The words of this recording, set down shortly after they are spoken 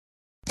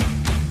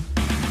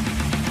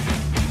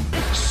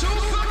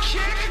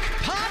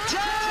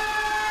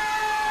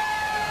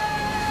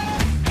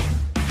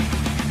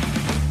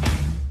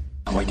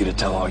to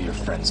tell all your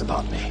friends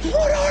about me.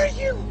 What are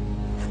you?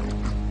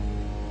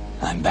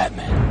 I'm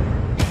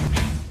Batman.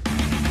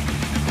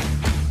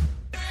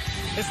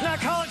 It's not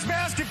college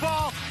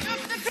basketball.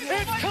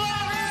 It's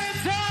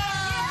Clarence time!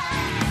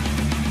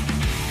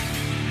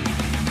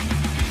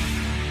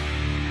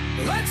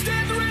 Let's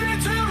get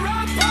ready to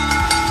rumble!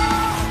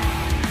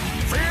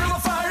 Feel the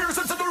fires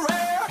into the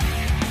rear.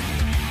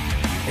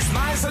 It's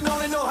nice and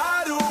only know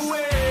how to wear.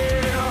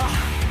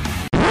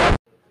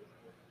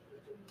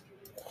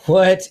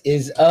 What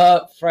is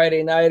up,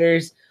 Friday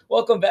Nighters?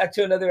 Welcome back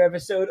to another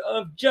episode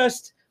of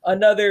Just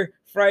Another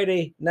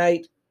Friday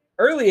Night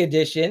Early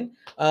Edition.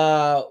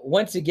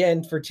 Once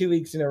again, for 2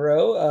 weeks in a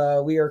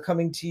row, we are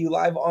coming to you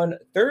live on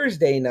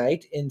Thursday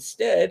night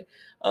instead,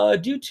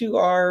 due to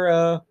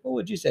our, what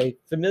would you say,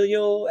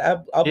 familial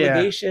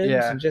obligations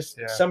and just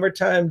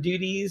summertime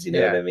duties, you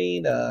know what I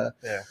mean?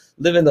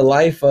 Living the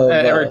life of...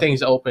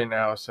 everything's open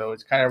now, so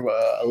it's kind of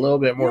a little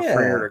bit more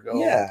freer to go.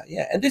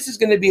 Yeah. And this is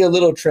going to be a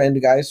little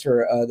trend, guys,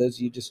 for those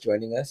of you just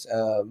joining us.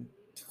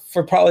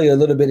 For probably a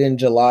little bit in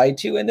July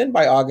too, and then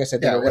by August I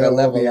think we're gonna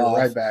level off,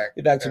 right back,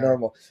 get back to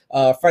normal.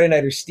 Friday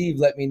Nighter Steve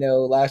let me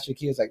know last week.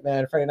 He was like,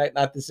 "Man, Friday night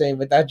not the same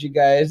without you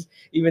guys."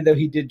 Even though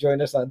he did join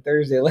us on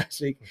Thursday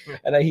last week,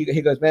 and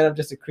he goes, "Man, I'm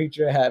just a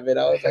creature of habit."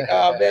 I was like,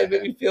 "Oh man,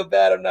 made me feel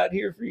bad. I'm not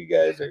here for you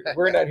guys, or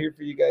we're not here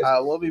for you guys."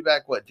 We'll be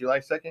back. What, July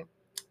 2nd?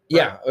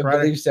 Yeah, I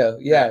believe so.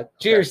 Yeah.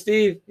 Cheers, okay.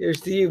 Steve. Here's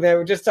to you, man.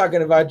 We're just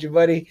talking about you,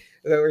 buddy.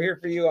 That we're here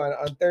for you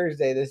on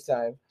Thursday this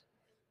time.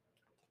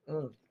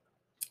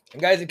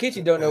 Guys, in case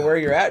you don't know where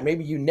you're at,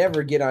 maybe you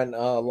never get on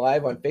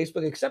live on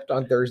Facebook except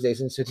on Thursdays.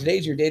 And so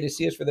today's your day to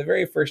see us for the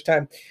very first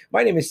time.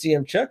 My name is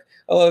CM Chuck.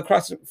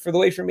 Across for the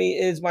way from me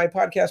is my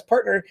podcast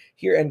partner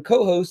here and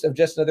co-host of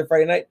Just Another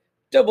Friday Night,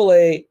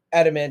 AA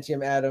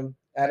Adamantium Adam.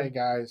 Hey,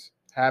 guys.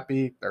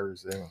 Happy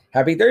Thursday.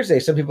 Happy Thursday.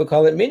 Some people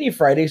call it Mini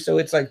Friday, so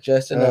it's like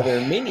just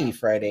another mini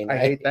Friday night. I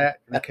hate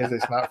that because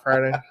it's not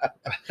Friday.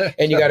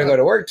 And you got to go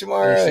to work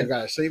tomorrow. You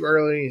got to sleep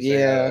early.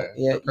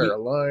 Prepare a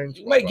lunch.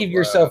 You might give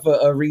yourself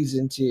a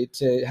reason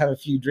to have a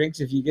few drinks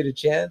if you get a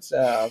chance.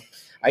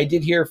 I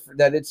did hear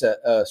that it's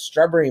a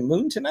strawberry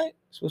moon tonight.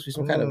 It's supposed to be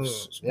some kind of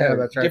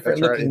that's right.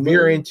 different looking moon. If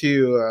you're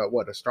into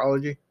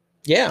astrology?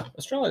 Yeah,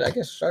 astrology, I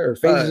guess, or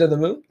phases of the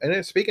moon. And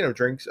then speaking of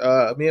drinks,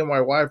 me and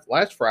my wife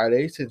last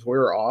Friday, since we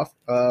were off,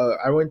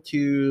 I went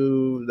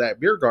to that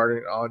beer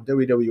garden on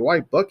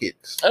WW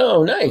Buckets.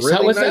 Oh, nice. Really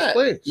How was nice that?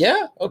 Place.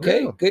 Yeah.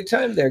 Okay. Yeah. Good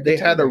time there. They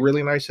had a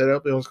really nice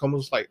setup. It was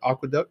almost like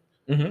Aqueduct.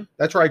 Mm-hmm.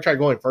 That's where I tried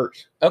going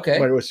first. Okay.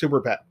 But it was super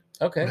packed.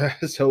 Okay.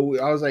 So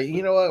I was like,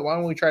 you know what? Why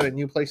don't we try the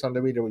new place on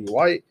WW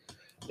White?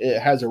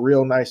 It has a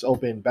real nice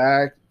open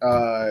back.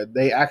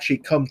 They actually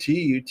come to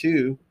you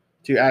too,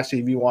 to ask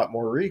if you want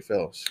more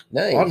refills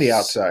on the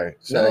outside.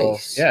 So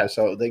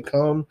so they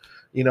come,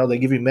 they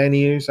give you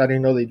menus. I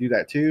didn't know they do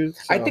that too.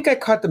 So. I think I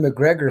caught the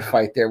McGregor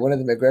fight there. One of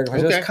the McGregor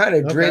fights. Okay. It was kind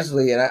of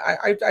drizzly, and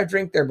I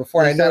drank there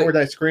before. Is that where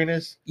that screen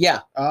is? Yeah.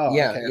 Oh,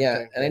 yeah, okay, yeah.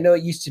 Okay. And I know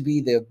it used to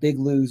be the Big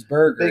Lou's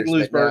Burgers. Big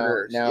Lou's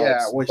Burgers. Now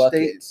which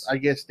Buckets. I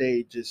guess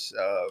they just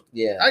I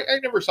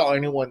never saw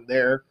anyone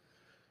there.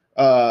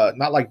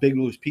 Not like Big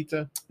Lou's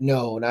Pizza.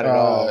 No, not at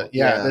all.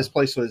 Yeah, this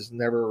place was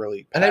never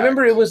really packed. And I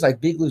remember it was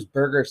like Big Lou's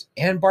Burgers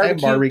and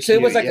barbecue. So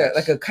it was like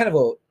a kind of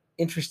a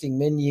interesting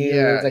menu.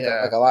 Yeah, it was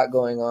like a lot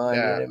going on.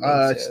 Yeah. You know what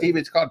I mean? Steve,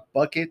 it's called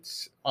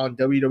Buckets on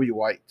WW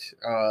White.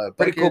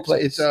 Pretty cool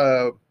place. It's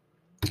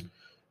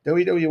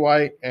WW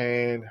White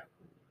and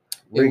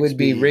Rigsby. It would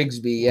be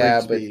Rigsby,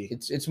 yeah, but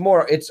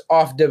it's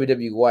off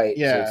WW White.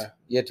 Yeah. So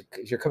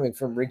if you're coming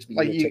from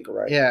Rigsby, you take a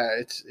right. Yeah,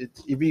 it's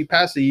if you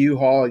pass the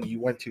U-Haul, you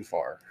went too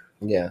far.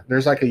 Yeah.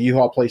 There's like a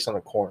U-Haul place on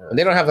the corner. And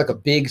they don't have like a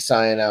big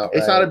sign out.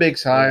 It's not a big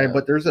sign,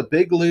 but there's a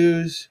Big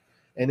Lou's,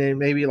 and then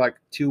maybe like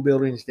 2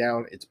 buildings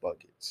down, it's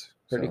Buckets.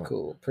 Pretty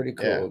cool.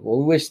 Yeah. Well,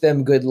 we wish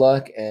them good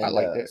luck. And I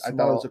liked it. I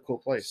thought it was a cool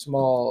place.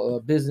 Small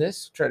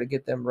business. Try to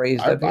get them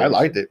raised up. I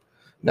liked it.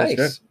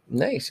 Nice.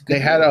 Good. They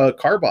had a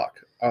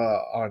Carbach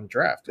on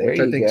draft, which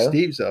I think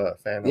Steve's a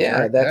fan of. Yeah,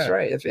 right? that's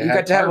right. You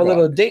got to have a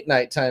little date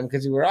night time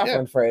because you were off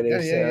on Friday.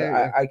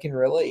 I can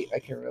relate.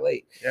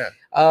 Yeah.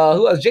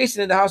 Who else?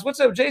 Jason in the house. What's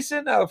up,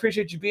 Jason? I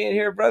appreciate you being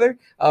here, brother.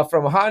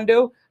 From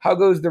Hondo. How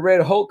goes the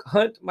Red Hulk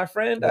hunt, my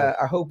friend?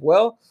 I hope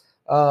well.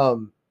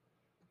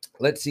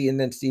 Let's see. And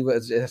then Steve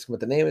was asking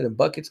what the name of the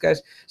Buckets,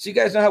 guys. So you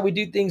guys know how we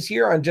do things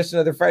here on Just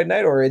Another Friday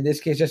Night, or in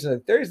this case, Just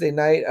Another Thursday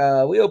night.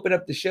 We open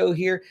up the show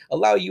here,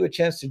 allow you a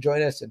chance to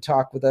join us and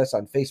talk with us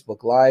on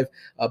Facebook Live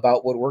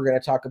about what we're going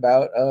to talk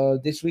about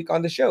this week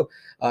on the show.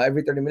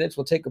 Every 30 minutes,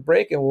 we'll take a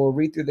break and we'll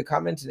read through the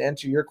comments and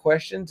answer your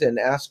questions and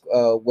ask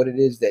what it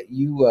is that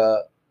you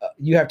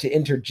have to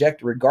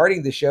interject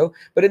regarding the show.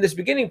 But in this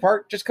beginning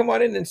part, just come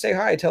on in and say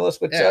hi. Tell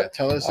us what's up.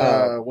 Tell us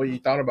what you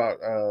thought about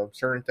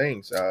certain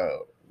things.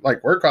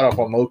 Like we're caught up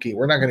on Loki.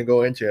 We're not going to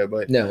go into it,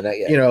 but no, not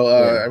yet.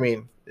 I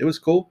mean, it was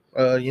cool.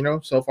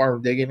 So far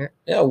I'm digging it.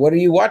 Yeah. What are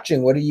you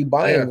watching? What are you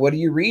buying? Yeah. What are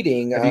you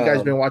reading? Have you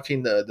guys been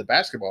watching the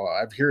basketball?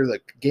 I've heard the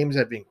games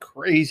have been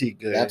crazy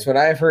good. That's what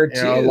I've heard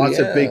too. Lots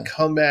of big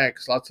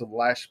comebacks, lots of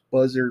last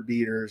buzzer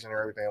beaters and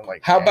everything. I'm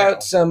like, how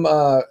about some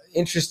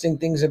interesting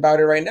things about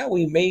it right now?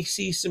 We may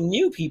see some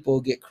new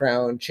people get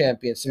crowned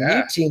champions, some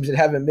new teams that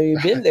haven't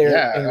maybe been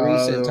there in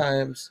recent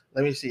times.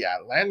 Let me see.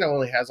 Atlanta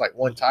only has like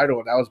one title,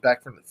 and that was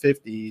back from the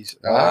 50s.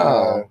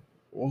 Wow.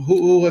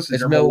 Who was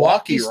it?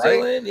 Milwaukee right?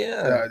 Still in?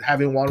 Yeah.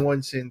 Having won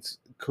one since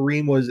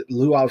Kareem was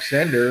Lou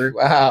Alcindor.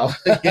 Wow.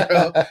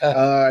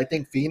 I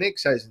think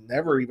Phoenix has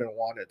never even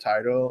won a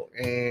title.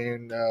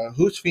 And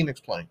who's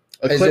Phoenix playing?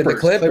 Is it the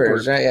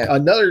Clippers, right? Yeah.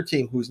 Another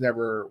team who's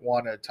never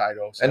won a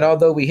title. So. And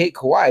although we hate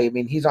Kawhi, I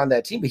mean, he's on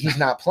that team, but he's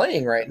not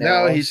playing right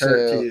now. No, he's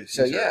hurt too.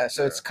 So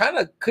it's kind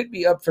of could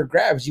be up for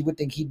grabs. You would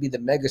think he'd be the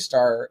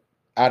megastar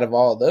out of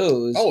all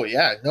those. Oh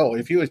yeah, no.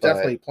 If he was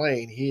definitely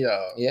playing, he'd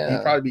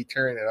probably be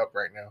tearing it up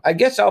right now. I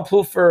guess I'll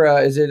pull for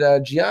is it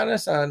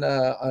Giannis on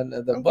the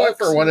I'm Bucks?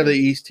 going for one of the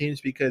East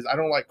teams because I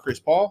don't like Chris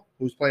Paul,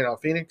 who's playing on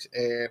Phoenix,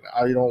 and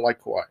I don't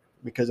like Kawhi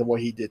because of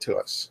what he did to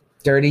us.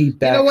 Dirty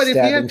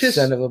backstabbing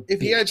son of a bitch.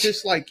 If he had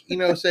just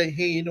say,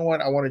 hey, you know what,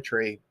 I want to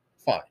trade,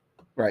 fine.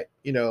 Right.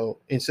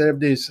 Instead of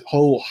this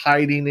whole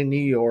hiding in New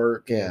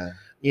York,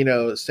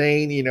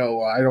 saying,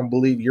 I don't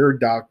believe your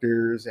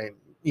doctors and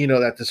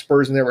that the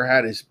Spurs never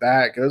had his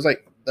back. It was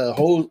like the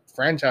whole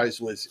franchise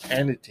was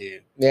handed to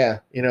you. Yeah.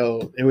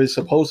 It was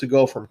supposed to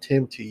go from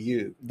Tim to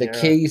you. The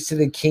keys to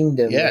the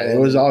kingdom. Yeah, man. It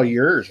was all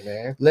yours,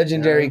 man.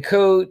 Legendary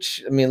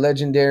coach. I mean,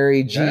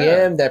 legendary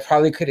GM that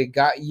probably could have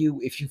got you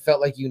if you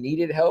felt like you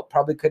needed help.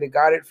 Probably could have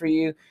got it for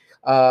you.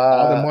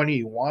 All the money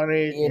you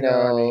wanted. You know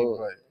what I mean?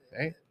 But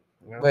hey.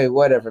 Wait,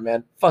 whatever,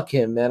 man. Fuck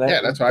him, man.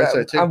 That's what I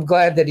said too. I'm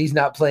glad that he's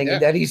not playing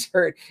and that he's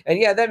hurt.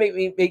 And that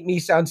make me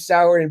sound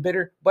sour and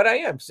bitter, but I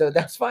am, so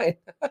that's fine.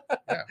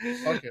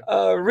 Fuck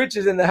him. Rich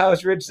is in the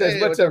house. Rich says,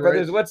 "What's up,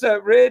 brothers? Rich? What's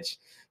up, Rich?"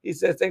 He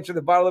says, "Thanks for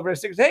the bottle of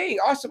stickers." Hey,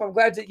 awesome! I'm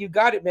glad that you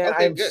got it, man.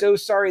 I'm so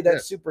sorry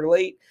that's super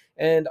late.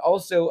 And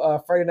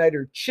also, Friday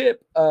Nighter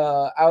Chip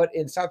out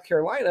in South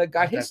Carolina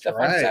got his stuff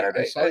on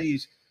Saturday. I saw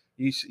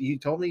you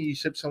told me you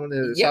shipped someone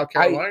to South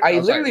Carolina. I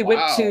literally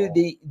went to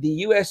the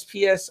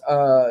USPS,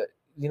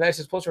 the United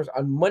States Postal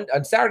Service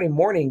on Saturday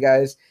morning,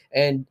 guys,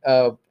 and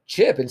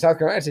Chip in South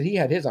Carolina said he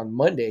had his on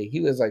Monday.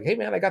 He was like, "Hey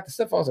man, I got the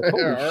stuff." I was like,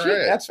 "Holy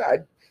shit, that's right."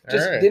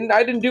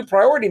 I didn't do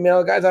priority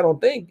mail, guys. I don't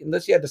think,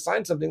 unless you had to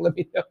sign something, let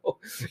me know.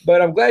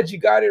 But I'm glad you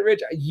got it,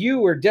 Rich. You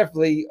were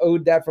definitely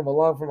owed that from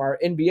our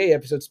NBA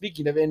episode.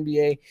 Speaking of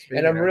NBA,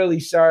 I'm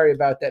really sorry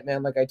about that,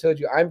 man. Like I told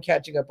you, I'm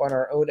catching up on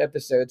our own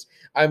episodes.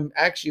 I'm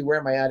actually, where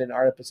am I at in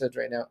our episodes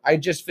right now? I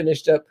just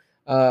finished up.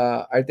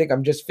 I think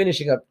I'm just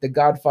finishing up The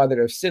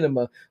Godfather of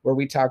Cinema, where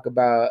we talk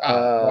about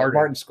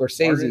Martin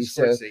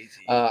Scorsese.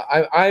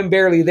 I'm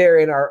barely there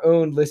in our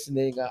own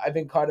listening. I've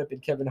been caught up in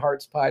Kevin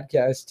Hart's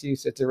podcast too,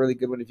 so it's a really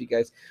good one if you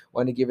guys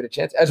want to give it a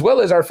chance. As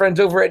well as our friends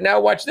over at Now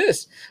Watch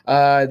This.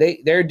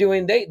 They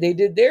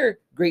did their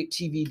Great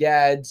TV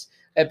Dads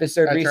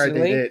episode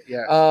recently. Right, they did.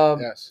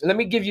 Yes. Let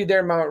me give you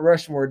their Mount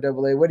Rushmore.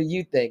 AA. What do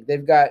you think?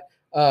 They've got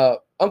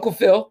Uncle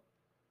Phil.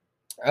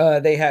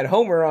 They had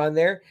Homer on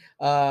there.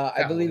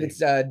 I believe it's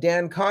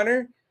Dan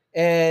Connor.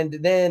 And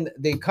then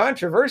the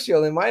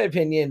controversial, in my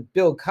opinion,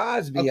 Bill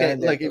Cosby. Okay,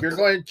 like if you're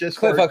going just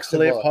Cliff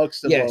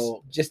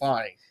Huxtable, just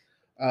fine.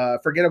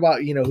 Forget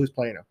about who's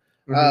playing him.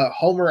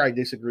 Homer, I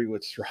disagree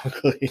with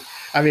strongly.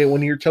 I mean,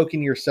 when you're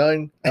choking your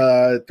son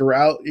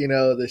throughout,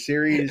 the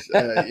series,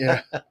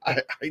 I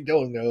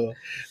don't know.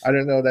 I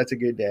don't know. That's a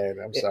good dad.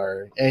 I'm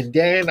sorry. And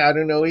Dan, I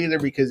don't know either,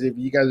 because if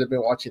you guys have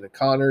been watching the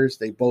Connors,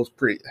 they both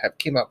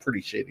came out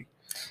pretty shitty.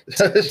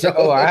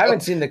 I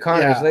haven't seen the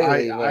Connors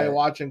lately. I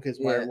watch them because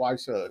my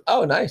wife's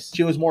nice.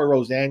 She was more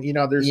Roseanne.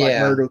 There's like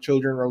Married with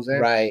Children, Roseanne.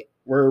 Right.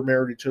 We're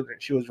Married with Children.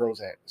 She was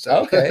Roseanne.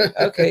 So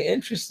okay,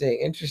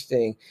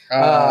 interesting.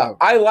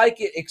 I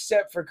like it,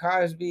 except for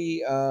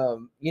Cosby.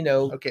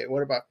 Okay,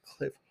 what about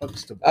Cliff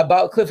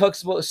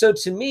Huxtable? So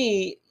to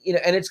me,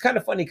 and it's kind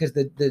of funny because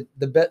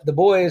the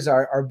boys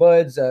are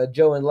buds,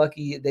 Joe and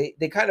Lucky.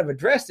 They kind of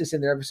addressed this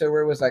in their episode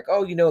where it was like,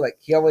 like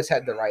he always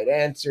had the right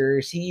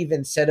answers. He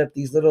even set up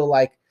these little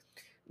like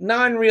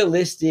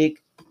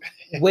non-realistic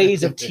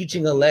ways of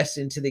teaching a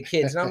lesson to the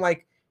kids, and I'm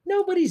like,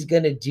 nobody's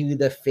gonna do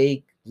the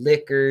fake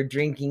liquor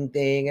drinking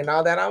thing and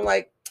all that. I'm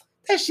like,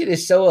 that shit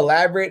is so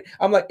elaborate.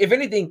 I'm like, if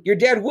anything, your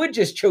dad would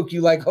just choke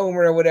you like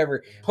Homer or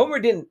whatever. Homer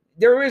didn't.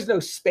 There is no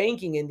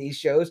spanking in these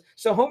shows,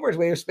 so Homer's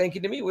way of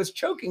spanking to me was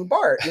choking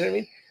Bart. You know what I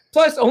mean?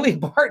 Plus, only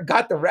Bart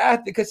got the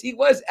wrath because he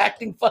was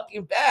acting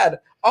fucking bad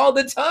all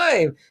the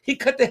time. He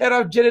cut the head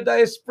off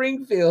Jedediah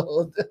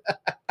Springfield.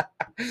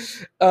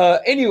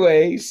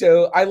 Anyway,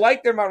 so I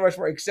like their Mount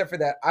Rushmore, except for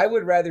that. I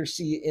would rather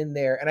see it in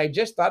there, and I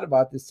just thought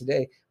about this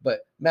today,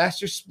 but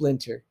Master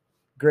Splinter,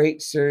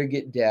 great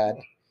surrogate dad,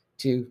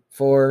 2,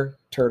 4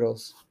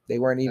 turtles. They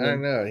weren't even I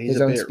don't know. He's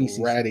his a own bit species.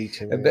 ratty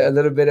to me. A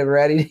little bit of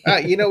ratty.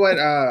 You know what?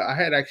 I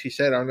had actually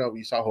said, I don't know if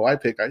you saw who I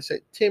picked. I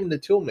said Tim the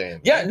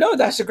Toolman. Yeah, no,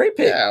 that's a great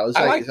pick. Yeah,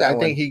 I like that I one.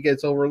 think he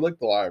gets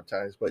overlooked a lot of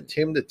times, but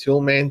Tim the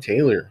Toolman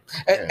Taylor.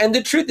 And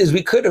the truth is,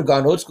 we could have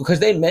gone old school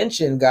because they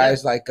mentioned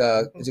guys like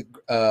is it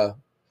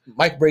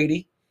Mike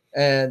Brady,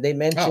 and they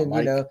mentioned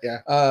Mike,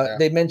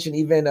 they mentioned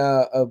even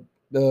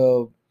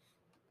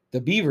the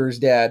Beaver's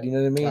dad, you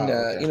know what I mean?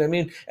 Okay. You know what I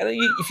mean? And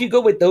if you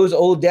go with those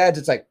old dads,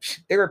 it's like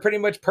they were pretty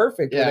much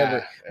perfect,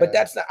 whatever. But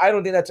that's not. I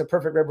don't think that's a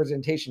perfect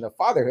representation of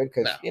fatherhood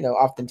because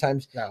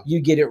oftentimes you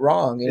get it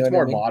wrong. You know it's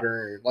more what I mean?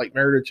 modern, like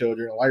Married with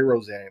Children, like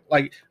Roseanne.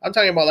 Like I'm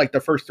talking about, like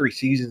the first 3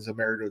 seasons of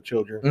Married with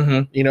Children.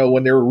 Mm-hmm. You know,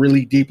 when they were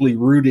really deeply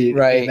rooted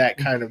in that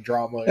kind of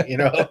drama. You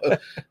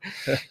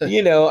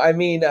know, I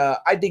mean,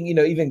 I think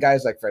even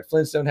guys like Fred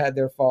Flintstone had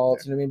their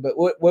faults. You know what I mean? But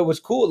what was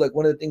cool, like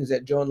one of the things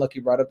that Joe and Lucky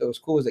brought up that was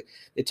cool is like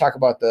they talk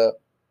about the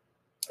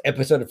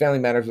episode of Family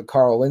Matters with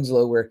Carl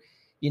Winslow where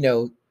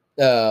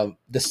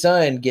the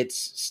son gets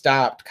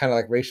stopped, kind of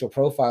like racial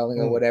profiling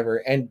or whatever,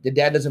 and the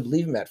dad doesn't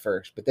believe him at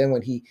first, but then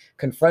when he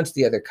confronts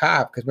the other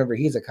cop, because remember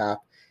he's a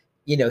cop,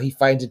 he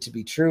finds it to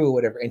be true or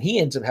whatever, and he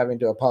ends up having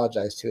to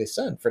apologize to his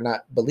son for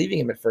not believing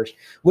him at first,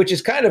 which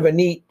is kind of a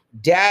neat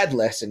dad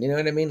lesson. You know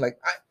what I mean? Like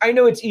I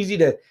know it's easy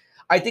to,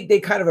 I think they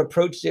kind of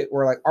approached it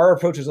where like our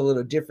approach was a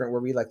little different,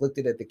 where we like looked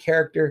at the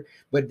character,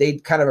 but they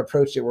kind of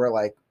approached it where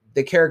like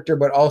the character,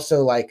 but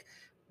also like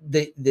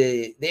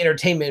the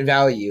entertainment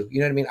value. You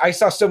know what I mean? I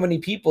saw so many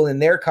people in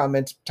their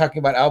comments talking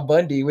about Al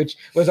Bundy, which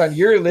was on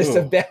your list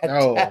of bad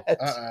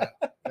dads.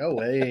 No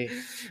way.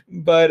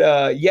 But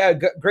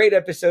great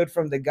episode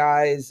from the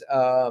guys.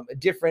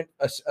 Different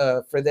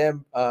for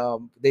them.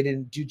 They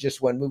didn't do just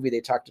one movie.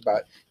 They talked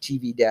about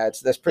TV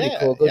dads. So that's pretty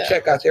cool. Go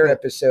check out their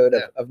episode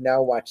of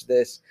Now Watch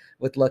This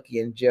with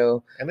Lucky and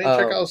Joe. And then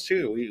check out us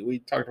too. We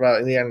talked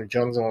about Indiana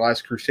Jones and the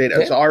Last Crusade.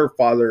 That's our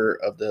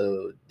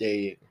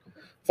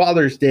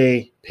Father's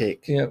Day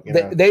pick. Yeah,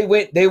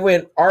 they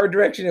went our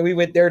direction and we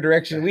went their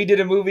direction. We did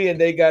a movie and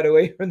they got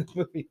away from the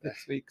movie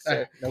this week.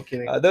 So no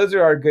kidding. Those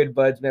are our good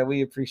buds, man.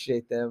 We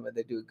appreciate them and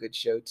they do a good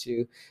show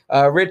too.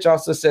 Rich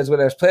also says, "What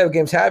else? Playoff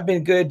games have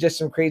been good, just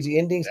some crazy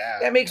endings.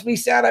 That makes me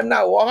sad. I'm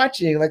not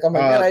watching. Like I'm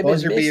like, man, I've been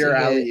missing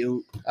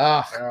it.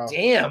 Oh,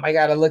 damn! I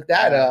gotta look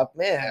that up,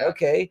 man.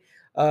 Okay."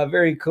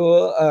 Very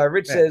cool.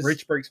 Rich says,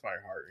 Rich breaks my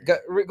heart.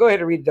 Go ahead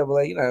and read Double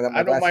A.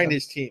 I don't mind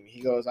his team.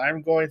 He goes,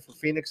 I'm going for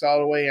Phoenix all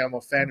the way. I'm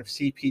a fan of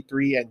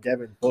CP3 and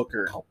Devin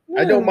Booker.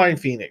 I don't mind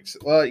Phoenix.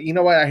 Well, you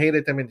know what? I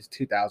hated them in the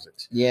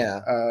 2000s.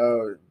 Yeah.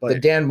 But the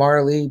Dan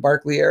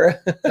Barkley era.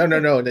 No. In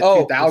the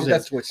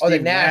 2000s with Steve the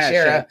Nash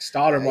era.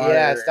 Stoudemire.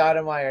 Yeah,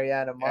 Stoudemire.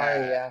 Yeah, and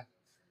Amari.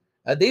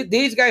 Yeah.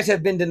 These guys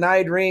have been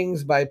denied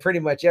rings by pretty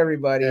much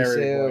everybody.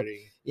 So,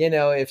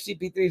 if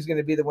CP3 is going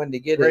to be the one to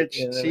get Rich,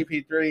 it.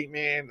 CP3,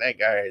 man, that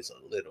guy is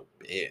a little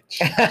bitch.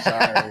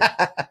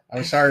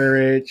 I'm sorry,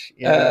 Rich.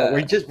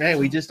 We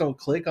just don't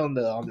click on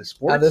the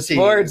sports. On the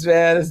sports,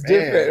 man, it's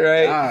different,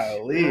 right?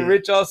 Golly.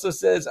 Rich also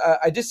says,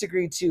 I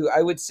disagree too.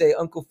 I would say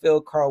Uncle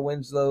Phil, Carl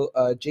Winslow,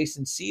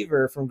 Jason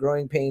Seaver from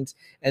Growing Pains,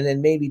 and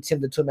then maybe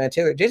Tim the Toolman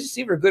Taylor. Jason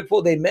Seaver, good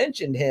pull. They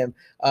mentioned him.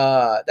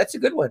 That's a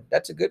good one.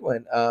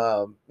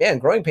 Man,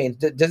 Growing Pains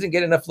doesn't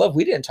get enough love.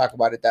 We didn't talk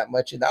about it that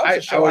much, and that was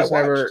a show I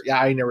watched.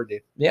 I never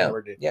did. Yeah.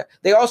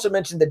 They also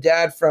mentioned the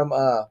dad from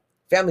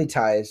Family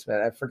Ties,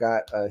 man. I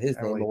forgot his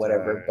name or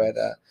whatever, but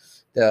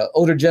the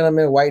older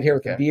gentleman, white hair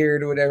with a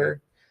beard or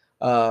whatever.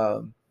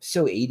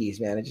 So 80s,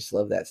 man. I just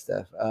love that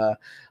stuff.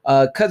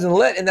 Cousin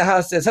Let in the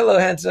house says, "Hello,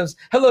 handsomes.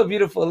 Hello,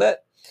 beautiful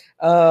Let."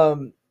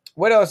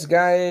 What else,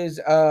 guys?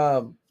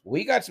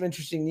 We got some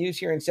interesting news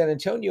here in San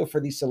Antonio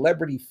for the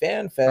Celebrity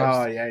Fan Fest.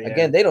 Oh, yeah.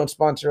 Again, they don't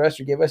sponsor us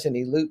or give us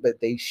any loot, but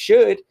they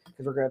should,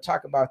 because we're going to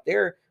talk about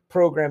their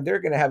program they're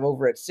going to have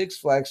over at Six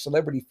Flags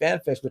Celebrity Fan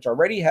Fest, which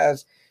already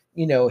has,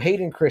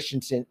 Hayden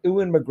Christensen,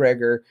 Ewan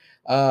McGregor.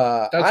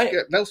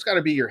 Those got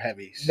to be your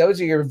heavies. Those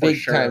are your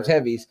big times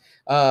heavies.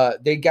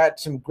 They got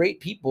some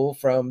great people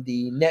from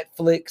the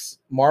Netflix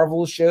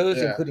Marvel shows,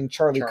 including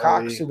Charlie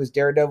Cox, who was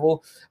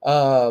Daredevil.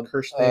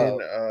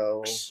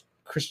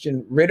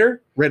 Christian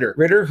Ritter,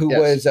 who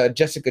was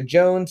Jessica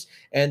Jones,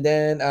 and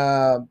then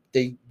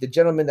the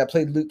gentleman that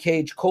played Luke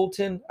Cage,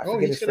 Colton.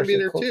 He's going to be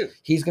there too.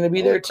 He's going to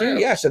be there too.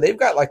 Yeah, so they've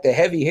got like the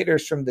heavy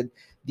hitters from the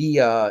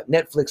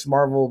Netflix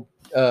Marvel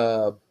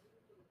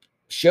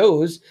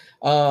shows,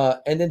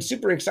 and then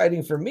super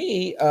exciting for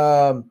me.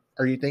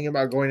 Are you thinking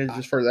about going in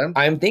just for them?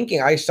 I'm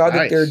thinking. I saw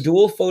that their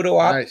dual photo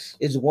op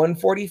is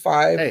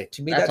 $145. Hey,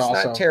 to me, that's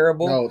awesome. Not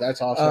terrible. No,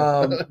 that's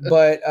awesome.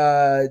 But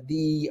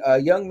the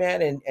young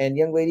man and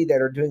young lady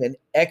that are doing an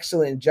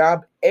excellent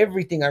job.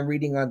 Everything I'm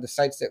reading on the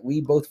sites that we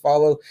both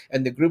follow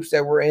and the groups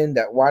that we're in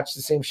that watch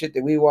the same shit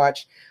that we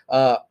watch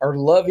are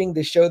loving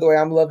the show the way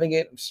I'm loving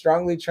it. I'm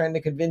strongly trying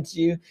to convince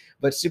you.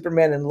 But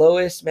Superman and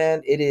Lois,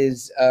 man, it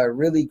is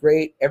really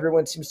great.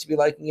 Everyone seems to be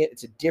liking it.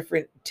 It's a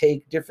different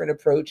take, different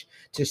approach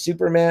to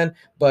Superman.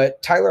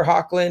 But Tyler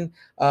Hoechlin,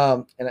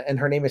 and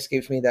her name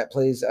escapes me, that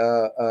plays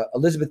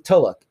Elizabeth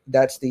Tulloch.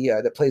 That's the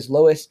that plays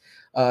Lois.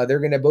 They're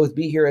going to both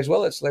be here as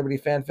well at Celebrity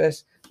Fan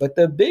Fest. But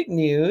the big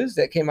news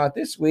that came out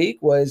this week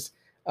was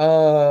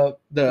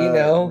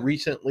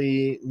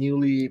recently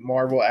newly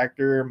Marvel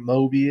actor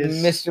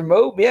Mobius, Mr.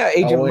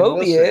 Agent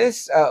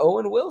Mobius,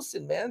 Owen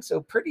Wilson, man.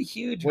 So pretty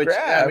huge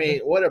grab. I mean,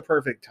 what a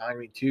perfect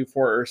timing too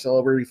for our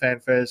Celebrity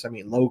Fan Fest. I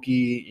mean,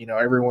 Loki, you know,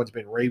 everyone's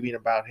been raving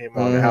about him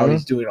on how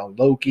he's doing on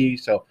Loki.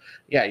 So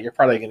yeah, you're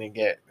probably going to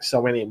get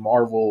so many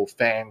Marvel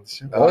fans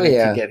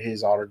to get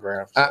his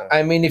autograph. So.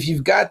 I mean, if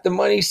you've got the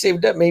money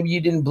saved up, maybe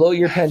you didn't blow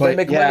your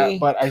pandemic money.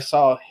 But I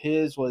saw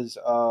his was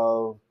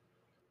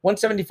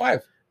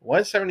 $175.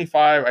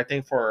 175, I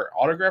think, for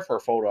autograph or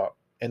photo op,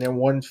 and then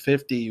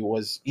 150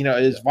 was, you know,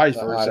 is vice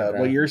versa.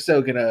 But you're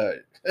still gonna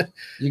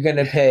you're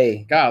gonna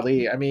pay.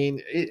 Golly, I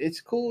mean, it's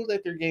cool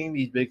that they're getting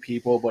these big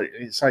people, but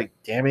it's like,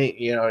 damn it,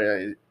 you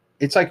know,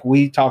 it's like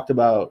we talked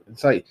about.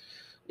 It's like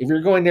if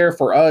you're going there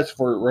for us,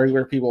 for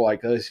regular people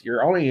like us,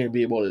 you're only gonna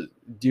be able to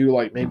do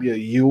like maybe a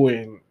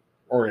Ewan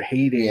or a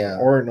Hayden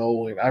or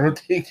Nolan. I don't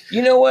think.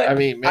 You know what? I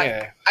mean,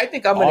 man. I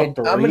think I'm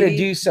gonna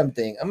do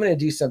something. I'm gonna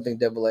do something.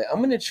 Double A.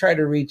 I'm gonna try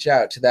to reach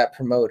out to that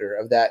promoter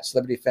of that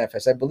Celebrity Fan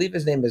Fest. I believe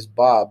his name is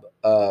Bob,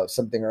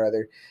 something or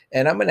other.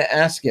 And I'm gonna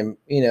ask him.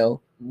 You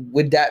know,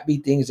 would that be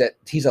things that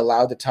he's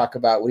allowed to talk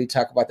about? Would he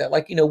talk about that?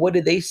 Like, you know, what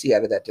did they see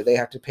out of that? Do they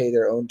have to pay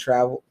their own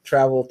travel,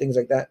 things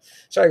like that?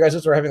 Sorry, guys,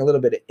 since we're having a little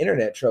bit of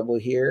internet trouble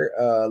here.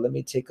 Let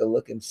me take a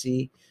look and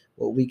see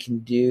what we can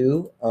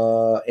do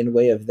in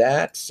way of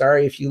that.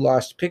 Sorry if you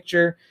lost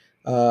picture.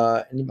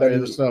 Anybody,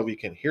 let us know if you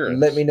can hear us.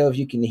 Let me know if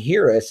you can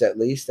hear us at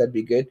least. That'd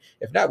be good.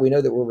 If not, we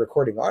know that we're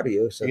recording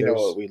audio, so you know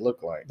what we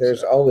look like.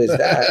 There's always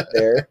that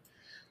there.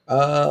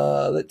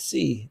 Let's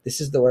see.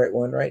 This is the right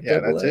one, right? Yeah,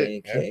 that's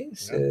it. Okay,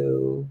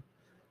 so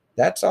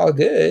that's all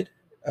good.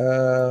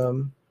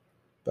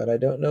 But I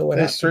don't know what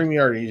this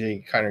StreamYard usually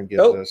kind of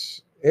gives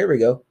us. Here we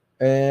go.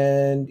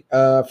 And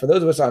for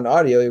those of us on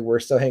audio, we're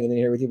still hanging in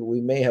here with you, but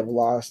we may have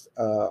lost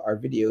our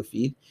video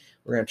feed.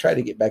 We're going to try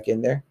to get back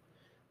in there.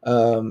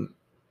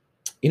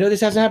 You know,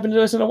 this hasn't happened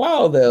to us in a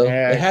while, though.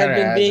 Yeah, it had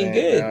been being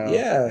good.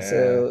 Yeah,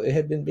 so it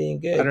had been being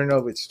good. I don't know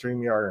if it's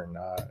StreamYard or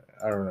not.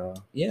 I don't know.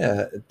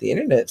 Yeah, the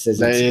internet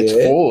says it's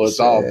good. Full. It's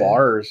all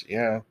bars.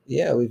 Yeah.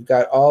 Yeah, we've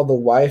got all the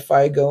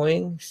Wi-Fi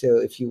going. So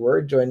if you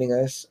were joining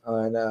us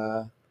on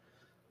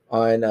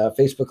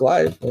Facebook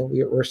Live, well,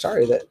 we're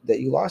sorry that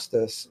you lost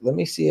us. Let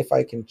me see if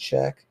I can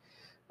check.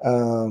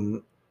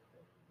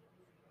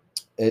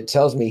 It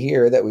tells me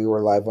here that we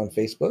were live on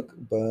Facebook,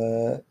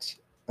 but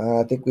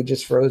I think we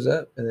just froze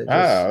up, and it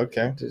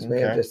may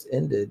have just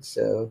ended.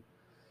 So,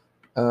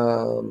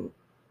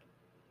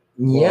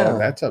 yeah,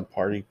 that's a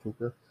party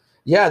pooper.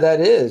 Yeah, that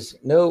is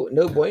no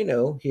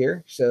bueno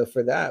here. So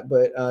for that,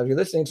 but if you're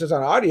listening to us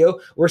on audio,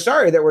 we're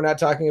sorry that we're not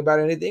talking about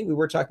anything. We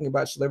were talking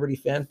about Celebrity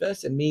Fan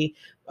Fest, and me.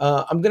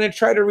 I'm gonna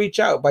try to reach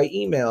out by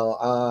email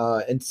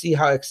and see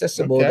how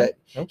accessible that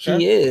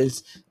he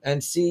is,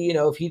 and see, you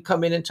know, if he'd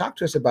come in and talk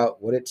to us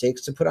about what it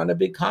takes to put on a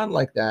big con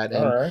like that,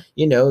 and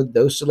you know,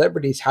 those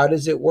celebrities. How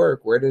does it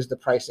work? Where does the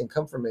pricing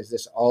come from? Is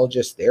this all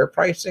just their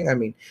pricing? I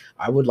mean,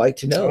 I would like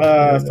to know.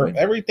 From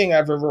everything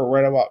I've ever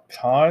read about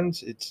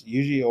cons, it's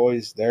usually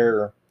always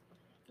their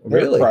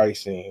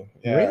pricing.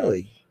 Yeah.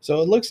 Really?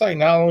 So it looks like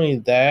not only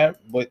that,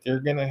 but they're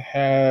gonna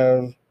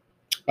have.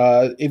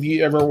 If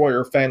you ever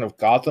were a fan of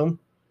Gotham.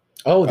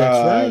 Oh,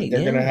 that's right.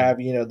 They're going to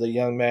have, you know, the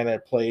young man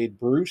that played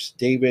Bruce,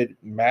 David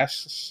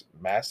Massaus.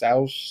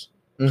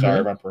 Sorry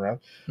if I'm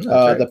pronouncing.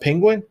 The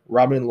Penguin,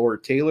 Robin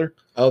Lord Taylor.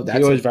 Oh,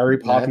 he was very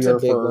popular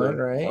for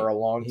a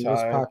long time. He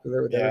was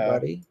popular with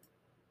everybody.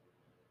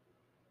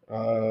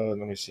 Let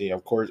me see.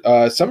 Of course,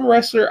 some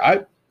wrestler.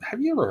 Have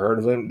you ever heard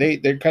of him?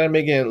 They're kind of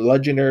making a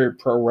legendary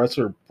pro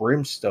wrestler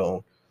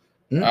Brimstone.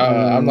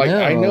 I'm like,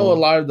 I know a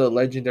lot of the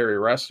legendary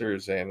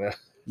wrestlers, and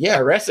yeah,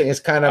 wrestling is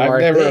kind of our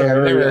thing. I've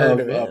never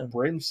heard of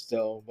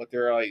Brimstone, but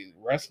they're like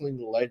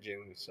wrestling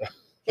legends.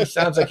 He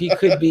sounds like he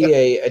could be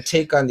a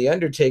take on the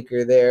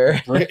Undertaker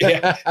there.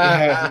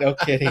 Yeah, no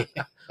kidding.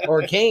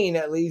 Or Kane,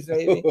 at least,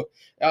 maybe.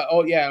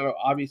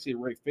 Obviously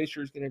Ray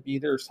Fisher is going to be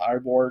there.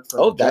 Cyborg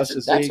from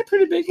Justice League. That's a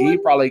pretty big one. He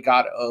probably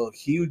got a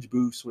huge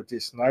boost with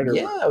this Snyder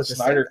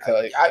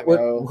cut.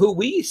 Who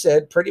we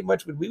said pretty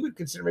much we would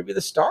consider maybe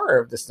the star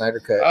of the Snyder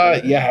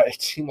cut. Yeah,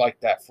 it seemed like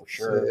that for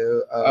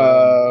sure.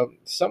 So,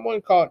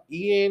 someone called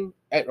Eddie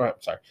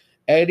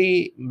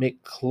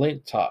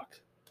McClintock,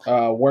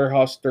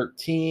 Warehouse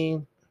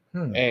 13,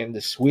 and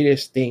The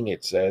Sweetest Thing.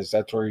 It says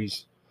that's where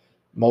he's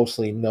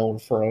mostly known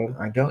from.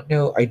 I don't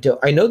know.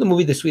 I know the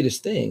movie The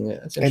Sweetest Thing.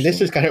 And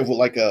this is kind of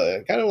like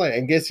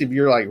I guess if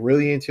you're like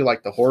really into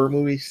like the horror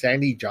movie,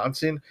 Sandy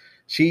Johnson,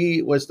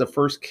 she was the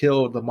first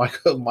kill of the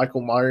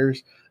Michael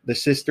Myers, the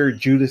sister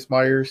Judith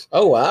Myers.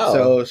 Oh wow!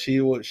 So she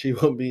will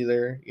be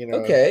there. You know.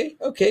 Okay.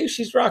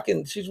 She's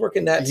working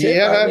that tip.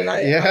 Yeah,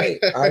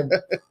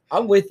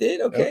 I'm with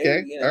it.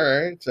 Okay. You know.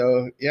 All right.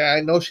 So yeah,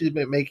 I know she's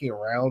been making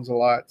rounds a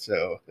lot.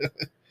 So.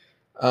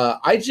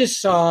 I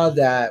just saw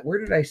that. Where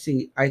did I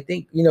see? I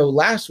think, you know,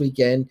 last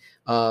weekend,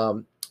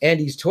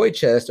 Andy's Toy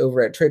Chest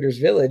over at Trader's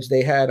Village,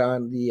 they had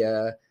on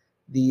the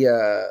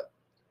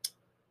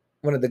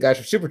one of the guys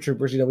from Super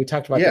Troopers. We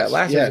talked about that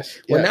last year.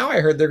 Well, now I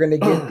heard they're going to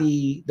get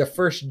the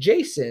first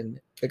Jason,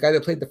 the guy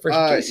that played the first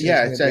Jason.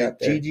 Yeah, it's at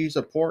Gigi's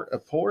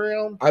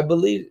Emporium. I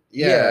believe.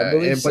 Yeah, I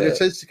believe but it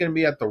says it's going to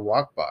be at the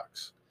Rock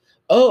Box.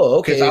 Oh,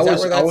 okay.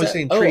 Because I was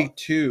intrigued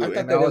too,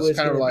 and I was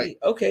kind of like,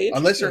 okay,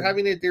 unless they're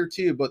having it there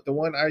too. But the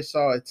one I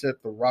saw, it's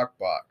at the Rock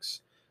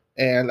Box,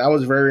 and I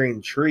was very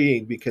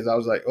intrigued because I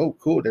was like, oh,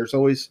 cool. There's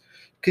always,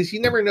 because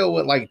you never know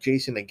what like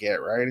Jason to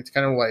get, right? It's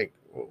kind of like,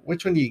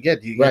 which one do you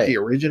get? Do you get the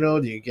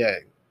original? Do you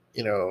get,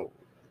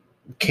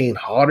 Kane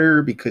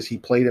Hodder because he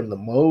played him the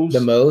most?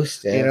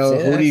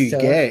 Who do you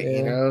get?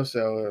 Yeah.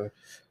 So.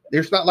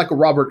 There's not like a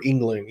Robert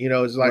Englund,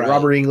 it's like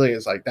Robert Englund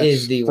is like,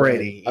 that's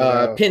Freddy.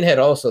 Pinhead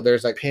also.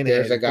 There's like Pinhead.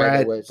 There's a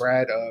guy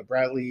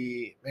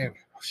Bradley. Man,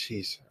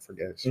 jeez, I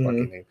forget his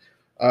fucking name.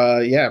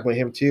 But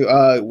him too.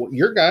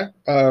 Your guy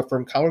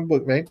from Comic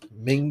Book Man,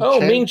 Ming.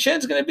 Chen. Ming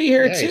Chen's gonna be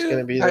here too. He's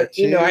gonna be there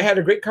too. I had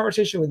a great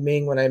conversation with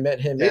Ming when I met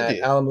him at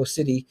Alamo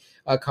City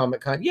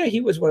Comic Con. Yeah,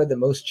 he was one of the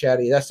most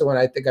chatty. That's the one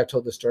I think I've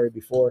told the story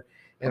before.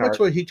 How much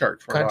would he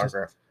charge for an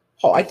autograph?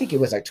 Oh, I think it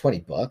was like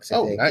 $20.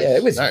 I think. Nice. Yeah,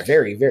 it was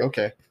very, very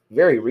okay.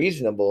 Very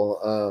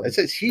reasonable. It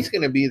says he's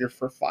going to be there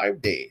for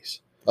 5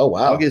 days. Oh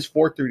wow! August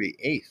 4th through the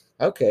 8th.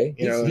 Okay,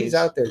 he's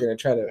out there going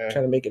to try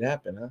to make it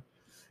happen, huh?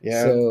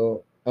 Yeah.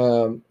 So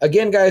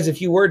again, guys,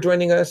 if you were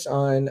joining us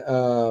on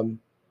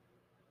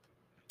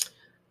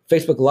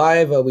Facebook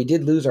Live, we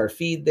did lose our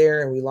feed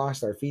there, and we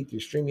lost our feed through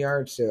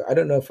StreamYard. So I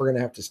don't know if we're going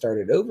to have to start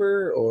it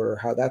over or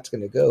how that's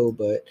going to go,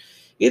 but.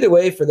 Either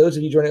way, for those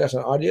of you joining us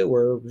on audio,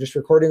 we're just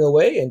recording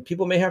away, and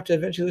people may have to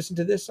eventually listen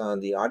to this on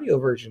the audio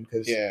version.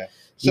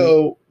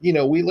 So,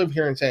 we live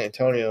here in San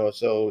Antonio,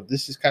 so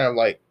this is kind of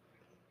like,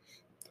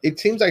 it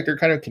seems like they're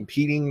kind of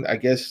competing, I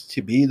guess,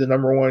 to be the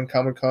number one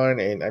Comic-Con,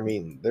 and I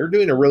mean, they're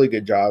doing a really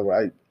good job.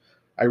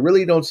 I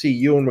really don't see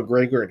Ewan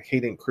McGregor and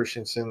Hayden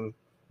Christensen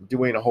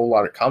doing a whole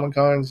lot of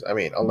Comic-Cons. I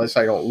mean, unless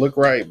I don't look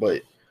right,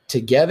 but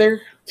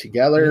together,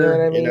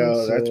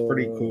 that's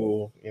pretty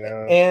cool,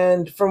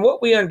 And from what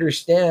we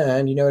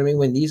understand,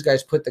 when these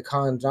guys put the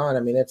cons on, I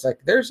mean, it's like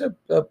there's a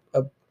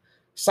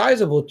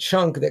sizable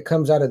chunk that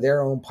comes out of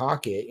their own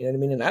pocket,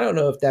 and I don't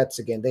know if that's,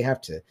 again, they have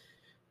to,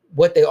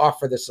 what they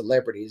offer the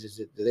celebrities,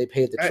 do they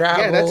pay the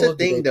travel? Yeah, that's the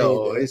thing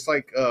though. It's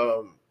like,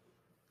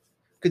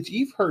 because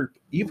you've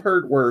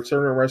heard where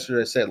certain wrestlers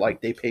have said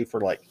like they pay for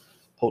like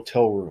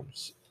hotel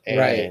rooms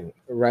and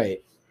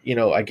right.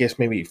 I guess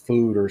maybe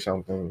food or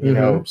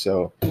something,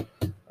 so,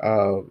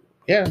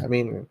 I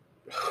mean,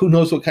 who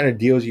knows what kind of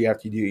deals you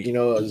have to do,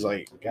 it's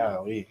like,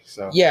 golly,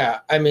 so. Yeah,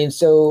 I mean,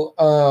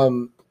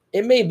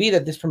 it may be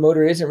that this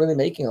promoter isn't really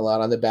making a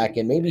lot on the back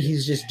end. Maybe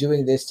he's just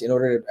doing this in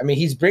order to,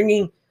 he's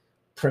bringing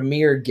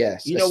premier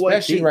guests,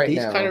 especially right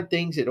now. These kind of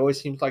things, it always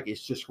seems like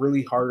it's just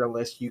really hard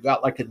unless you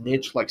got like a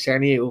niche like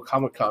San Diego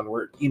Comic-Con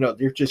where,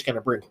 they're just going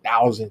to bring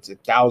thousands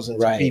and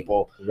thousands of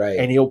people. Right.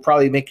 And you'll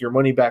probably make your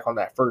money back on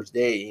that first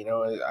day.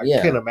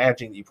 I can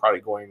imagine you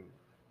probably going,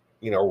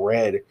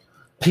 red.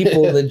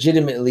 People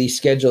legitimately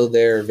schedule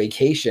their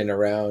vacation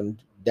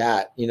around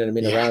that,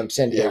 around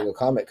San Diego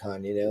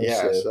Comic-Con,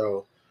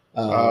 So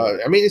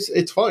I mean,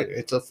 it's fun.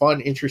 It's a fun,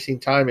 interesting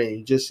time,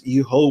 and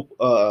you hope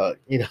that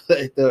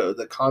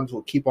the cons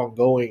will keep on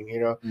going.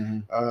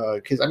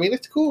 Because I mean,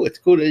 it's cool. It's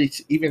cool to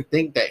even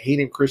think that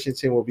Hayden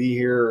Christensen will be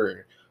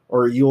here,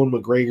 or Ewan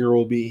McGregor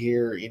will be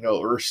here.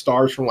 Or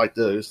stars from like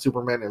the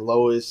Superman and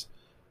Lois.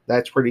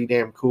 That's pretty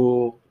damn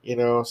cool.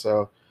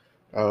 So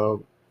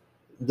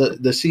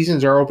the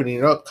seasons are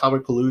opening up.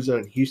 Comicpalooza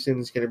in Houston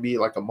is going to be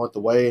like a month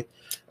away.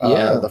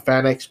 The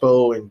Fan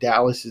Expo in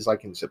Dallas is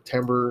like in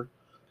September.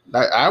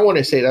 I want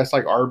to say that's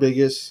like our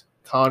biggest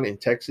con in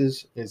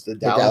Texas is the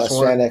Dallas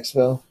Fan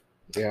Expo.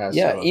 Yeah.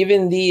 So.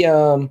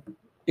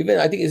 Even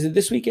I think, is it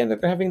this weekend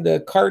that they're having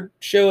the card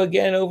show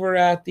again over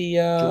at the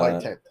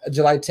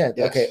July 10th.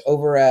 Yes. Okay,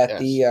 over at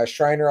the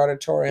Shriner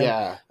Auditorium.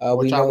 Yeah,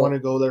 which I want to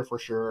go there for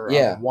sure.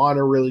 Yeah, I want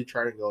to really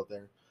try to go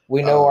there.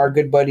 We know our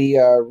good buddy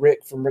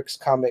Rick from Rick's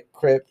Comic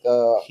Crypt.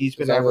 He's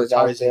been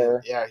advertising.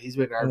 Yeah, he's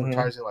been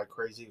advertising like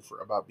crazy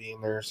about being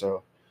there.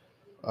 So.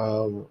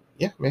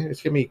 Man,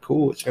 it's gonna be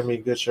cool. It's gonna be a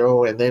good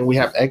show, and then we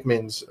have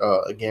Ekman's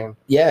again.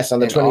 Yes, on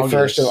the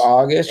 21st of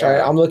August.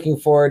 Right, I'm looking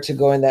forward to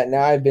going that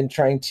now. I've been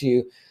trying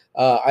to.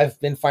 I've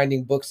been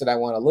finding books that I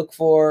want to look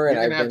for, and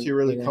I have to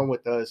really come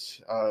with us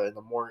in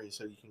the morning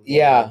so you can.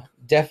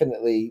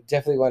 Definitely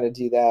want to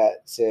do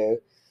that.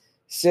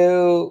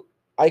 So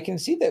I can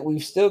see that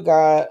we've still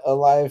got a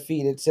live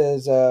feed. It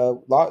says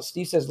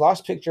Steve says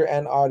lost picture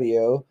and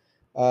audio.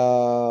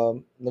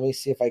 Let me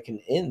see if I can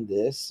end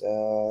this.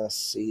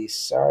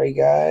 Sorry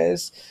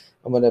guys,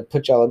 I'm gonna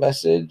put y'all a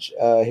message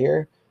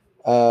here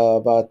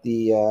about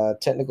the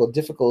technical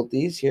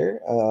difficulties here.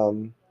 I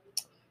don't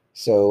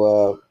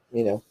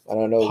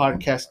know,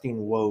 podcasting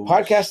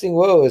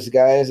woes,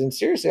 guys, and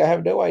seriously, I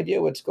have no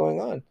idea what's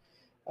going on.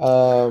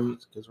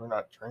 Because we're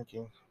not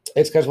drinking.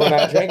 It's because we're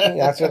not drinking.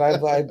 That's what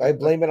I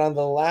blame it on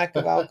the lack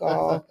of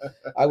alcohol.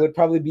 I would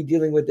probably be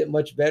dealing with it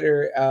much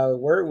better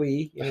were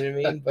we, you know what I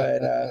mean?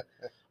 But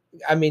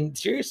I mean,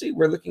 seriously,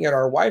 we're looking at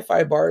our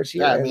Wi-Fi bars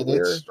here. Yeah, I mean,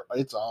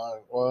 it's on.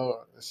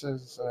 Well, this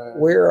is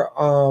we're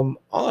on.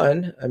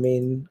 I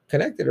mean,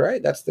 connected,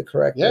 right? That's the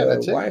correct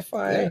that's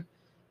Wi-Fi. Yeah.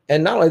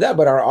 And not only that,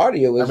 but our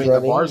audio is running.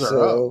 The bars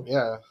are up.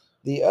 Yeah.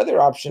 The other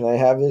option I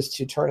have is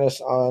to turn us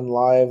on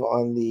live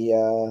on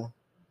the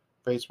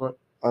Facebook.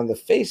 On the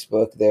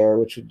Facebook there,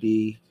 which would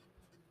be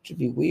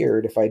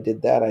weird if I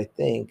did that. I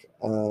think.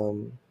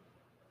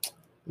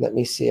 Let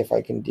me see if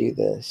I can do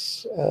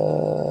this.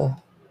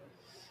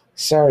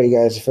 Sorry,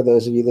 guys, for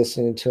those of you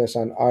listening to us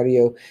on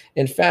audio.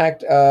 In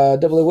fact,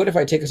 Double, what if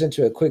I take us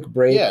into a quick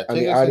break on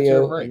the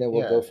audio, and then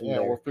we'll go from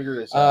there. We'll figure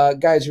this out.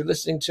 Guys, you're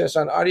listening to us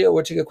on audio.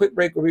 We'll take a quick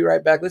break. We'll be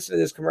right back. Listen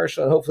to this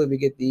commercial, and hopefully we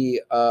get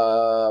the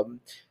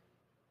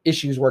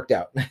issues worked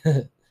out.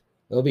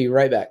 We'll be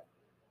right back.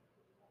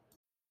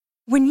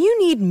 When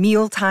you need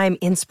mealtime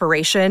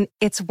inspiration,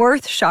 it's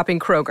worth shopping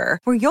Kroger,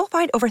 where you'll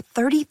find over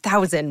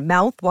 30,000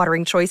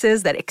 mouth-watering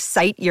choices that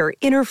excite your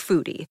inner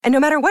foodie. And no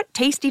matter what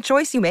tasty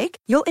choice you make,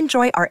 you'll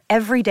enjoy our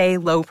everyday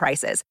low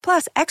prices,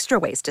 plus extra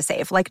ways to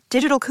save, like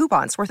digital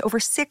coupons worth over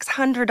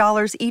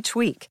 $600 each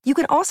week. You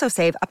can also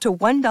save up to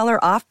 $1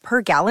 off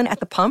per gallon at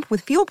the pump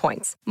with fuel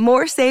points.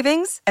 More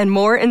savings and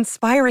more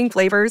inspiring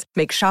flavors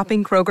make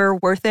shopping Kroger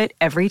worth it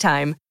every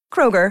time.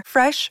 Kroger,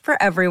 fresh for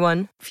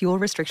everyone. Fuel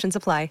restrictions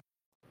apply.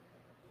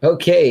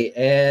 Okay,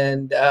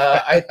 and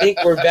I think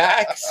we're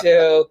back.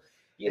 So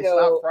it's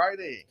not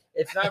Friday.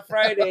 It's not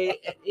Friday.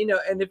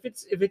 And if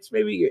it's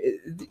maybe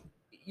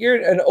you're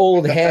an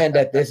old hand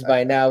at this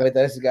by now with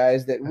us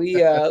guys, that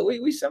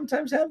we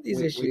sometimes have these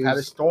issues. We've had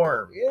a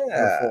storm.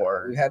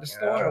 Before. We had a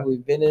storm.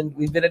 Yeah.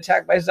 We've been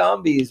attacked by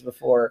zombies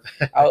before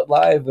out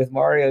live with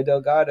Mario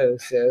Delgado.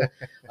 So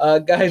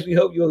guys, we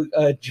hope you'll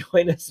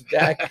join us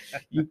back.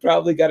 You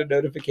probably got a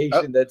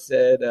notification that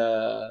said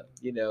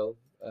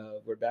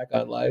we're back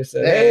on live.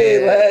 So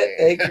hey,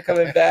 thanks for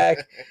coming back.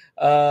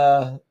 What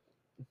are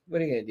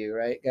you gonna do,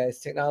 right, guys?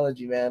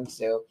 Technology, man.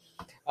 So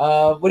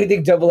what do you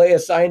think Double A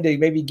assigned to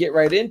maybe get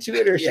right into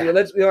it, or should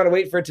we want to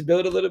wait for it to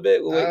build a little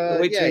bit? We'll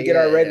wait till we get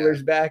our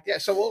regulars back. Yeah,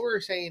 so what we're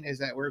saying is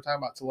that we're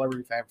talking about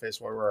Celebrity Fan Fest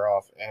where we're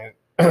off, and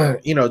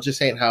just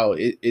saying how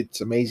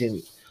it's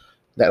amazing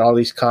that all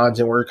these cons,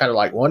 and we're kind of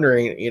like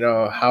wondering,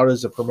 how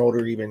does a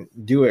promoter even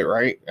do it,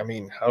 right? I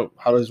mean,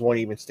 how does one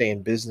even stay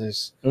in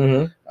business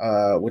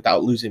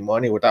without losing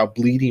money, without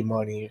bleeding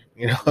money,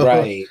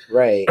 Right.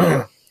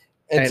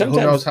 And who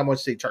knows how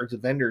much they charge the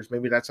vendors?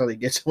 Maybe that's how they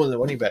get some of the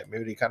money back.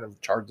 Maybe they kind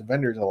of charge the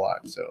vendors a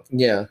lot. So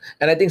yeah,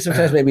 and I think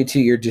sometimes maybe too,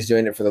 you're just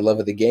doing it for the love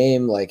of the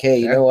game. Like, hey,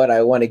 you know what?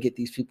 I want to get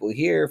these people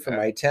here for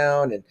my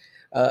town, and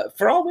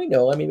for all we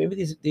know, I mean,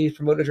 maybe these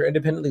promoters are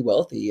independently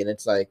wealthy, and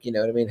it's like, you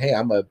know what I mean? Hey,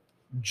 I'm a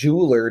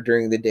jeweler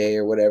during the day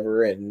or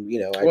whatever, and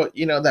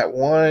that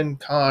one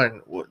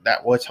con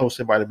that was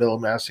hosted by the Bill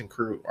Madison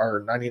crew,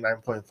 our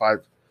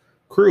 99.5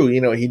 crew,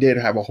 he did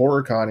have a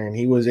horror con, and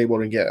he was able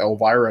to get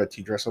Elvira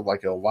to dress up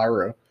like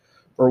Elvira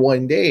for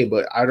one day.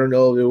 But I don't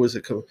know if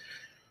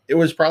it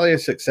was probably a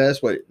success,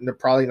 but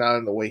probably not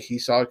in the way he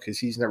saw it, because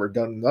he's never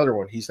done another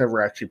one. He's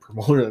never actually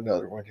promoted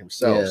another one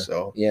himself.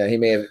 So he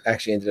may have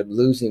actually ended up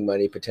losing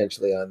money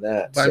potentially on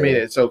that. But I mean,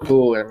 it's so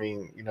cool. I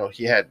mean,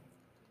 he had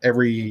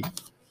every.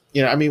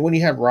 I mean, when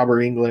you have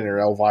Robert Englund or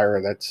Elvira,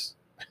 that's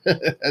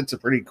a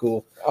pretty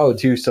cool. Oh,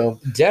 too. So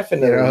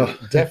definitely,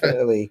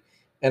 definitely.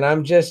 And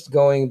I'm just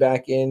going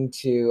back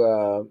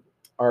into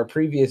our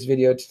previous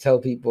video to tell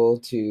people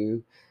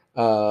to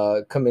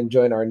come and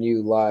join our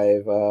new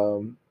live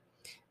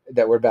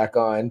that we're back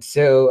on.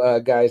 So,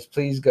 guys,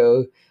 please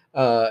go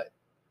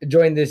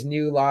join this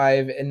new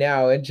live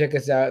and check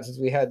us out, since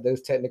we had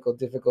those technical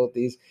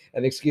difficulties.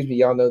 And excuse me,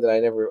 y'all know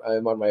that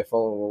I'm on my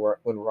phone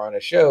when we're on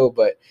a show,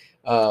 but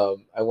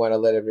I want to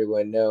let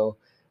everyone know,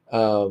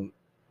 that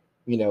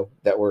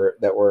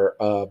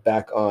we're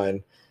back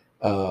on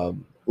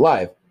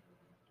live.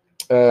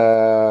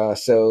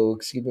 So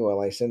excuse me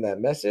while I send that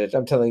message.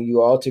 I'm telling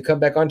you all to come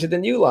back onto the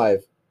new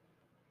live.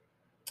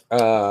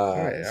 All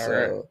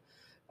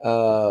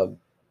right.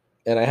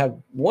 And I have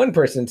one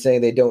person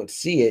saying they don't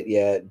see it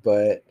yet,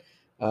 but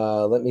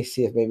let me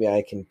see if maybe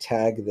I can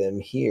tag them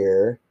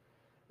here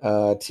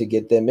to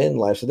get them in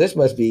live. So this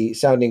must be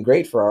sounding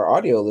great for our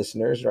audio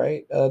listeners,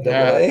 right?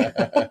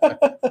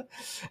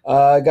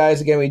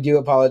 Guys, again, we do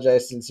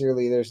apologize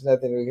sincerely. There's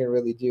nothing we can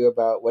really do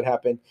about what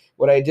happened.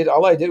 All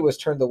I did was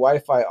turn the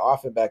Wi-Fi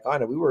off and back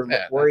on, and we were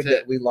worried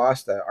that we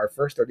lost our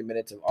first 30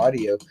 minutes of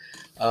audio.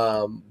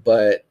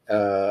 But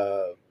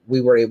we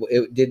were able,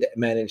 it did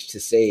manage to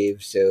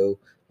save. So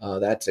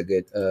that's a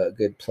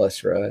good plus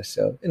for us.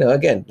 So,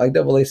 again, like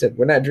Double A said,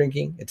 we're not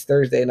drinking. It's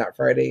Thursday, not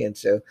Friday. And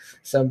so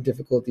some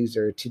difficulties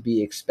are to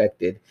be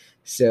expected.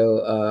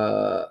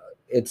 So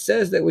it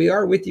says that we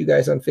are with you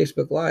guys on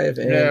Facebook Live.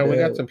 And we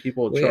got some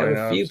people showing up. We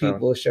have a few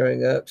people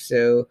showing up.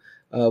 So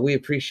we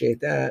appreciate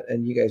that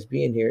and you guys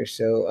being here.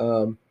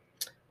 So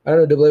I don't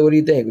know, Double A, what do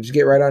you think? We'll just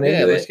get right on into it?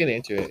 Yeah, let's get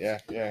into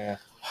it. Yeah.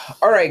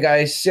 All right,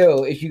 guys.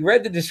 So if you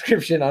read the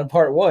description on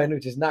part one,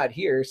 which is not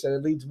here, so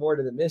it leads more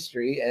to the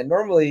mystery. And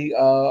normally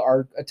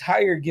our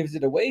attire gives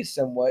it away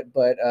somewhat,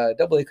 but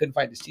Double A couldn't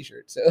find his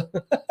T-shirt, so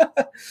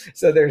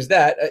so there's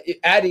that.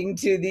 Adding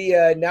to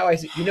the now, I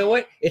see. You know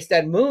what? It's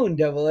that moon,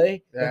 Double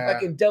A. The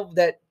fucking double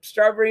that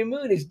strawberry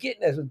moon is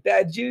getting us with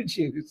bad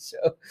juju.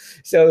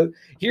 So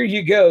here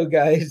you go,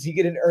 guys. You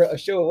get a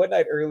show one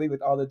night early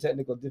with all the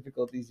technical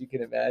difficulties you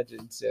can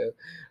imagine. So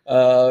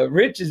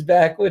Rich is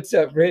back. What's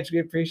up, Rich? We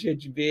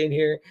appreciate you being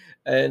here.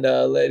 And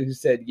Led, who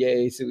said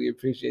yay, so we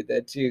appreciate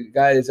that too.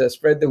 Guys,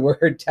 spread the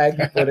word, tag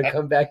people to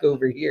come back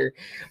over here.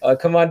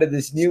 Come on to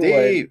this new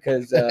one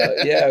because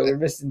yeah, we're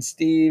missing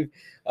Steve.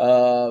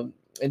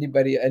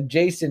 Anybody and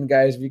Jason,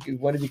 guys, if you could,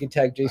 one of you can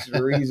tag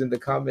Jason Ruiz in the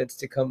comments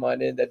to come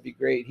on in, that'd be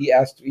great. He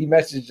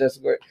messaged us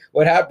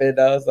what happened.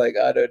 I was like,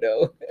 I don't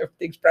know,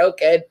 everything's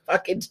broken.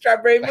 Fucking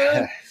strawberry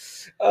moon.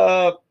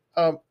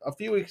 A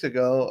few weeks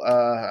ago,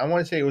 I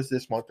want to say it was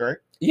this month, right?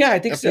 Yeah, I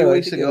think so. A few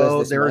weeks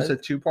ago, there was a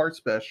 2-part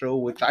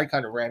special, which I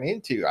kind of ran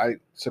into. I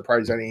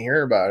surprised I didn't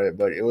hear about it,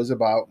 but it was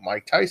about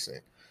Mike Tyson,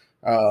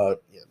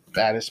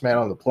 baddest man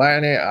on the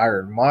planet,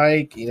 Iron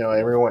Mike. You know,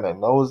 everyone that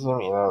knows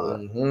him.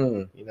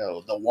 You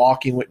know, the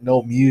walking with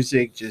no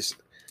music, just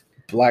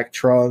black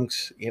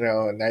trunks. You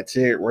know, and that's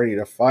it, ready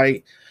to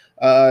fight.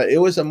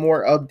 It was a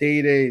more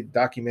updated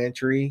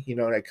documentary. You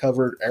know, that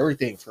covered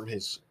everything from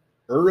his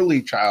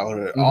early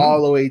childhood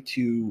all the way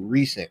to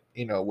recent,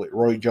 you know, with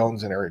Roy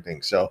Jones and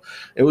everything. So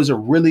it was a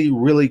really,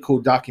 really cool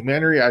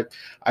documentary.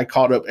 I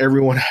called up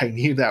everyone I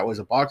knew that was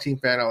a boxing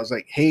fan. I was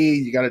like, hey,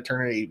 you got to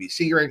turn on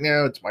ABC right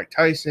now. It's Mike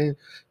Tyson.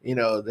 You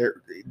know,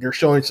 they're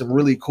showing some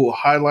really cool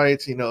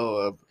highlights, you know,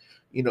 of,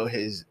 you know,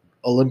 his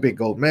Olympic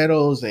gold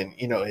medals and,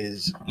 you know,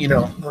 his, you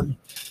know,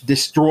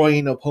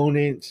 destroying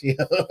opponents, you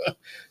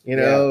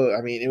know, I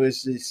mean, it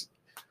was just,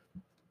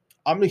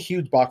 I'm a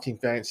huge boxing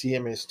fan.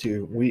 CM is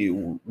too.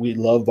 We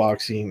love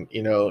boxing,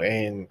 you know,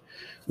 and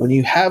when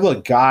you have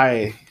a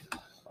guy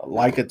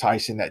like a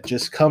Tyson that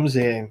just comes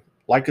in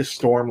like a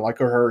storm, like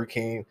a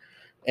hurricane,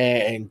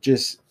 and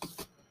just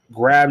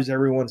grabs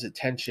everyone's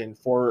attention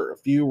for a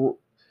few,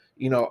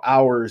 you know,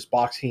 hours,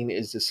 boxing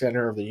is the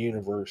center of the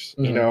universe,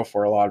 you know,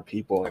 for a lot of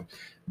people. And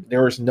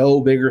there was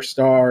no bigger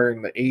star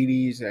in the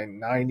 80s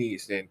and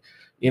 90s than,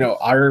 you know,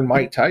 Iron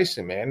Mike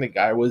Tyson, man. The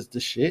guy was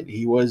the shit.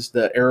 He was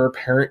the heir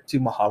apparent to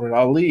Muhammad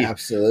Ali.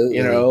 Absolutely.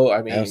 You know,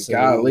 I mean,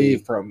 golly,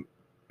 from,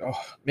 oh,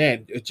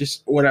 man, it's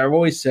just what I've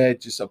always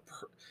said, just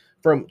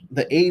from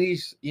the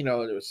 80s, you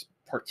know, it was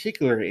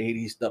particular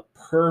 80s, the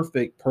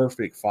perfect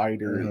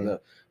fighter,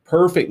 the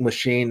perfect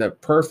machine, the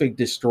perfect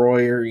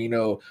destroyer, you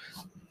know,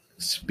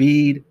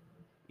 speed,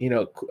 you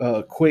know,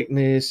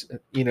 quickness,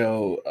 you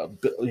know,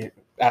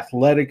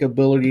 athletic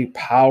ability,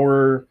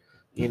 power,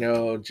 you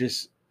know,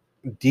 just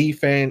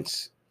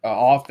defense,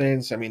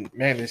 offense. I mean,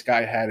 man, this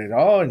guy had it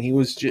all, and he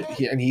was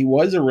he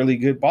was a really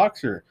good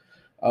boxer.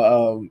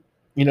 You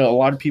know, a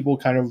lot of people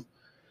kind of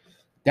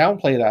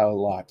downplay that a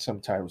lot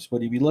sometimes,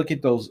 but if you look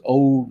at those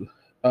old,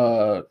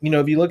 you know,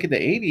 if you look at the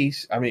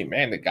 80s, I mean,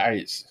 man, the guy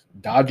is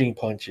dodging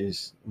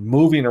punches,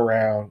 moving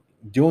around,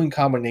 doing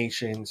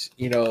combinations,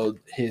 you know,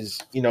 his,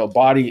 you know,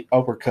 body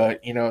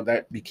uppercut, you know,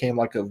 that became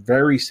like a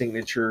very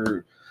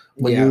signature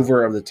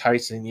maneuver of the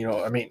Tyson, you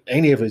know. I mean,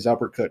 any of his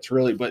uppercuts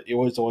really, but it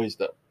was always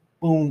the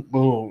boom,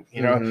 boom,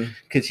 you know,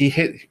 because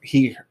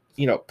he,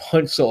 you know,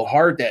 punched so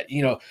hard that,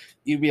 you know,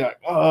 you'd be like,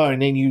 oh,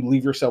 and then you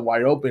leave yourself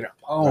wide open.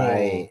 Oh,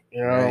 right,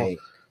 you know. Right.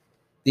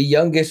 The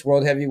youngest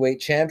world heavyweight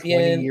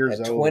champion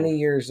 20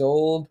 years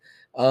old.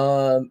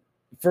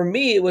 For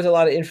me, it was a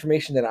lot of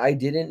information that I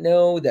didn't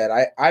know,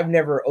 that I've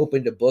never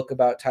opened a book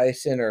about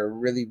Tyson or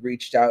really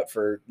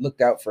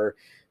looked out for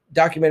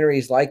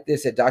documentaries like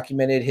this that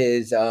documented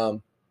his,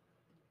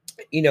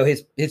 you know,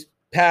 his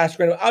past.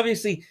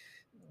 Obviously,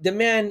 the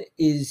man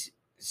is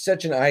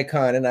such an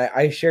icon, and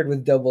I shared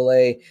with Double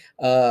A.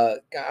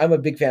 I'm a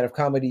big fan of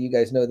comedy. You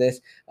guys know this,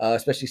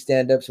 especially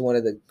stand-ups. One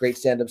of the great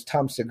stand-ups,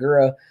 Tom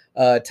Segura,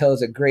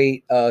 tells a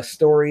great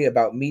story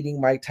about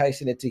meeting Mike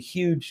Tyson. It's a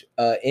huge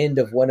end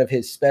of one of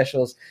his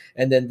specials,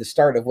 and then the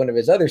start of one of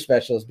his other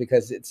specials,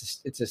 because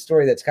it's a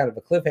story that's kind of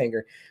a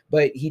cliffhanger.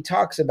 But he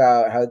talks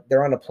about how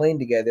they're on a plane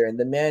together, and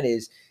the man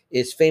is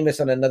famous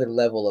on another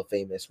level of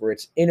famous, where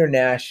it's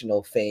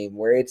international fame,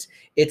 where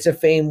it's a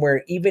fame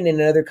where even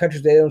in other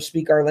countries they don't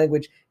speak our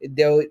language,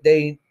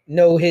 they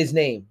know his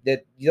name,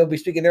 that you'll be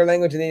speaking their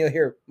language and then you'll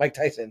hear Mike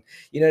Tyson.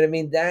 You know what I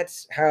mean?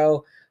 That's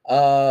how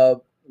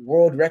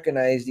world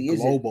recognized he is.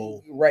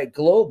 Global. Right,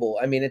 global.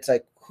 I mean, it's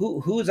like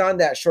who's on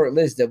that short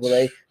list, Double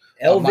A?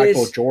 Elvis,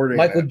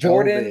 Michael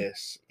Jordan,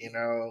 Elvis, you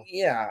know.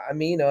 Yeah, I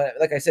mean, you know,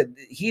 like I said,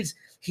 he's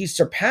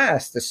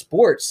surpassed the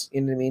sports.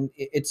 You know what I mean?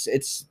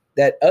 It's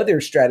that other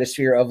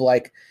stratosphere of,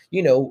 like,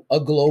 you know, a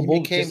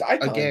global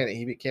icon. Again,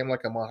 he became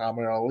like a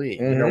Muhammad Ali,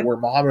 you know, where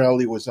Muhammad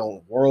Ali was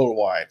known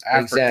worldwide,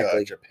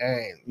 Africa,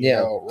 Japan, you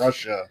know,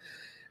 Russia.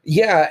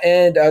 Yeah,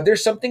 and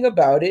there's something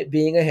about it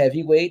being a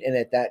heavyweight, and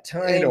at that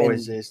time, it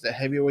always is. The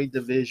heavyweight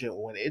division,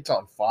 when it's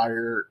on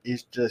fire,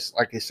 is just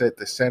like I said,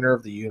 the center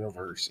of the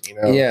universe.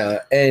 Yeah,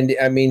 and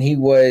I mean, he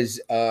was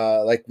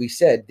like we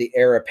said, the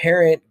heir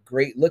apparent,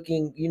 great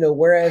looking.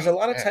 Whereas a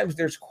lot of times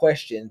there's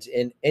questions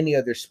in any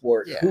other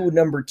sport who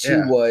number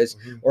 2 was,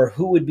 or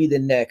who would be the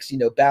next.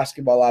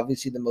 Basketball,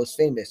 obviously the most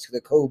famous,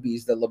 the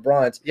Kobe's, the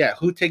LeBrons. Yeah,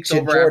 who takes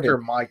over Jordan after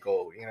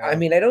Michael? I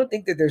mean, I don't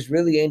think that there's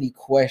really any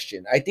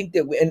question. I think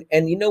that,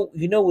 and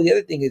the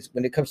other thing is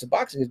when it comes to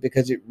boxing is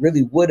because it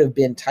really would have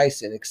been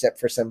Tyson, except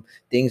for some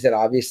things that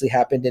obviously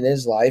happened in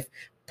his life,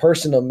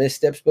 personal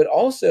missteps, but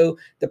also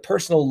the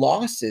personal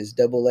losses.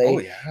 Double A. Oh,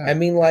 yeah. I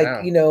mean,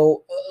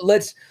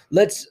 let's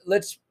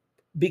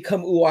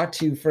become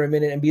Uatu for a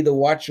minute and be the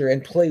watcher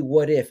and play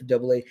what if.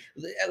 Double A.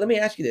 Let me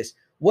ask you this: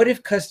 what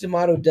if Cus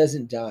D'Amato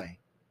doesn't die?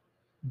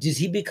 Does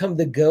he become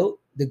the GOAT,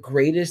 the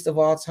greatest of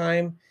all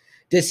time?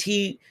 Does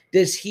he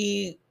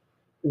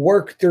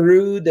work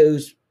through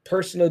those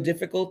personal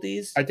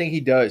difficulties? I think he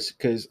does,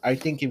 because I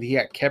think if he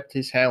had kept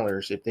his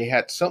handlers, if they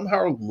had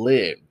somehow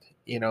lived,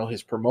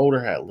 his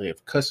promoter had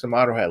lived, Cus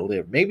D'Amato had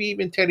lived, maybe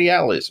even Teddy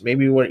Atlas,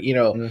 maybe what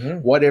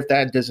if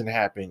that doesn't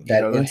happen?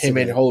 Him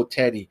and whole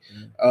Teddy,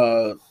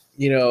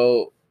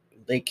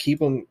 they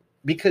keep him,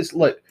 because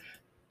look,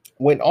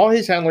 when all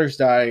his handlers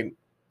died,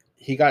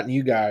 he got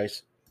new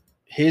guys.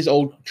 His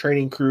old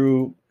training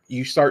crew,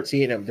 you start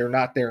seeing them, they're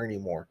not there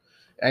anymore.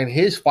 And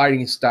his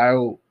fighting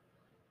style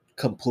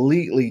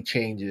completely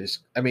changes.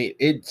 I mean,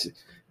 it's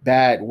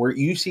bad. Where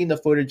you've seen the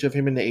footage of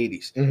him in the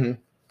 80s. Mm-hmm.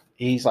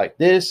 He's like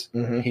this.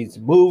 Mm-hmm. He's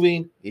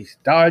moving. He's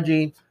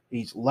dodging.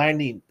 He's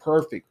landing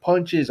perfect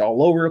punches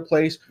all over the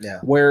place. Yeah.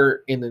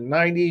 Where in the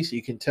 90s,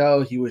 you can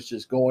tell he was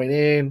just going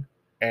in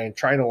and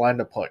trying to land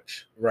a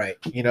punch. Right.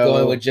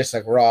 Going with just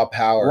like raw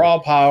power. Raw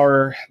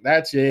power.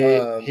 That's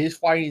it. His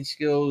fighting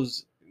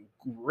skills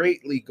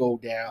greatly go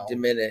down,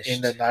 diminished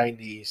in the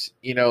 90s,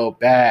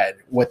 bad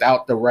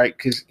without the right,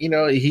 because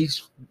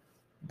he's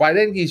by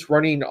then he's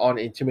running on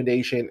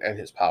intimidation and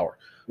his power,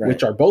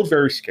 which are both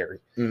very scary,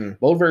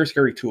 both very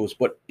scary tools.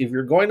 But if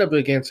you're going up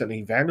against an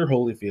Evander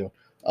Holyfield,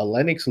 a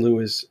Lennox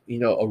Lewis,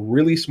 a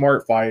really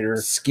smart fighter,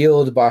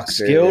 skilled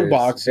boxer,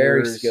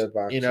 very skilled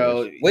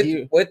boxer,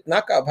 with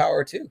knockout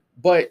power too.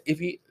 But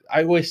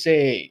I always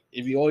say,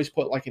 if you always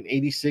put like an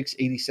 86,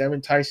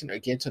 87 Tyson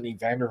against an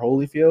Evander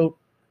Holyfield,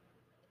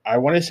 I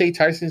want to say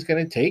Tyson's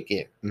going to take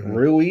it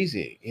real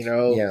easy,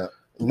 Yeah.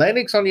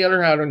 Lennox, on the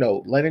other hand, I don't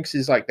know. Lennox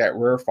is like that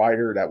rare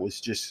fighter that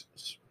was just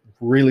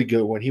really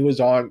good. When he was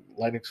on,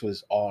 Lennox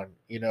was on.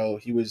 He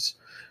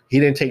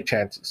didn't take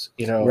chances.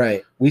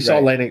 Right. We saw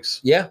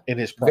Lennox. In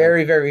his prime.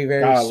 Very, very,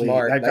 very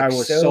smart. That guy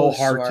was so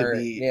hard smart. to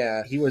beat.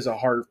 Yeah. He was a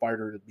hard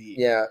fighter to beat.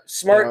 Yeah.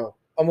 Smart,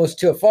 almost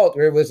to a fault,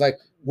 where it was like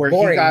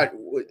boring. He got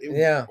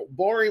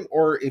boring,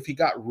 or if he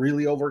got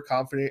really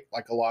overconfident,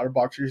 like a lot of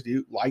boxers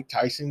do, like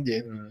Tyson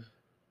did.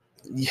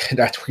 Yeah,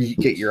 that's where you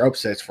get your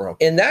upsets from.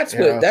 And that's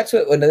what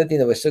another thing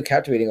that was so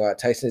captivating about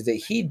Tyson is that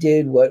he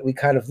did what we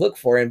kind of look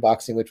for in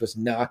boxing, which was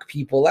knock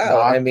people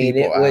out.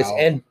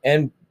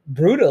 And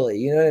brutally,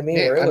 you know what I mean?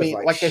 Yeah,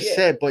 like I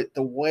said, but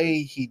the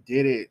way he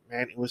did it,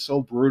 man, it was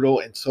so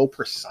brutal and so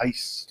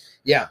precise.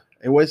 Yeah.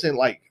 It wasn't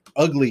like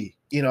ugly,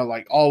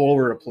 like all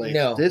over the place.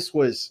 No. This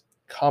was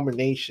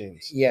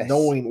combinations. Yes.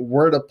 Knowing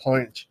where to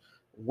punch,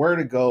 where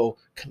to go,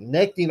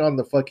 connecting on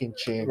the fucking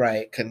chin,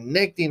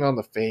 connecting on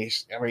the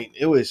face. I mean,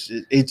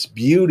 it's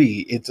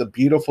beauty. It's a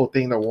beautiful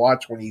thing to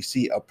watch when you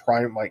see a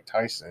prime Mike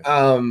Tyson.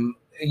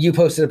 You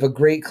posted up a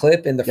great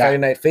clip in the Friday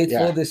Night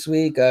Faithful this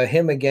week,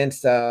 him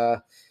against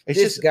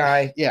this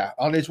guy. Yeah,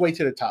 on his way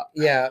to the top.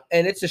 Yeah,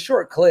 and it's a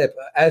short clip,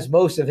 as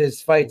most of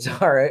his fights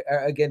are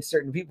against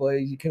certain people.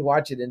 You can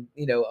watch it in,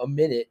 a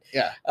minute.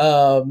 Yeah.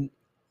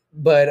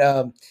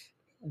 But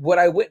what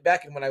I went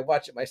back and when I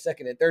watched it my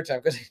second and third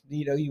time, because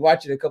you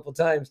watch it a couple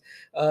times,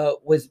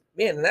 was,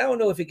 man, and I don't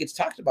know if it gets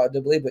talked about,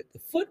 double A, but the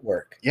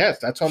footwork. Yes,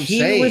 that's what I'm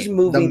saying. He was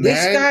moving.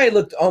 This guy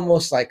looked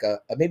almost like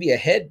maybe a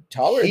head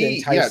taller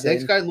than Tyson. Yeah,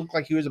 this guy looked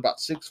like he was about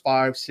 6'5",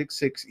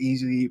 6'6",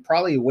 easily.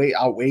 Probably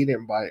outweighed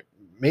him by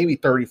maybe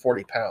 30,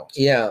 40 pounds.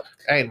 Yeah.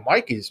 And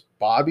Mike is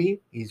bobbing.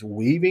 He's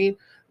weaving.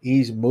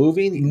 He's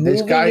moving.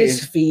 This guy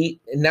his feet,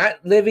 not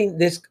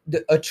living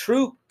a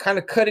true kind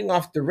of cutting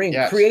off the ring,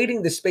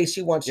 creating the space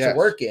he wants to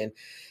work in.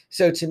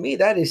 So to me,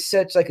 that is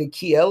such like a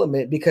key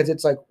element, because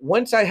it's like,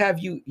 once I have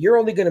you, you're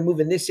only going to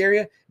move in this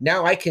area.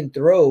 Now I can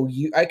throw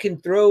you. I can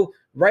throw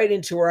right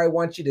into where I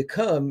want you to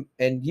come,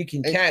 and you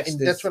can catch.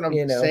 And that's what I'm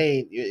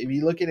saying. If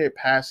you look at it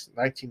past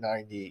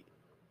 1990,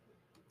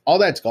 all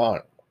that's gone.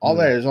 All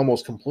that is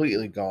almost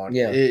completely gone.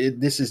 Yeah.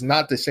 This is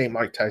not the same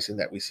Mike Tyson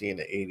that we see in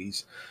the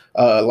 80s.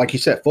 Like you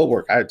said,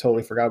 footwork. I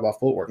totally forgot about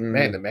footwork.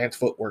 Man, the man's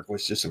footwork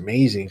was just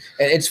amazing.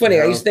 And it's funny.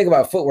 I used to think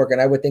about footwork,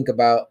 and I would think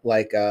about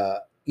like,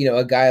 a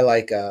guy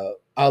like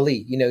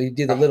Ali. He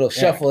did the little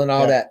shuffle and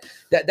all that.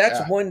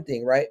 That's one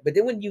thing, right? But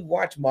then when you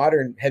watch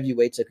modern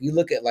heavyweights, like you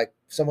look at like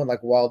someone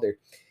like Wilder,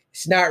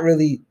 it's not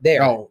really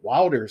there. No,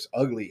 Wilder's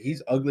ugly.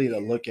 He's ugly to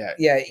look at.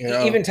 Yeah,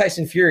 even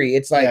Tyson Fury.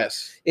 It's like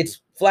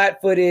it's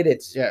flat-footed.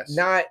 It's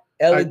not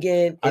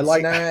elegant. I It's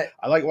like not.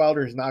 I like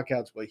Wilder's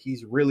knockouts, but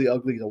he's really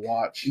ugly to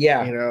watch.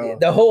 Yeah, you know,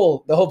 the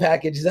whole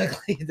package is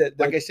ugly.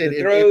 Like I said,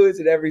 the throws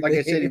and everything. like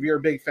I said, if you're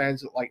big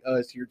fans like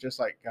us, you're just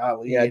like,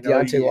 golly, yeah, you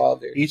know, Deontay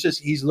Wilder.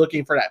 he's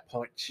looking for that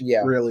punch.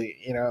 Yeah. Really,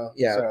 you know.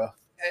 Yeah. So.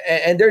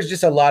 And there's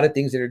just a lot of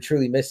things that are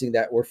truly missing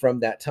that were from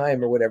that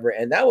time or whatever.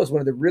 And that was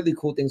one of the really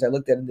cool things I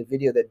looked at in the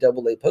video that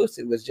Double A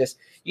posted was just,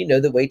 you know,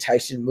 the way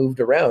Tyson moved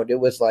around. It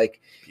was like,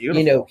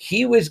 Beautiful. you know,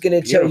 he was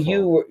going to tell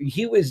you,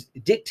 he was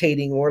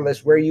dictating more or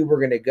less where you were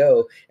going to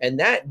go. And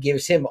that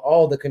gives him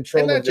all the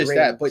control. And not of the just ring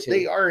that, but too.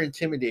 they are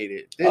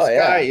intimidated. This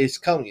guy is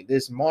coming,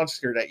 this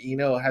monster that, you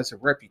know, has a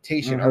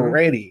reputation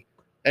already.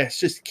 It's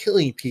just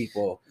killing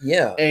people.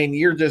 Yeah. And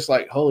you're just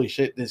like, holy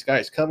shit, this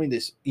guy's coming.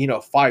 This, you know,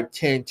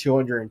 5'10",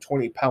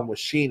 220-pound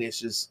machine is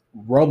just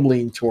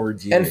rumbling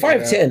towards you. And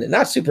 5'10",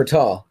 not super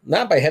tall.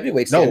 Not by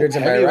heavyweight standards,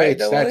 am I right?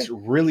 Heavyweights, that's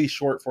really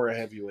short for a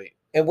heavyweight.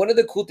 And one of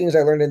the cool things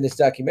I learned in this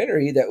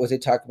documentary that was a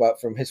talk about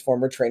from his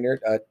former trainer,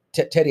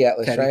 Teddy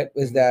Atlas, right?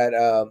 Was that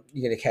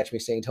you're going to catch me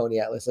saying Tony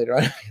Atlas later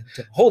on.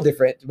 Whole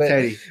different. But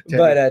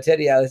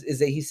Teddy Atlas is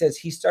that he says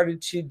he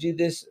started to do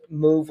this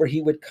move where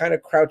he would kind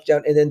of crouch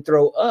down and then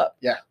throw up.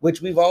 Yeah.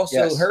 Which we've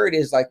also heard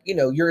is like, you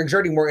know, you're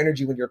exerting more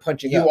energy when you're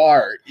punching up.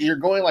 You're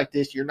going like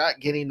this. You're not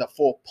getting the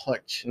full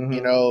punch.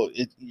 You know,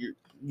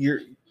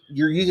 you're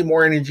using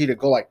more energy to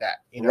go like that.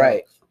 You know?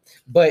 Right.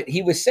 But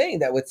he was saying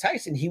that with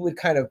Tyson, he would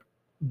kind of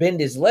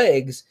bend his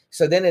legs,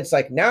 so then it's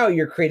like now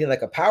you're creating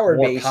like a power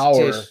base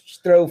to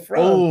throw from.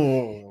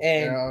 Ooh,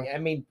 and I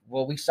mean,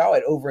 well, we saw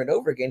it over and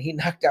over again. He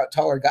knocked out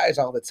taller guys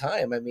all the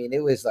time. I mean,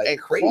 it was like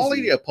crazy.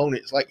 Quality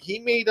opponents, like he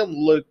made them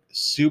look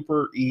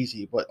super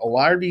easy, but a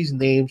lot of these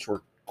names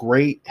were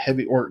great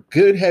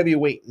good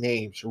heavyweight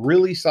names,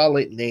 really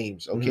solid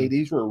names. Okay,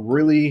 these were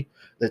really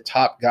the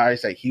top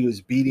guys that he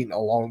was beating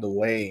along the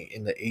way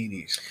in the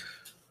 80s.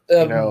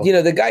 You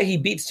know, the guy he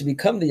beats to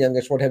become the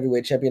youngest world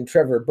heavyweight champion,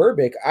 Trevor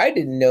Berbick, I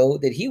didn't know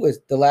that he was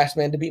the last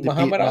man to beat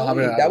Muhammad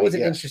Ali. That was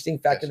an interesting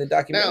fact in the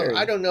documentary. Now,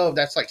 I don't know if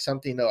that's like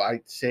something though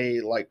I'd say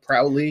like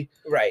proudly.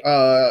 Right.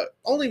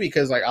 Only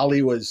because like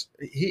Ali was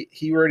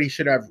he already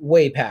should have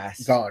way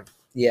past gone.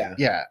 Yeah.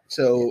 Yeah.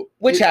 So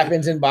which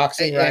happens in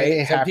boxing, right?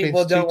 It Some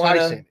people don't want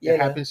to.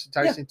 It happens to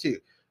Tyson too.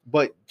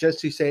 But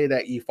just to say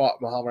that you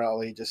fought Muhammad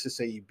Ali, just to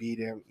say you beat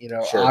him, you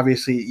know,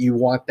 obviously you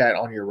want that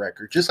on your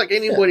record. Just like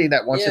anybody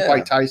that wants to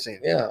fight Tyson.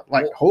 Yeah.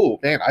 Like, oh,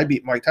 man, I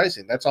beat Mike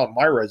Tyson. That's on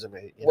my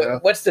resume. You know?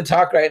 What's the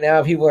talk right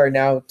now? People are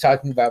now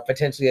talking about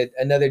potentially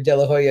another De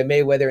La Hoya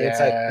Mayweather. And it's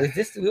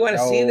like, do we want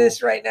to see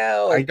this right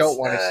now? I don't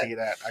want to see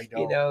that. I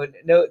don't. You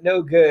know,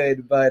 no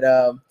good. But,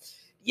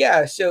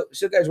 yeah, so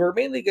guys, we're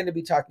mainly going to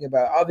be talking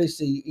about,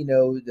 obviously, you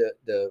know,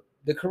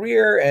 the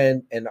career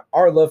and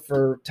our love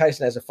for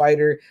Tyson as a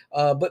fighter,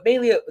 but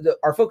mainly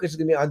our focus is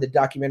going to be on the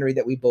documentary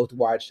that we both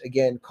watched,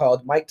 again,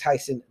 called Mike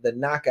Tyson, The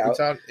Knockout. It's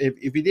on,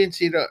 if you didn't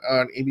see it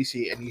on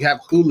ABC and you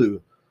have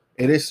Hulu,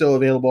 it is still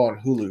available on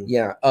Hulu.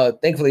 Yeah.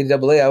 Thankfully,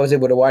 Double A, I was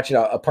able to watch it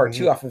a part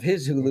 2 off of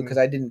his Hulu because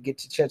I didn't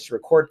get a chance to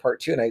record part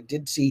 2. And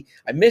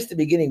I missed the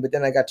beginning, but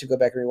then I got to go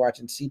back and rewatch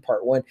and see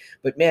part 1.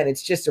 But man,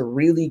 it's just a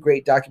really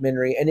great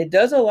documentary. And it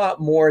does a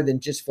lot more than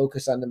just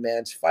focus on the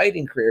man's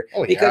fighting career.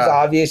 Because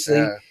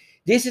obviously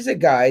this is a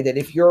guy that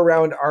if you're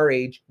around our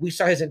age, we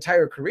saw his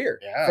entire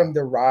career from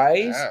the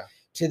rise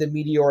to the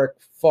meteoric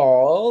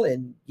fall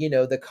and, you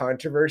know, the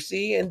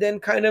controversy and then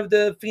kind of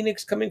the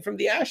phoenix coming from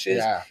the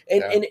ashes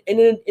and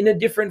in a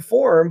different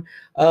form.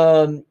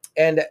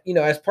 And, you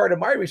know, as part of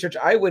my research,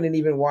 I went and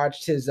even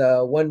watched his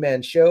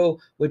one-man show,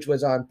 which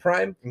was on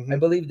Prime, I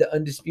believe, The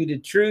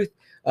Undisputed Truth.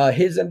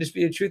 His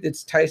Undisputed Truth,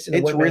 it's Tyson.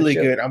 It's really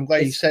good. I'm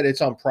glad you said it's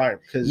on Prime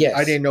because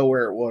I didn't know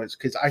where it was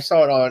because I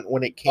saw it on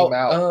when it came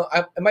out.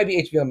 It might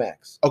be HBO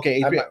Max.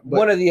 Okay,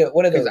 one of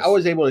those. I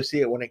was able to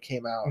see it when it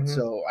came out,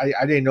 so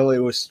I didn't know it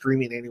was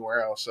streaming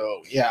anywhere else.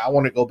 So yeah, I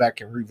want to go back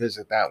and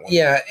revisit that one.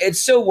 Yeah, it's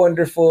so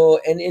wonderful,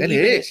 and it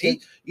is.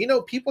 You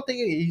know, people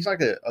think he's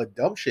like a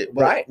dumb shit,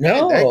 but right?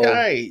 Man, that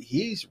guy,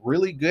 he's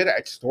really good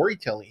at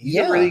storytelling. He's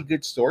a really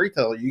good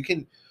storyteller. You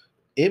can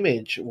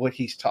image what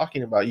he's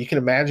talking about. You can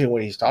imagine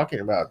what he's talking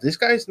about. This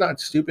guy's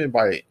not stupid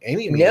by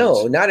any means.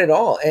 No, not at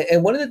all.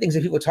 And one of the things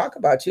that people talk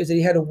about too is that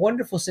he had a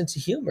wonderful sense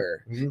of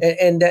humor,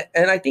 and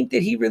I think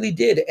that he really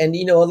did. And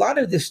you know, a lot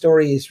of this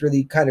story is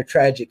really kind of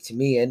tragic to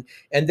me.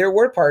 And there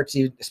were parts,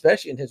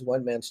 especially in his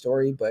one man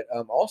story, but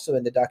also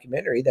in the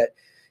documentary that,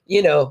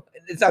 you know,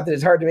 it's not that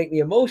it's hard to make me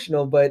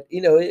emotional, but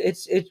you know,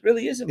 it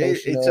really is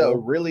emotional. It's a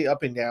really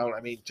up and down. I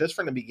mean, just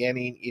from the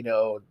beginning, you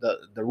know,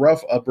 the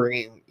rough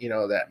upbringing, you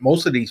know, that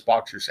most of these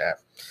boxers have.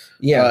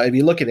 Yeah. If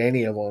you look at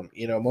any of them,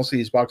 you know, most of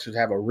these boxers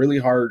have a really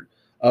hard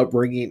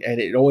upbringing, and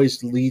it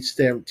always leads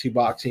them to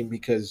boxing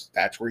because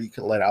that's where you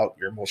can let out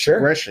your most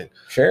aggression.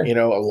 Sure. You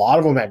know, a lot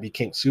of them have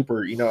become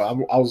super. You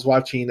know, I was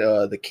watching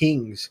the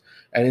Kings,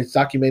 and it's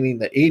documenting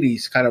the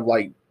 80s, kind of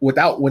like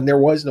when there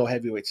was no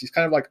heavyweights. He's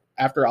kind of like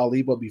after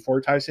Ali, but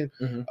before Tyson,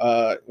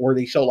 where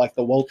they show like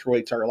the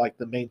welterweights are like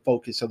the main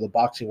focus of the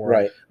boxing world.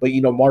 Right. But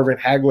Marvin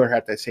Hagler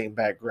had that same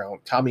background.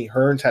 Tommy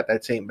Hearns had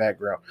that same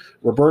background.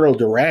 Roberto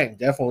Duran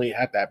definitely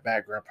had that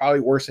background, probably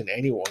worse than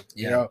anyone.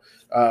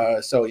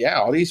 So yeah,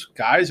 all these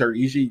guys are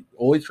usually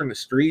always from the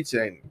streets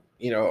and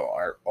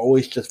are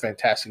always just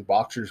fantastic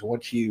boxers.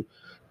 Once you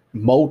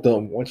mold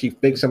them, once you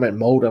fix them and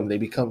mold them, they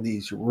become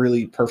these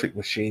really perfect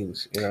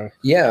machines.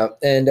 Yeah,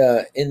 and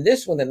in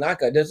this one, the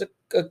knockout, there's a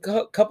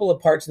couple of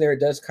parts in there. It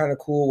does kind of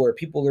cool where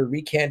people are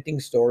recanting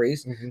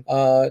stories.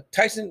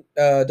 Tyson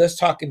does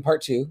talk in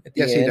part 2 at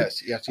the end. He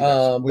does. Yes, he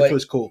does. Which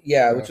was cool.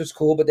 Yeah, which was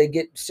cool. But they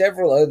get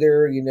several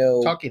other,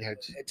 talking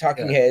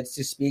heads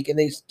to speak, and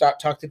they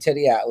talk to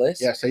Teddy Atlas.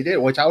 Yes, they did.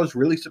 Which I was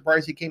really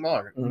surprised he came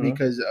on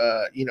because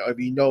if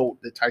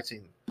the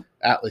Tyson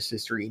Atlas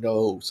history,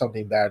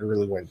 something bad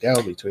really went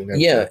down between them.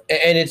 Yeah,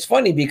 and it's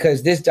funny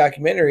because this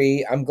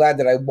documentary, I'm glad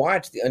that I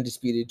watched The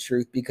Undisputed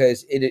Truth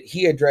because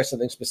he addressed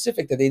something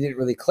specific that they didn't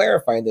really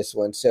clarify in this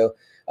one. So,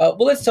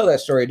 let's tell that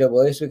story, Double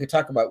A, so we could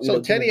talk about.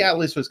 So Teddy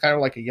Atlas was kind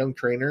of like a young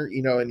trainer,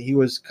 and he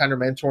was kind of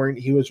mentoring.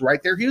 He was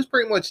right there. He was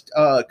pretty much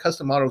Cus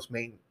D'Amato's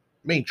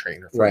main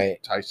trainer for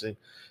Tyson,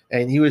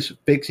 and he was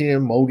fixing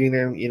him, molding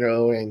him,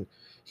 and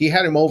he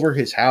had him over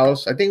his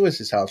house. I think it was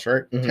his house,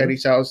 right?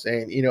 Teddy's house.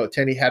 And,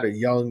 Teddy had a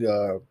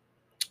young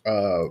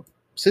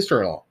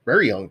sister-in-law,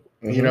 very young,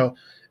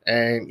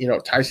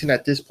 and, Tyson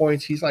at this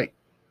point, he's like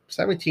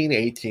 17,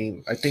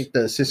 18. I think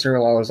the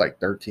sister-in-law was like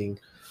 13.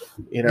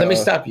 Let me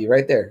stop you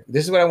right there.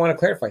 This is what I want to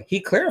clarify. He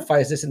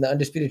clarifies this in The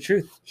Undisputed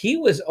Truth. He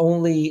was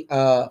only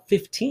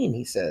 15,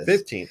 he says.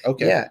 15,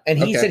 okay. Yeah, and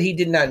he said he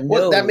did not know.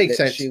 Well, that makes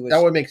sense. That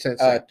would make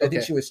sense. I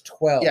think she was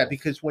 12. Yeah,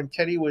 because when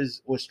Teddy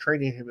was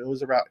training him, it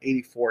was about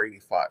 84,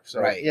 85.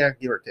 So, yeah,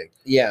 give or take.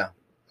 Yeah.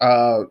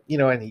 And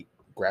he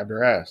grabbed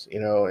her ass,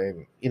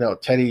 and,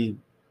 Teddy,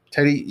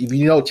 if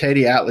you know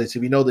Teddy Atlas,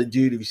 if you know the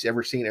dude, if you've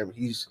ever seen him,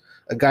 he's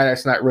a guy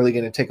that's not really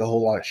going to take a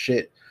whole lot of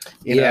shit.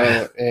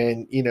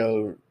 And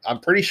I'm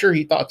pretty sure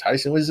he thought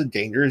Tyson was a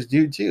dangerous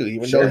dude too,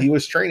 even though he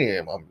was training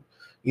him.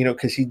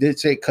 Because he did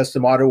say Cus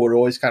D'Amato would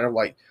always kind of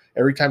like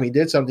every time he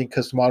did something,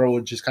 Cus D'Amato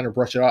would just kind of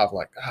brush it off,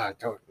 like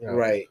don't.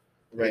 Right.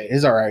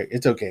 It's all right.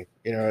 It's okay.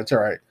 It's all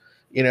right.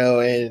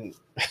 And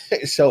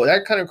so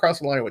that kind of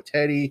crossed the line with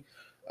Teddy.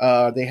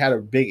 They had a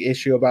big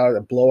issue about it,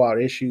 a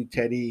blowout issue.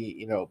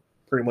 Teddy,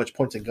 pretty much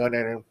points a gun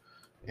at him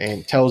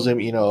and tells him,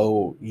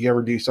 you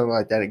ever do something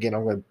like that again,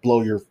 I'm going to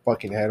blow your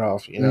fucking head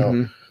off,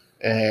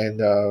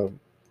 And,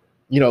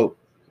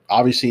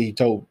 obviously he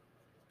told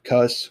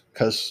Cus,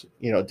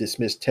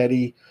 dismissed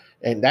Teddy.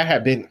 And that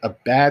had been a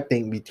bad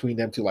thing between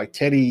them two. Like,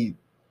 Teddy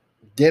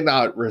did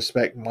not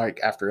respect Mike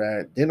after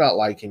that, did not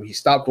like him. He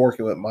stopped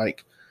working with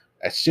Mike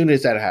as soon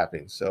as that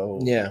happened. So,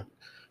 yeah.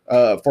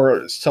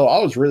 So I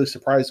was really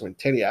surprised when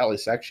Teddy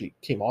Atlas actually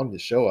came on the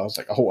show. I was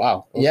like, oh,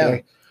 wow.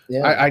 Okay.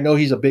 Yeah. I know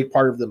he's a big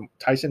part of the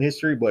Tyson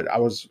history, but I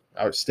was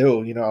still,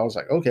 I was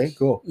like, okay,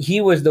 cool.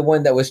 He was the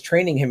one that was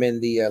training him in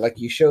the, like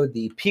you showed,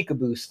 the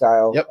peekaboo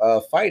style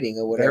fighting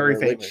or whatever,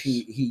 which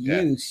he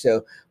used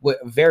so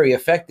very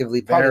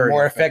effectively, probably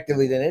more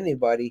effectively than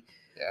anybody.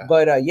 Yeah.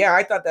 But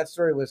I thought that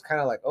story was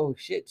kind of like, oh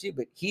shit, too.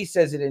 But he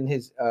says it in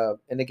his,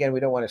 and again, we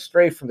don't want to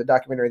stray from the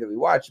documentary that we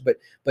watched, but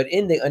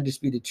in The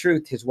Undisputed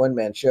Truth, his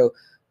one-man show,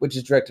 which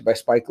is directed by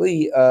Spike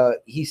Lee,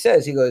 he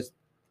goes,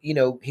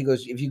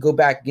 if you go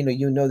back,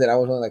 you know that I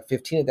was only like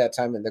 15 at that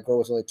time and the girl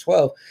was only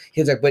 12.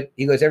 He was like, but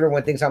he goes,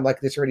 everyone thinks I'm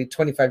like this already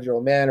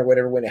 25-year-old man or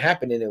whatever when it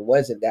happened. And it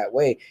wasn't that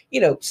way,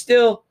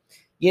 still,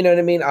 you know what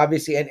I mean?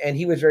 Obviously. And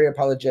he was very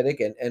apologetic.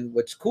 And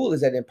what's cool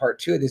is that in part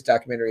 2 of this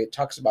documentary, it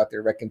talks about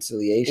their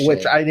reconciliation,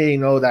 which I didn't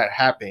know that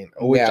happened,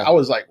 I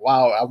was like,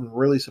 wow, I'm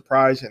really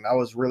surprised. And I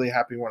was really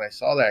happy when I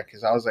saw that,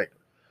 because I was like,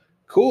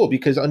 cool,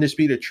 because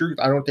Undisputed Truth,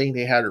 I don't think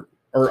they had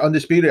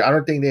Undisputed, I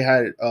don't think they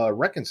had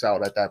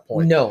reconciled at that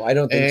point. No, I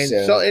don't think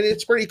so. And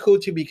it's pretty cool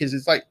too, because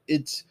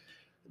it's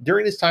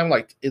during this time,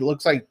 like, it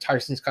looks like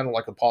Tyson's kind of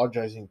like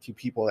apologizing to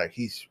people that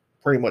he's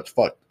pretty much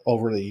fucked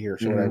over the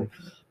years or whatever.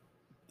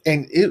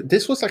 And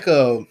this was like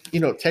a,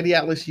 Teddy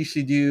Atlas used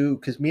to do,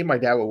 because me and my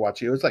dad would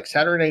watch it. It was like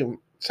Saturday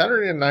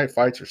Night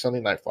Fights or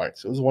Sunday Night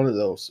Fights. It was one of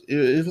those.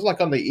 It was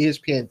like on the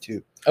ESPN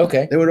too.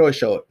 Okay. They would always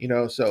show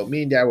it, so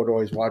me and dad would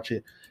always watch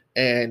it.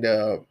 And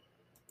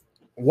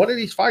one of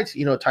these fights,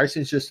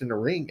 Tyson's just in the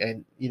ring,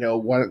 and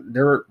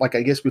they're like,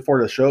 I guess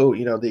before the show,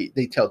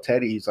 they tell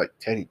Teddy, he's like,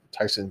 Teddy,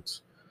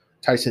 Tyson's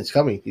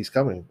coming, he's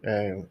coming,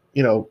 and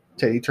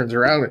Teddy turns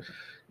around, and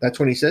that's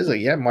when he says,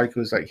 like, yeah, Mike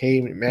was like, hey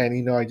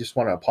man, I just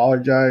want to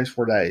apologize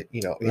for that,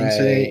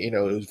 incident. It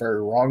was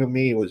very wrong of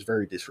me, it was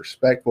very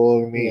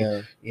disrespectful of me,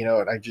 and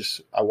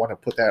I want to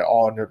put that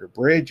all under the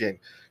bridge. And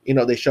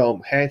they show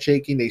him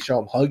handshaking, they show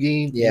him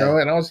hugging,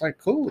 and I was like,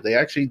 cool, they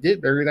actually did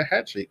bury the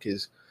handshake,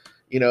 because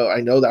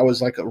I know that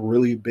was like a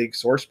really big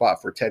sore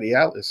spot for Teddy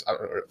Atlas.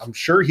 I'm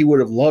sure he would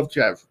have loved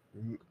to have,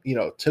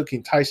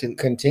 taken Tyson,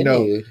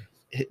 continued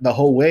the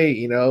whole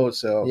way,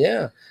 so.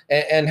 Yeah.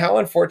 And how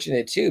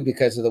unfortunate too,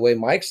 because of the way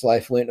Mike's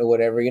life went or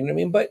whatever, you know what I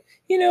mean? But,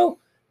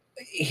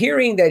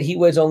 hearing that he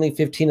was only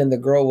 15 and the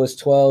girl was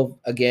 12,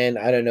 again,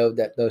 I don't know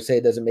that they'll say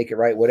it doesn't make it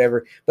right,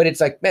 whatever. But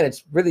it's like, man,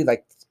 it's really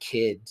like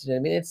kids. You know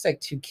what I mean? It's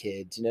like 2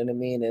 kids. You know what I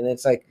mean? And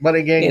it's like, but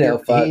again,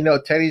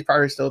 Teddy's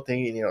probably still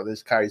thinking,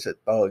 this guy's a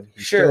thug.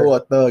 He's still a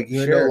thug.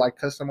 Even though like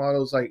Cus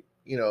D'Amato's like,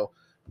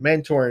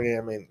 mentoring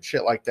him and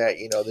shit like that.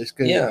 This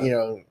could,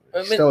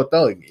 still a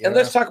thug. And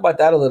let's talk about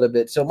that a little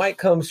bit. So Mike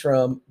comes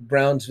from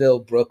Brownsville,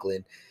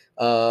 Brooklyn.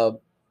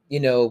 People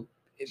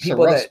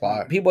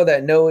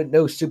that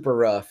know super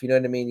rough. You know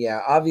what I mean?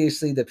 Yeah.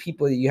 Obviously, the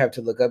people that you have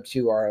to look up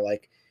to are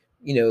like,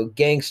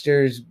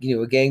 gangsters,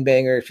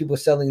 gangbangers, people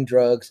selling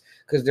drugs,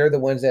 because they're the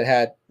ones that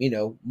had,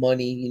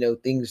 money,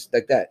 things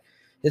like that.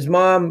 His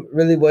mom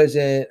really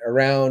wasn't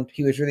around.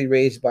 He was really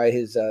raised by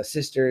his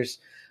sisters,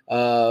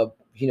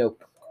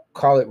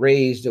 call it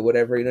raised or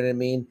whatever, you know what I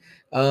mean?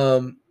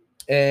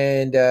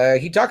 And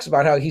he talks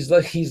about how he's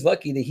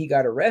lucky that he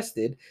got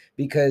arrested,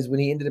 because when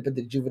he ended up at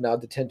the juvenile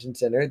detention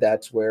center,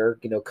 that's where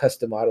Cus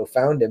D'Amato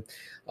found him.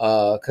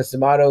 Cus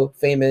D'Amato,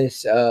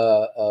 famous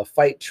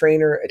fight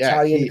trainer,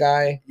 Italian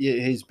guy. Yeah,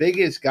 his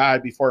biggest guy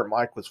before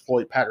Mike was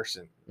Floyd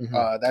Patterson.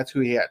 Mm-hmm. That's who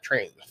he had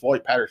trained.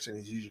 Floyd Patterson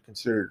is usually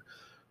considered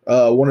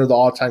one of the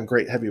all-time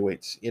great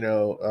heavyweights.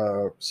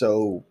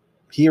 So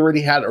he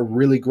already had a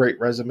really great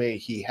resume.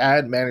 He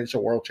had managed a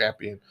world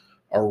champion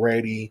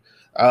already.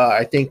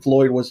 I think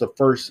Floyd was the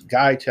first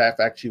guy to have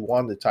actually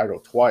won the title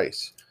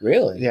twice.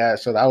 Really? Yeah,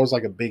 so that was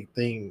like a big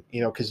thing,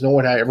 because no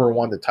one had ever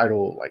won the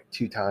title like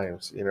 2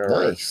 times,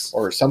 nice.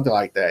 or something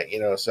like that,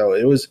 So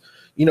it was,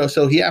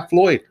 so he had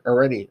Floyd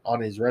already on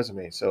his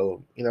resume.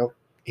 So,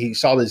 he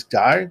saw this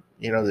guy,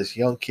 this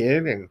young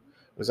kid, and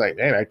was like,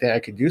 man, I think I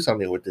could do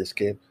something with this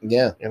kid.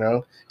 Yeah.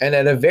 And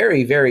at a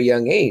very, very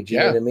young age, you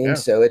know what I mean? Yeah.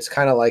 So it's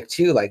kind of like,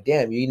 too, like,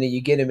 damn,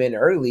 you get him in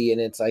early,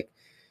 and it's like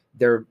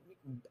they're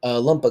a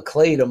lump of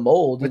clay to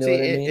mold. But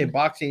see, in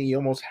boxing, you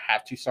almost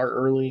have to start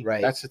early.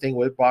 Right. That's the thing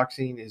with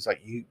boxing, is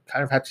like you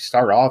kind of have to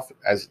start off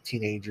as a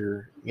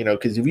teenager,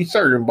 because if you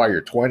start by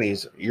your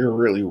 20s, you're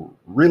really,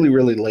 really,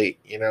 really late,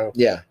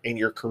 in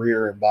your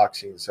career in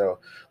boxing. So,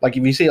 like,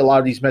 if you see a lot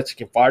of these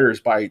Mexican fighters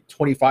by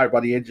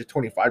the age of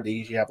 25, they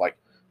usually have like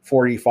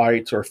 40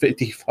 fights or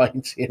 50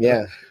 fights,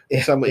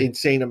 some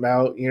insane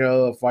amount,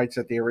 of fights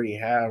that they already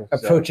have.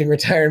 Approaching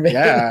retirement.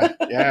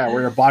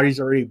 where their body's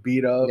already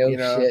beat up,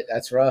 shit,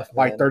 that's rough.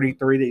 By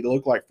 33, they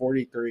look like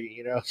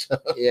 43, so.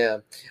 Yeah.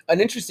 An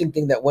interesting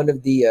thing that one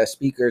of the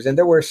speakers, and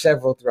there were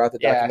several throughout the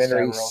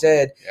documentary,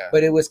 said,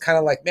 but it was kind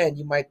of like, man,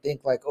 you might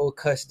think like, oh,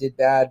 Cus did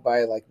bad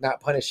by like not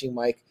punishing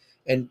Mike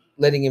and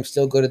letting him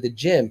still go to the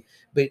gym.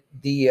 But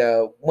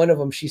the one of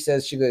them, she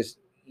goes,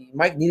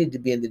 Mike needed to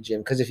be in the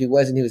gym, because if he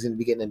wasn't, he was going to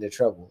be getting into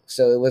trouble.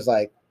 So it was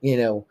like,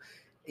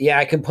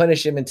 I can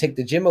punish him and take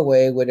the gym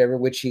away, whatever,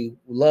 which he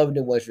loved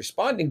and was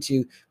responding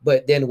to.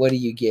 But then what do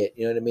you get?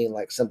 You know what I mean?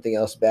 Like something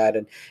else bad.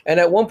 And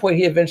at one point,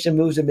 he eventually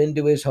moves him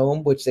into his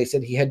home, which they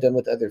said he had done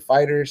with other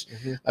fighters.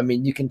 Mm-hmm. I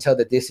mean, you can tell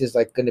that this is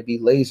like going to be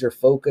laser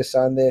focus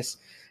on this.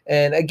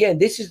 And again,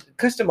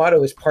 Cus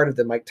D'Amato is part of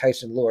the Mike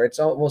Tyson lore. It's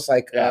almost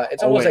like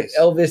almost like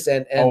Elvis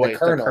and the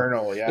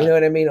Colonel. Yeah. You know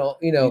what I mean?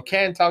 You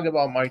can't talk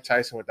about Mike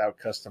Tyson without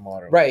Cus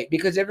D'Amato. Right,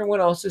 because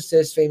everyone also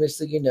says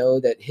famously,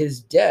 that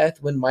his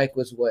death when Mike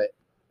was what?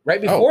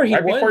 Right before he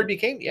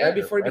became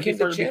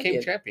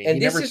champion. And he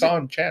never saw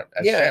him champ.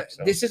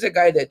 So. This is a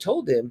guy that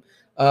told him,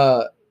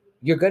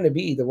 you're going to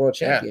be the world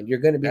champion. You're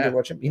going to be the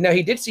world champion. Now,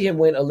 he did see him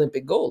win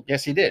Olympic gold.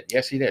 Yes, he did.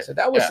 So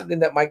that was something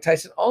that Mike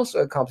Tyson also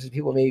accomplished.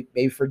 People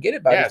may forget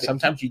about. Yeah,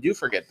 sometimes you do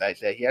forget that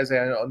he has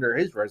that under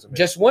his resume.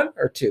 Just 1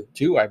 or 2?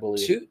 2, I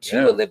believe.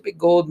 Two Olympic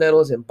gold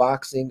medals in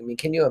boxing. I mean,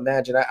 can you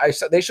imagine? I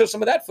saw they showed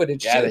some of that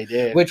footage too. They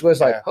did. Which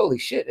was like, holy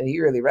shit, and he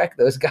really wrecked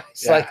those guys.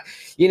 Yeah. Like,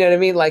 you know what I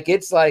mean? Like,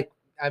 it's like,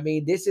 I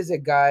mean, this is a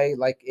guy,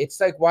 like, it's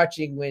like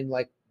watching when,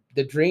 like,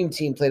 the Dream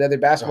Team played other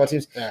basketball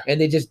teams, and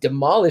they just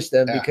demolished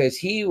them because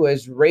he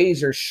was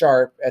razor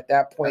sharp at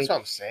that point. That's what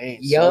I'm saying.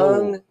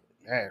 Young.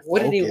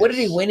 What did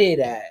he win it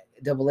at?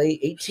 AA,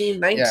 18,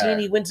 19,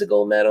 he wins a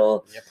gold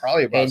medal. Yeah,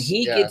 probably about. And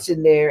he gets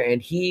in there,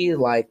 and he,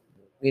 like,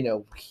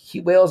 he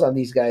wails on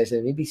these guys,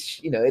 and maybe,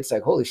 it's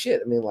like, holy shit.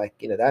 I mean, like,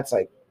 that's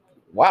like,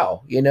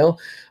 wow, you knew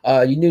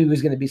he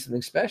was going to be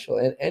something special,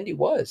 and he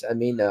was. I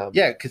mean,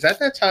 because at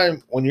that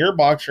time, when you're a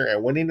boxer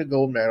and winning the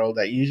gold medal,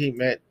 that usually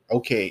meant,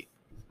 okay,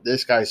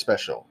 this guy's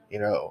special.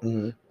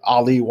 Mm-hmm.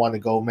 Ali won the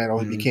gold medal,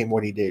 he became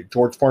what he did.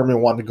 George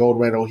Foreman won the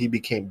gold medal, he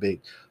became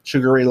big.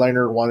 Sugar Ray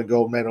Leonard won the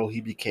gold medal, he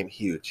became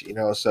huge.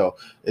 So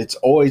it's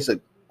always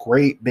a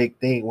great big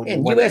thing when you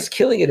U.S.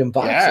 killing it in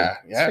boxing.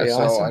 Yeah. So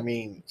awesome. I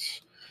mean,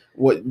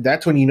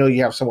 that's when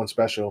you have someone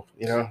special.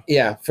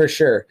 Yeah, for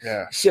sure.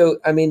 Yeah. So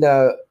I mean,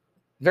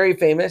 very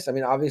famous. I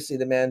mean, obviously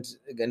the man's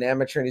an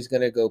amateur and he's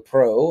going to go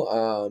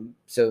pro.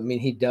 So I mean,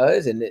 he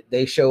does, and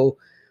they show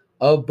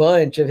a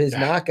bunch of his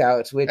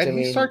knockouts, which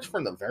he starts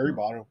from the very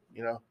bottom,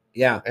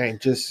 Yeah. And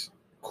just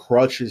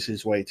crushes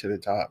his way to the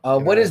top.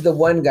 What does the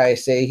one guy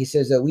say? He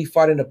says, we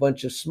fought in a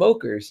bunch of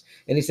smokers,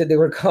 and he said they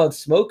were called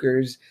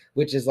smokers,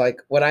 which is like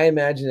what I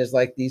imagine is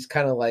like these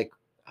kind of like,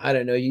 I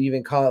don't know, you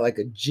even call it like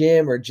a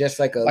gym or just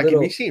like a like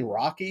little. Have you seen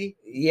Rocky?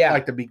 Yeah.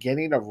 Like the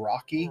beginning of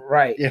Rocky?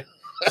 Right. Yeah.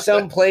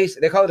 Some place,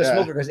 they call it a Yeah.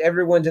 smoker because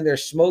everyone's in there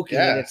smoking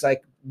and Yeah. it's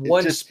like It's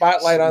one just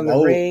spotlight on the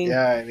smoke. ring.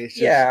 Yeah, and it's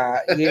just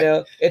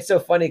Yeah, it's so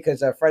funny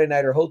because Friday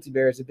Nighter Holty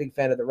Bear is a big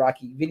fan of the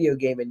Rocky video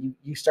game, and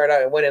you start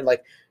out and went in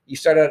like you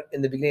start out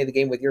in the beginning of the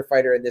game with your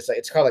fighter in this like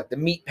it's called like the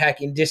meat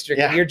packing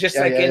district, and you're just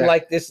in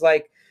like this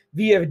like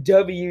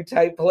VFW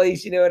type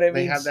place, you know what I mean?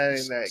 They have that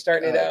in that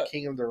starting it out.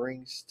 King of the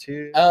Rings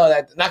too. Oh,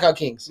 that Knockout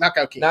Kings.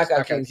 Knockout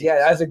Kings. Yeah,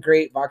 that's a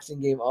great boxing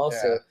game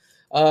also.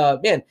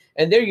 Man,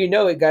 and there you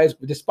know it, guys.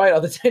 Despite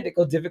all the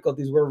technical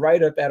difficulties, we're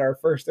right up at our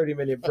first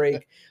 30-minute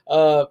break.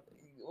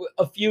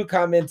 A few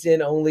comments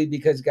in only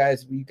because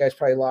you guys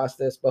probably lost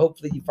this, but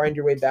hopefully you find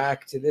your way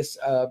back to this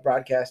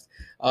broadcast.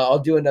 I'll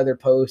do another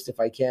post if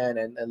I can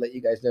and let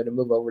you guys know to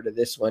move over to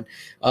this one.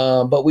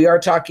 But we are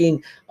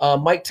talking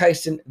Mike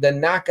Tyson, The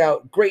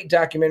Knockout, great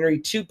documentary,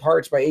 2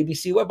 parts by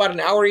ABC. What, about an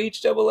hour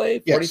each, AA?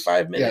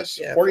 45 minutes?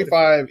 Yes,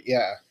 45,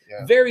 yeah.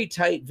 Very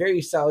tight,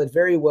 very solid,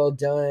 very well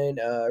done.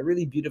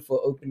 Really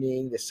beautiful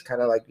opening. This kind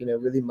of like,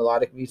 really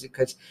melodic music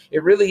because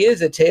it really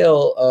is a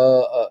tale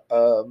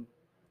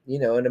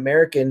an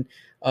American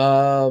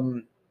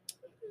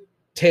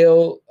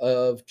tale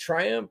of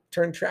triumph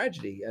turned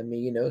tragedy. I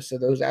mean, so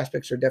those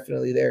aspects are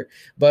definitely there.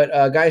 But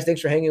guys,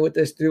 thanks for hanging with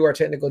us through our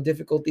technical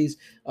difficulties.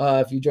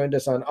 If you joined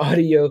us on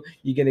audio,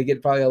 you're gonna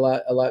get probably a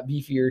lot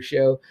beefier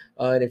show.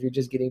 And if you're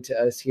just getting to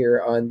us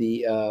here on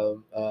the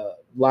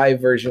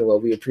live version, well,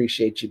 we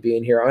appreciate you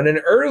being here on an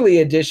early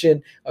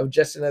edition of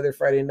Just Another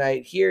Friday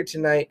Night here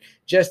tonight.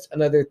 Just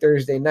another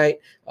Thursday night.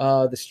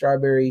 The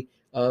strawberry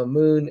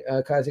moon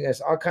causing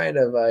us all kind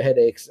of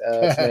headaches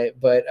tonight,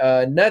 but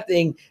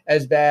nothing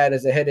as bad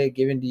as a headache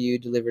given to you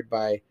delivered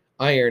by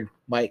Iron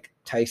Mike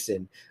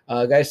Tyson.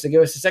 Guys, so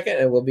give us a second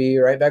and we'll be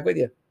right back with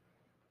you.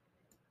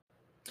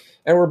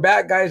 And we're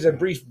back, guys. A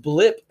brief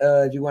blip,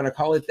 if you want to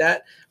call it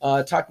that,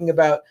 talking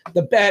about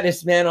the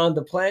baddest man on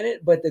the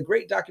planet, but the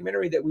great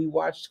documentary that we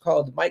watched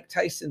called Mike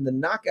Tyson, The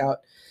Knockout.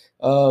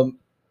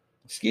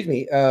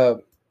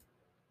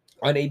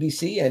 On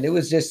ABC, and it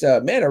was just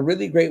a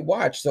really great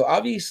watch. So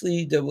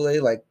obviously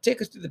AA, like,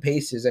 take us through the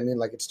paces. I mean,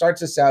 like, it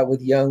starts us out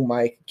with young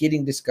Mike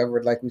getting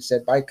discovered, like we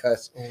said, by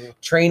Cuss,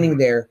 training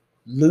there,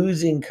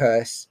 losing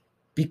Cuss,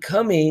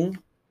 becoming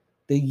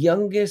the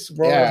youngest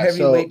world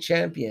heavyweight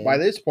champion. By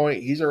this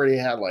point, he's already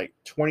had like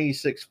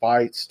 26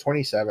 fights,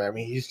 27. I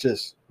mean, he's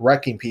just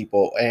wrecking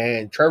people.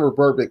 And Trevor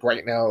Berbick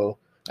right now,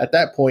 at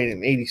that point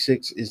in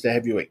 86, is the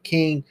heavyweight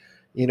king.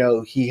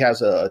 He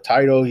has a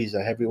title. He's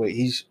a heavyweight.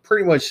 He's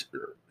pretty much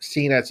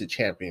seen as a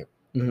champion.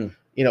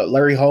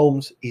 Larry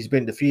Holmes, he's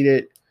been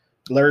defeated.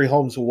 Larry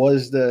Holmes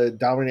was the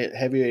dominant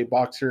heavyweight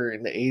boxer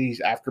in the 80s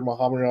after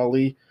Muhammad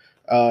Ali,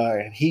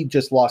 and he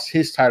just lost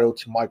his title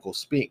to Michael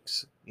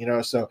Spinks.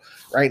 So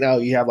right now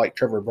you have like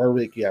Trevor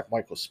Berbick, you have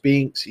Michael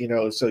Spinks,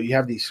 so you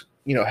have these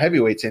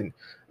heavyweights, and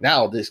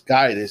now this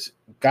guy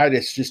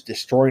that's just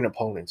destroying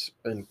opponents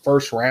in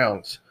first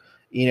rounds,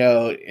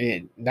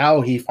 and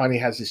now he finally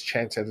has his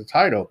chance at the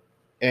title.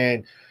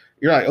 And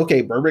you're like,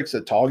 okay, Berbick's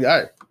a tall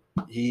guy.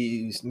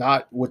 He's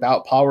not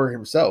without power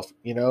himself.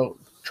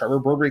 Trevor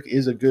Berbick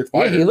is a good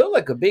fighter. Yeah, he looked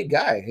like a big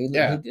guy. He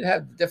did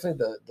have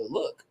definitely the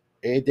look.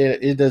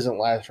 It doesn't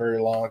last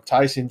very long.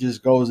 Tyson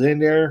just goes in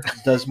there,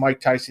 does Mike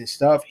Tyson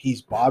stuff.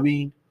 He's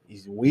bobbing,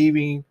 he's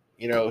weaving.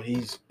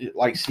 He's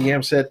like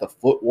CM said, the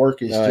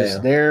footwork is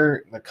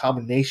there. The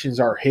combinations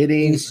are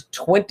hitting. He's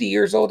 20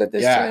 years old at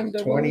this time.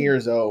 20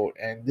 years old,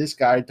 and this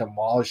guy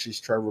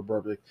demolishes Trevor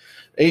Berbick.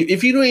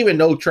 If you don't even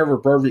know Trevor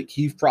Berbick,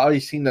 you've probably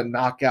seen the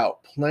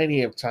knockout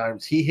plenty of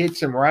times. He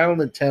hits him right on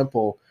the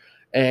temple,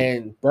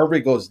 and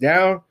Berbick goes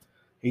down.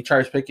 He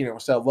tries picking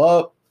himself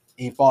up.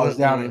 He falls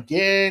down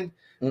again.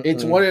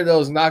 It's one of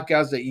those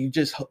knockouts that you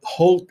just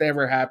hope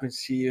never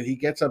happens to you. He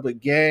gets up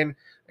again,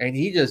 and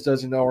he just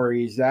doesn't know where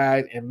he's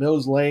at. And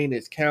Mills Lane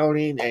is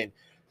counting, and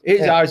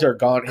his eyes are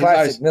gone.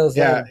 Mills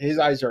Lane. His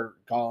eyes are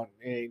gone,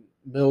 and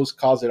Mills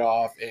calls it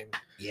off, and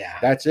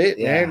that's it,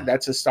 man.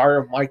 That's the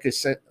start of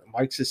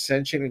Mike's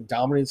ascension and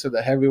dominance of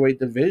the heavyweight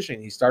division.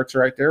 He starts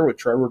right there with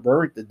Trevor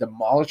Berbick, the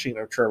demolishing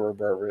of Trevor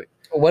Berbick.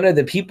 One of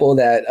the people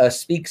that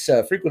speaks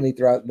frequently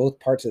throughout both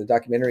parts of the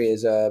documentary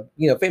is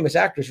famous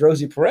actress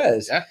Rosie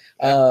Perez.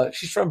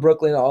 She's from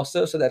Brooklyn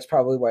also, so that's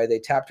probably why they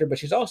tapped her. But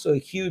she's also a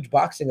huge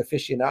boxing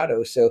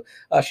aficionado, so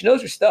she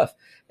knows her stuff,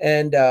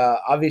 and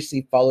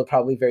obviously followed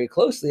probably very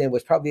closely, and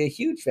was probably a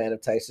huge fan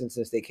of Tyson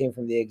since they came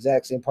from the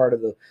exact same part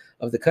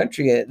of the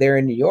country there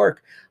in New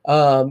York.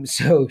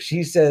 So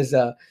she says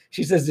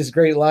this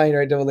great line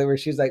right there where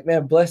she's like,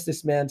 "Man, bless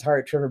this man's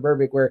heart, Trevor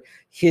Berbick, where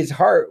his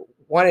heart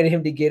wanted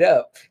him to get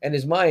up and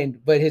his mind,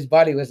 but his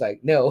body was like,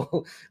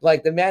 no."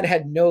 Like the man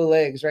had no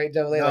legs, right?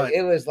 Like,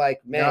 it was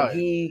like, man,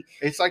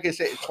 it's like I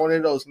said, it's one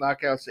of those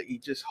knockouts that you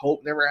just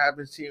hope never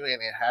happens to you,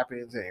 and it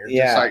happens, and you're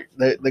just like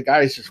the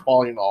guy's just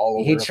falling all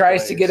over. He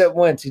tries to get up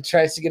once, he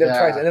tries to get up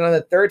twice, and then on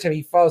the third time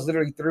he falls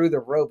literally through the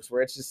ropes,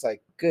 where it's just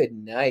like, good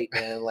night,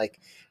 man. Like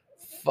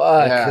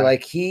fuck. Yeah.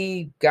 Like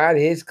he got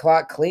his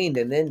clock cleaned,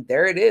 and then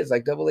there it is.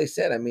 Like Double A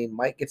said. I mean,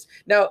 Mike gets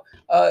now.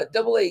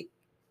 Double A.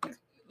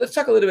 Let's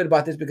talk a little bit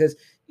about this because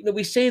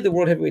we say the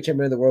world heavyweight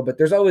champion of the world, but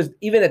there's always,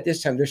 even at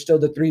this time, there's still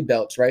the 3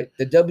 belts, right?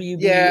 The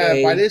WBA.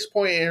 Yeah, by this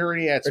point, it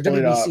already had or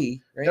split WBC,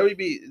 up. right?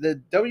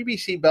 The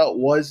WBC belt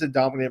was the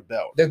dominant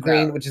belt. The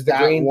green, which is the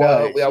green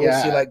belt. We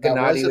always see like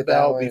Gennady with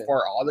that one.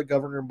 Before all the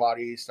governing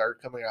bodies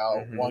started coming out.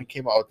 Mhm. One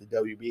came out with the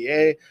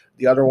WBA,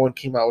 the other one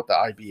came out with the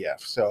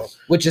IBF. So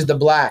which is the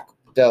black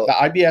belt. the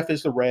IBF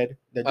is the red.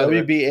 The Oh,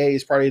 the WBA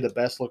is probably the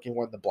best looking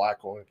one, the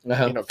black one.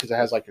 Uh-huh. Because it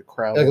has like a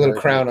crown, like a little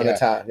crown on the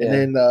top. Yeah. And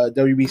then the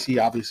WBC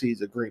obviously is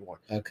the green one.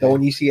 Okay. So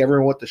when you see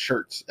everyone with the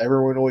shirts,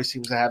 everyone always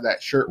seems to have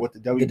that shirt with the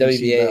WBC the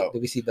WBA belt.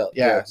 WBC belt.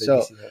 Yeah, the so-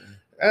 WBC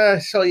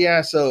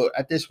belt. So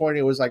at this point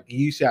it was like you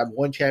used to have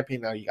one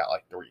champion, now you got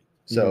like 3.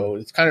 So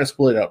Mm-hmm. it's kind of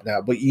split up now,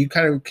 but you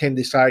kind of can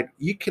decide.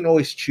 You can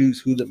always choose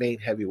who the main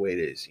heavyweight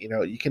is.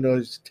 You can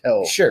always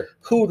tell Sure.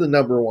 who the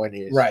number one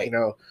is. Right.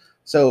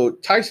 So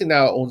Tyson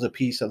now owns a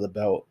piece of the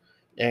belt,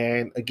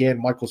 and again,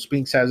 Michael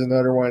Spinks has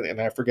another one, and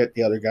I forget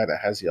the other guy that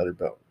has the other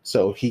belt.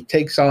 So he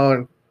takes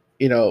on,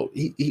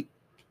 he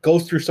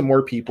goes through some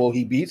more people.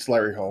 He beats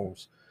Larry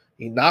Holmes.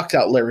 He knocks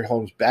out Larry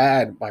Holmes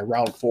bad by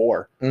round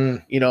 4.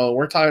 Mm.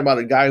 We're talking about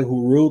a guy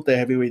who ruled the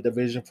heavyweight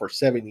division for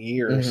 7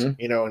 years,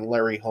 Mm-hmm. and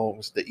Larry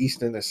Holmes, the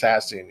Eastern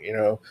Assassin,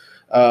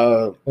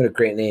 What a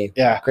great name.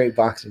 yeah. Great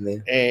boxing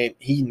name. And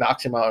he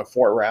knocks him out in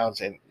 4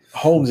 rounds, and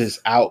Holmes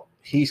is out.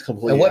 He's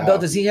completely And what out.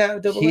 belt does he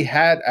have? Double He A?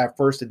 had at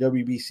first the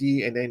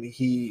WBC, and then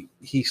he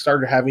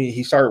started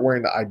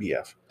wearing the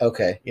IBF,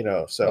 Okay.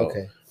 so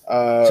Okay.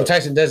 So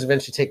Tyson does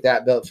eventually take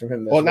that belt from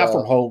him. well, not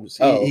from Holmes.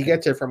 Oh, He okay.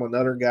 gets it from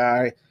another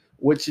guy,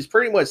 which is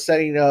pretty much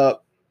setting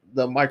up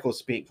the Michael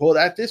Spinks. Well,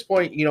 at this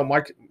point,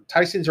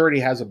 Tyson's already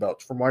has a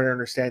belt, from what I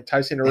understand.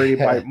 Tyson already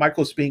by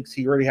Michael Spinks,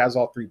 he already has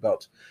all 3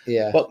 belts.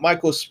 Yeah. But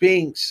Michael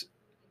Spinks,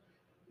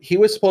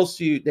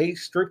 they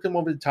stripped him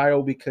of the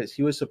title because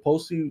he was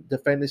supposed to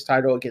defend his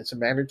title against a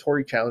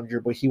mandatory challenger,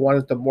 but he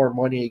wanted the more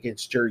money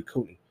against Jerry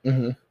Cooney.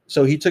 Mhm.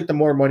 So he took the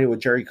more money with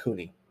Jerry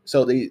Cooney.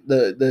 So the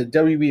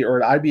WB or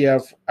the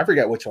IBF, I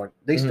forget which one,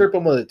 they Mhm. strip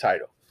him of the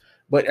title.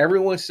 But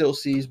everyone still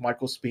sees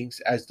Michael Spinks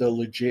as the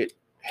legit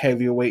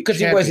heavyweight Because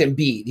he champion. wasn't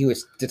beat. He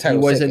was the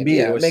title. wasn't second. beat.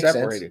 Yeah, It was makes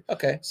separated. Sense.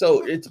 Okay.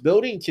 So it's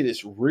building to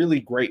this really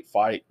great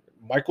fight.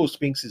 Michael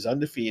Spinks is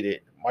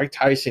undefeated. Mike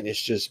Tyson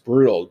is just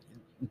brutal.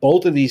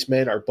 Both of these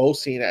men are both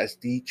seen as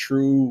the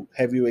true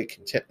heavyweight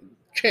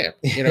champ.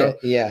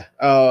 Yeah.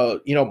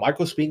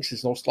 Michael Spinks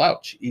is no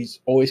slouch.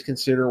 He's always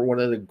considered one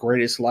of the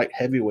greatest light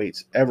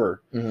heavyweights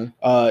ever.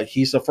 Mhm.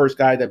 He's the first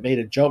guy that made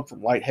a jump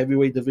from light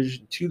heavyweight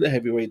division to the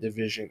heavyweight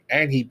division,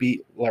 and he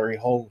beat Larry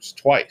Holmes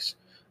twice.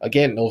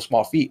 Again, no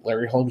small feat.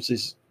 Larry Holmes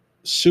is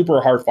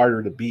super hard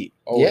fighter to beat.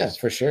 Always. Yeah,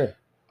 for sure.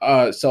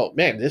 So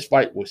man, this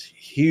fight was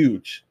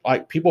huge.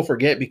 Like people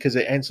forget because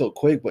it ends so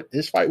quick, but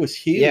this fight was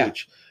huge. Yeah.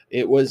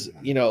 It was,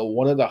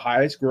 one of the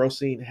highest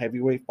grossing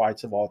heavyweight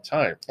fights of all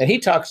time. And he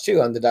talks too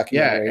on the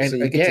documentary, Yeah, and so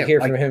you get to again, hear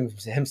from him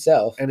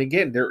himself. And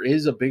again, there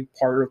is a big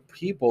part of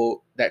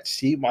people that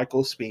see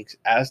Michael Spinks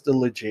as the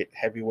legit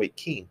heavyweight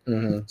king.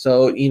 Mhm.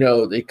 So,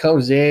 it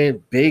comes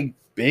in big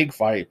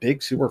fight,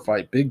 big super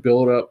fight, big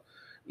build up,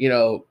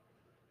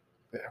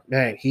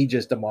 man, he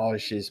just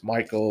demolishes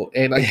Michael.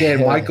 And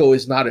again, Michael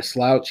is not a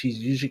slouch. He's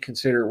usually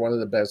considered one of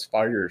the best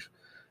fighters.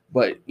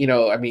 But,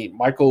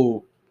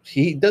 Michael,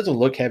 he doesn't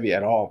look heavy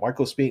at all.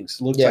 Michael Spinks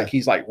looks like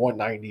he's like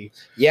 190.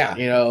 Yeah.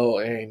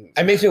 And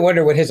it makes me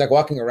wonder what his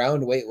walking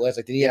around weight was.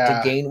 Like, did he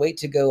have to gain weight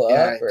to go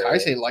up? Or?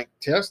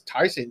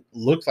 Tyson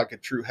looks like a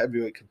true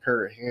heavyweight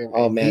compared to him.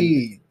 Oh, and man.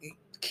 He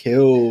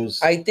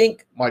kills I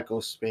think Michael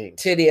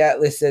Spinks. Titty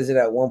Atlas says it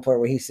at one point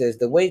where he says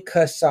the way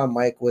Cuss saw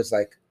Mike was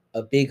like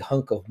a big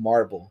hunk of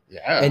marble,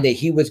 and that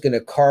he was going to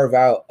carve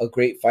out a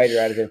great fighter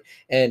out of him.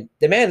 And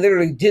the man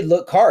literally did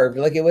look carved.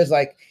 Like it was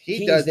like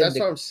he does. That's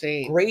what I'm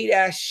saying. Great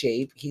ass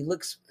shape. He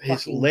looks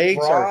his legs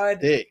broad. are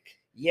thick.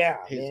 Yeah,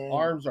 his man.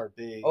 arms are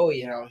big. Oh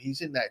yeah,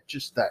 he's in that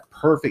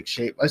perfect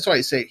shape. That's why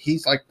I say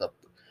he's like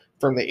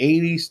from the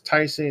 80s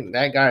Tyson.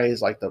 That guy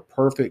is like the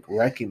perfect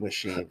wrecking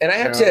machine. And I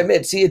have to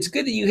admit, see, it's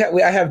good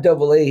that I have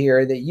Double A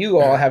here, that you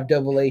all have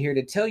Double A here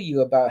to tell you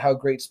about how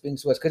great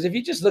Spinks was. Because if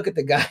you just look at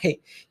the guy,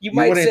 you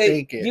might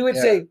say,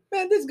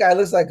 man, this guy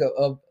looks like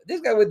this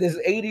guy with this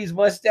 80s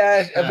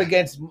mustache up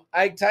against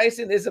Ike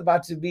Tyson is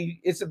about to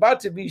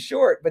be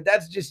short. But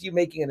that's just you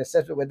making an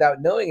assessment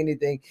without knowing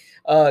anything.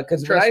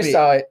 Because when I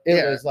saw it,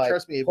 it was like,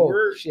 trust me,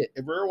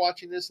 if we're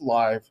watching this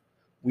live,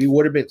 we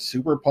would have been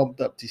super pumped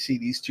up to see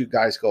these two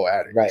guys go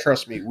at it. Right.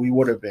 Trust me, we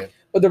would have been.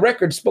 But the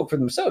record spoke for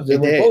themselves. They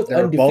were both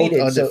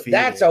undefeated. So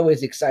that's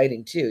always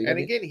exciting too. And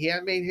again, he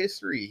had made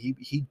history.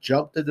 He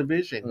jumped the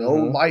division. No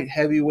light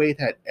heavyweight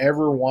had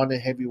ever won a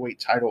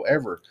heavyweight title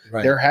ever.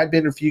 Right. There had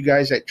been a few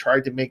guys that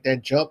tried to make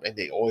that jump and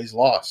they always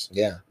lost.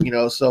 Yeah.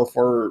 So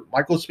for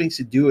Michael Spinks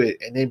to do it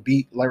and then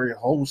beat Larry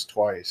Holmes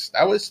twice,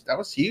 that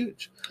was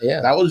huge.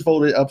 Yeah. That was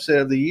voted upset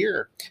of the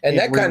year. And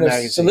that kind of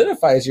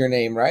solidifies your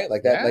name, right?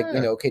 Like that,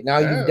 okay, now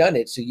you've done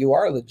it, so you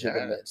are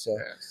legitimate. So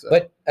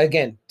but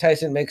again,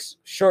 Tyson makes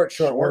short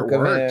short work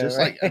of him. Just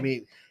like, I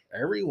mean,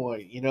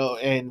 everyone, you know,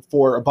 and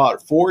for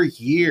about 4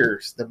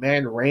 years, the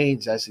man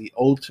reigns as the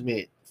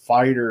ultimate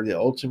fighter, the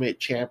ultimate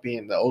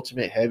champion, the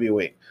ultimate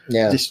heavyweight,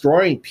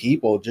 destroying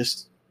people,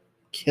 just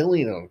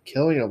killing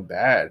them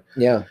bad.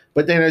 Yeah.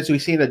 But then, as we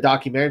see in the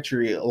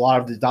documentary, a lot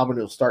of the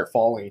dominoes start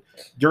falling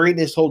during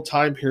this whole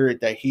time period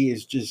that he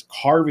is just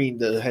carving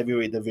the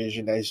heavyweight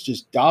division, that is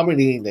just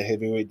dominating the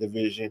heavyweight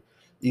division.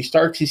 You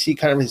start to see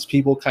kind of his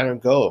people kind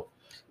of go.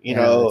 You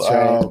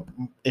know,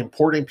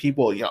 important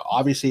people. You know,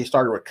 obviously he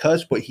started with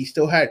Cuss, but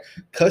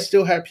Cuss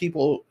still had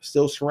people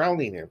still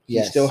surrounding him.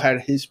 He still had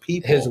his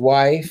people, his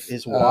wife,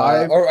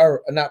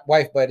 or not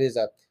wife, but his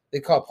they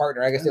call it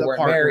partner. I guess they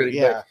weren't married.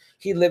 Yeah, but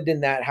he lived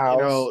in that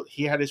house. You know,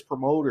 he had his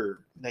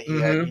promoter that he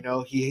had. You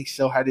know, he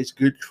still had his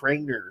good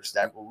trainers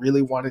that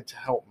really wanted to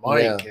help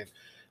Mike. And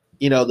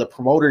you know, the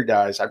promoter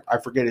dies. I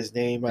forget his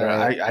name.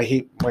 I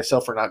hate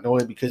myself for not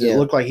knowing because it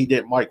looked like he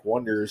did Mike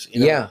wonders.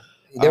 You know?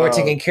 They were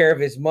taking care of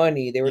his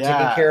money. They were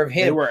taking care of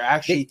him. They were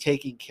actually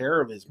taking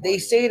care of his money. They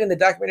say it in the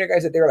documentary,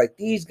 guys, that they were like,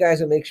 these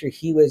guys will make sure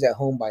he was at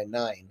home by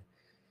 9.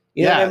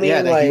 You know what I mean?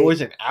 Yeah, like, he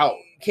wasn't out.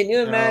 Can you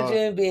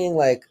imagine being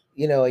like,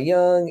 you know, a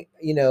young,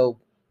 you know,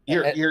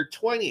 you're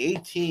 20,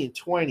 18,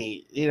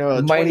 20, you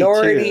know,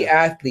 minority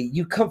athlete.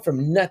 You come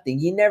from nothing.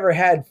 You never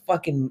had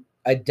fucking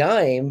a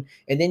dime,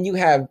 and then you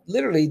have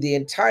literally the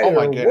entire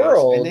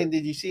world. And then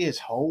did you see his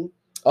home?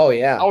 Oh,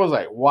 yeah. I was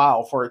like,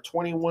 wow, for a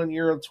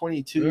 21-year-old,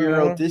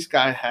 22-year-old, this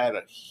guy had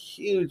a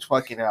huge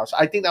fucking house.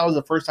 I think that was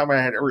the first time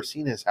I had ever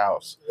seen his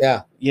house.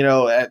 Yeah. You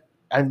know,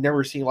 I've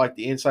never seen, like,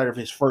 the inside of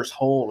his first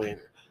home. And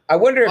I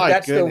wonder if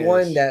that's the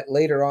one that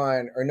later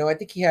on, or no, I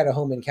think he had a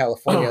home in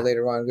California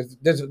later on.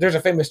 Because there's a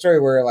famous story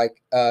where,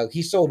 like,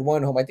 he sold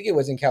one home. I think it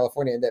was in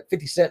California, and that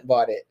 50 Cent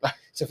bought it.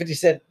 So 50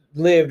 Cent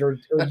lived or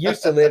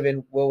used to live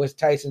in what was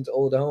Tyson's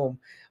old home.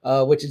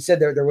 Which it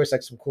said there was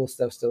like some cool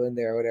stuff still in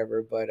there or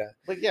whatever.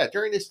 But yeah,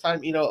 during this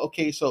time, you know,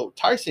 okay, so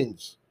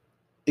Tyson's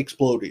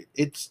exploded.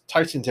 It's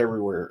Tyson's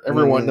everywhere.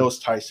 Everyone knows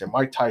Tyson.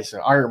 Mike Tyson,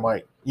 Iron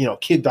Mike, you know,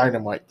 Kid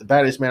Dynamite, the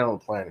baddest man on the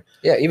planet.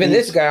 Yeah, even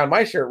this guy on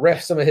my shirt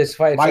refs some of his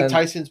fights. Mike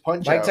Tyson's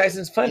Punch Out. Mike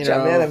Tyson's Punch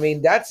Out, man. I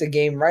mean, that's a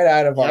game right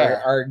out of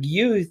our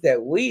youth that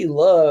we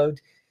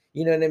loved.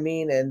 You know what I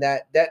mean? And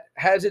that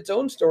has its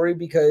own story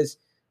because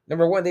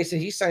number one, they said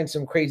he signed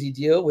some crazy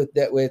deal with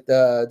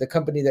the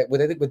company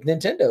with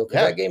Nintendo,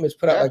 because that game is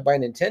put out like by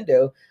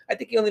Nintendo. I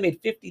think he only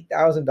made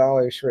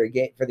 $50,000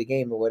 for the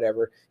game or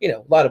whatever. You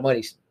know, a lot of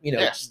money. You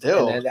know,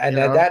 still, and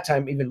at that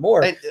time even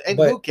more. And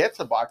who gets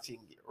a boxing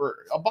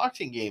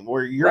game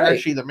where you're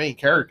actually the main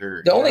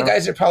character? The only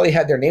guys that probably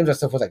had their names on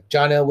stuff was like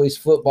John Elway's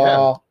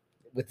football.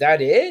 Was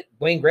that it?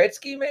 Wayne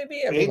Gretzky,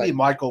 maybe? I mean, maybe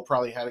Michael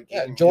probably had a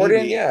game. Yeah,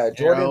 Jordan,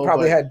 Jordan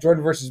probably had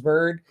Jordan versus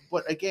Bird.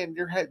 But again,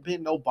 there had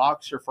been no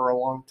boxer for a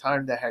long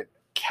time that had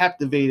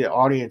captivated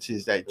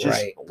audiences that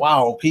just,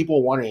 wow,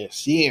 people wanted to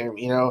see him.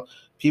 You know,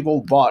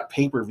 people bought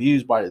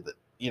pay-per-views by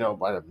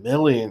the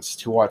millions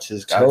to watch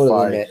this guy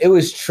fight. Man. It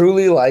was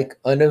truly like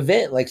an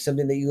event, like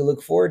something that you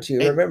look forward to.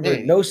 Remember,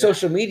 no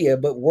social media,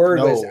 but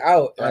word was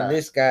out on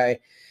this guy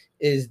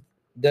is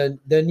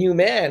the new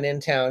man in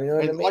town. You know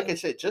what I mean? Like I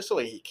said, just the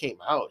way he came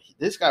out,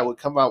 this guy would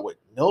come out with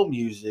no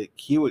music.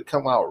 He would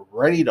come out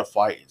ready to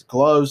fight. His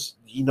gloves,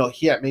 you know,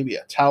 he had maybe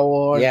a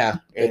towel on. Yeah,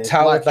 and a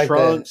towel with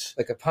trunks,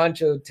 like a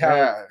poncho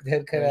towel.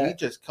 And he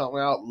just come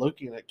out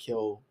looking to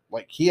kill.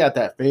 Like he had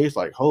that face,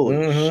 like holy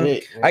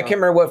shit. You know? I can't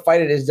remember what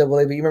fight it is, Double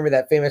A, but you remember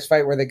that famous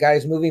fight where the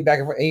guy's moving back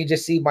and forth, and you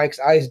just see Mike's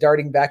eyes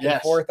darting back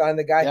and forth on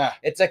the guy. Yeah.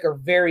 It's like a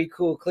very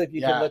cool clip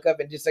you can look up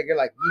and just like you're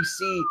like you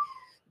see.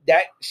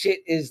 That shit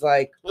is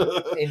like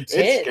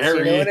intense.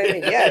 You know what I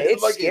mean? Yeah,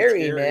 it's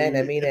scary, man.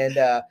 I mean,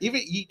 and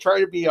even you try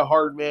to be a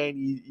hard man,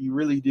 you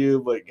really do.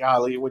 But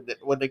golly, when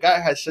the guy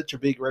has such a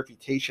big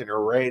reputation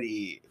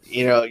already,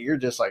 you know, you're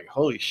just like,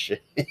 holy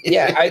shit.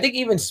 Yeah, I think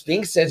even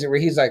Spinks says it where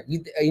he's like,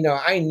 you know,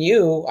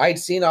 I'd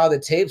seen all the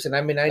tapes, and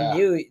I mean, I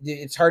knew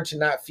it's hard to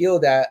not feel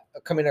that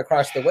coming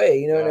across the way.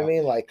 You know what I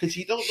mean? Like, because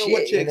you don't know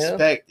what to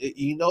expect.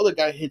 You know, the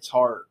guy hits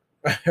hard,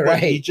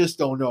 right? You just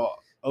don't know.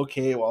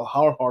 Okay, well,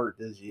 how hard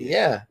does he?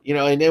 Yeah. You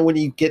know, and then when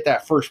you get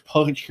that first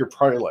punch, you're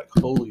probably like,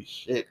 holy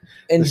shit.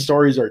 And the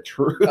stories are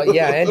true.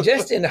 And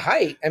just in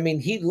height, I mean,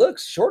 he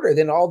looks shorter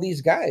than all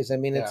these guys. I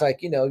mean, it's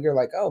like, you know, you're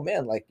like, oh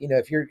man, like, you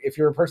know, if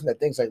you're a person that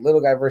thinks like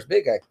little guy versus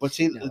big guy. But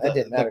see,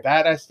 the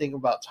badass thing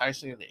about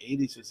Tyson in the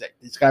 80s is that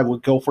this guy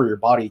would go for your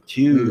body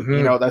too.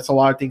 You know, that's a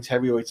lot of things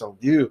heavyweights don't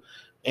do.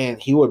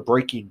 And he would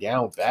break you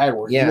down bad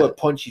where he would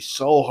punch you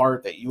so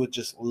hard that you would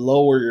just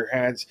lower your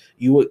hands.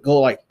 You would go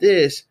like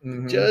this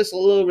just a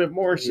little bit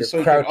more so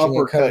you can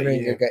uppercut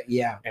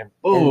you. And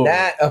boom. And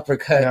that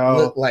uppercut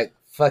looked like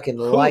fucking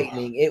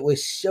lightning. It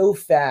was so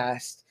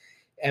fast.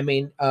 I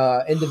mean,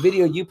 in the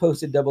video you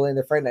posted, Double A in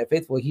the Friday Night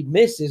Faithful, he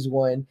misses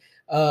one.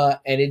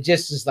 And it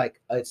just is like,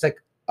 it's like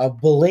a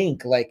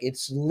blink. Like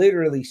it's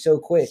literally so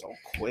quick. So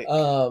quick.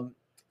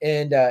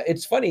 And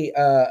it's funny,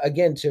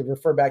 again, to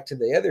refer back to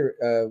the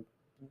other,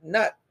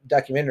 not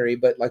documentary,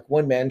 but like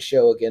one man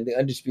show again, the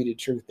Undisputed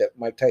Truth that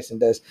Mike Tyson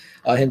does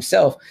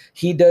himself.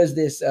 He does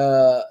this.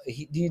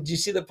 Did you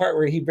see the part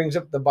where he brings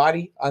up the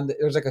body on the?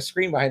 There's like a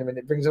screen behind him, and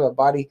it brings up a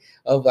body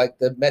of like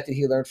the method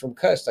he learned from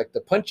Cuss, like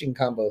the punching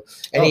combo,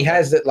 and he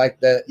has that like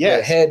the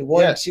head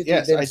one, two, three,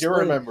 I do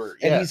remember,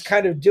 and he's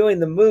kind of doing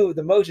the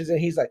motions, and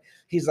he's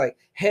like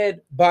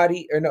head,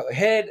 body, or no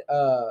head.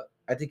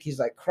 I think he's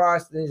like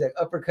cross, then he's like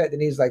uppercut,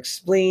 then he's like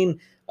spleen,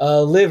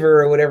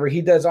 liver or whatever.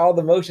 He does all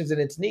the motions, and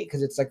it's neat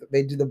because it's like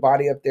they do the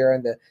body up there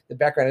in the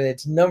background, and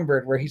it's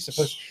numbered where he's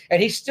supposed to,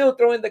 and he's still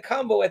throwing the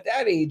combo at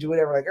that age or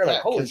whatever. Like,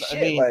 like holy shit.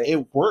 I mean, like,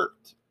 it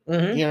worked.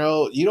 Mm-hmm. You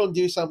know, you don't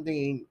do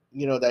something,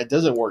 you know, that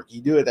doesn't work.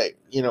 You do it that,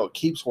 you know,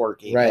 keeps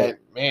working. Right. And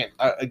man,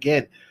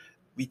 again,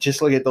 we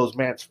just look at those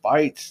man's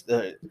fights.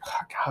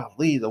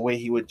 Golly, the way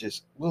he would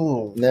just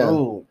boom,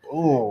 boom,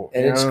 boom.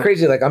 And it's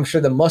crazy. Like, I'm sure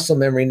the muscle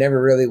memory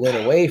never really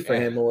went away for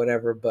him or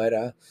whatever. But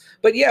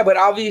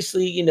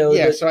obviously, you know,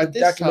 so at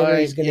this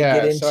time,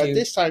 get into. So at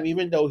this time,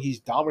 even though he's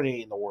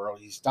dominating the world,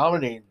 he's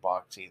dominating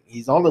boxing.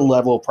 He's on the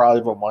level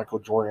probably of Michael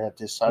Jordan at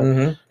this time. Mm-hmm.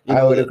 You know,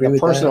 I would agree with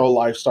that. Personal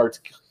life starts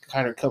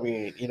kind of coming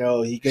in, you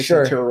know, he gets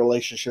into a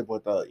relationship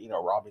with you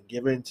know, Robin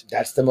Givens.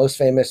 That's the most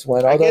famous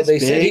one, although they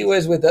said he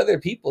was with other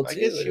people too. I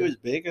guess she was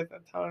big at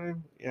that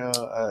time, you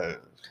know.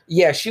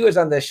 Yeah, she was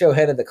on the show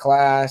Head of the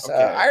Class.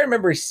 Okay. I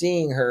remember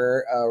seeing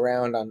her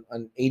around on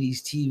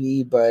 80s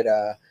TV, but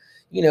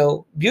you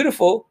know,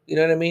 beautiful, you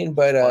know what I mean?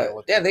 But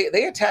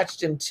they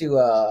attached him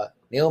to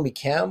Naomi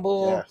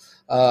Campbell.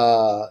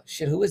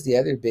 Who was the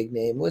other big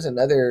name? It was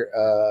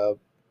another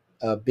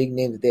big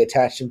name that they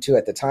attached him to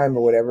at the time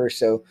or whatever.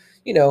 So,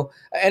 you know,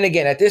 and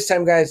again, at this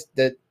time, guys,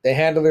 the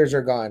handlers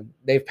are gone.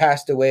 They've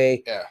passed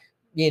away. Yeah.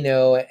 You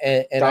know,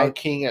 and Don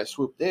King has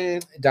swooped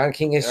in.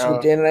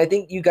 And I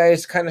think you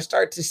guys kind of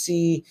start to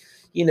see,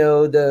 you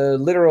know, the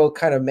literal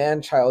kind of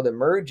man-child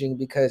emerging,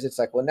 because it's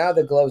like, well, now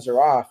the gloves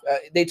are off.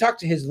 They talked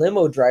to his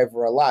limo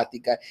driver a lot.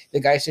 The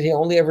guy said he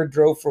only ever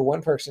drove for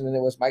one person, and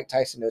it was Mike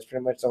Tyson. It was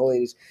pretty much the whole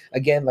 80s.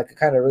 Again, like a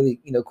kind of really,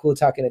 you know, cool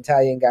talking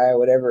Italian guy or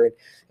whatever.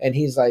 And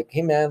he's like,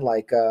 hey man,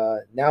 like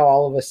now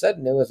all of a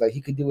sudden it was like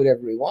he could do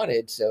whatever he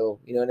wanted. So,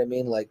 you know what I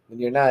mean? Like when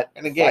you're not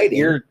and again, fighting,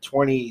 you're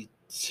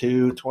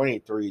 22,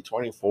 23,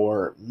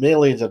 24,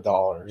 millions of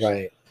dollars.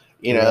 Right.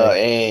 You know,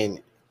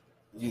 and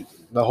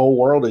the whole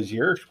world is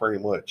yours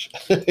pretty much.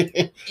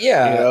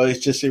 Yeah. You know, it's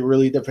just, it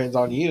really depends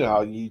on you,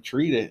 how you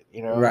treat it,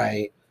 you know?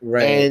 Right.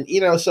 And,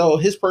 you know, so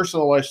his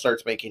personal life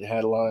starts making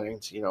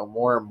headlines, you know,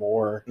 more and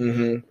more.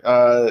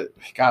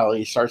 Mm-hmm.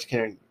 He starts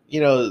getting, you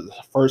know,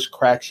 the first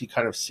cracks you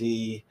kind of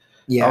see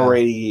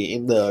already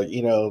in the,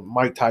 you know,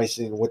 Mike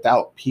Tyson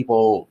without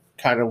people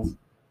kind of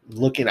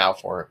looking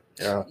out for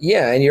him.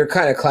 Yeah, and your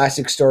kind of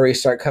classic stories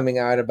start coming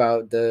out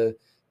about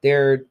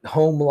their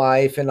home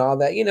life and all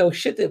that, you know,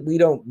 shit that we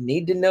don't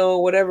need to know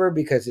or whatever,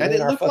 because it's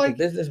in our fucking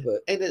business.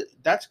 But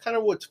that's kind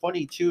of what's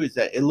funny too, is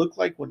that it looked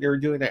like when they were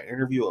doing that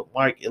interview with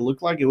Mike, it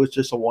looked like it was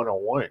just a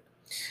one-on-one.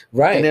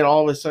 Right. And then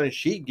all of a sudden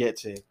she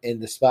gets in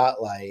the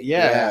spotlight.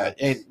 Yeah.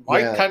 And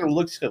Mike kind of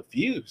looks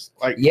confused.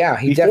 Like,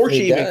 he before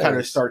she even kind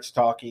of starts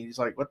talking, he's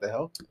like, what the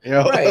hell? You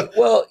know? Right.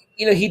 Well,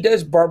 you know, he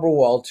does Barbara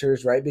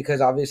Walters, right?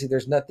 Because obviously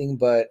there's nothing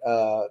but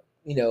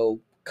you know,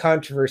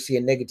 controversy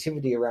and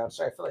negativity around.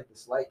 Sorry, I feel like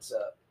this light's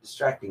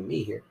distracting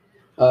me here.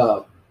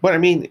 But I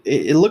mean,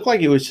 it looked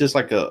like it was just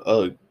like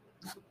a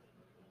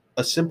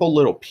simple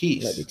little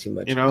piece. Might be too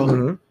much, you know.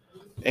 Mm-hmm.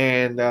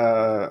 And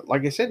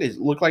like I said, it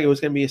looked like it was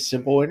going to be a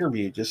simple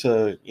interview, just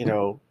you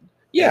know.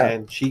 Yeah.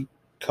 And she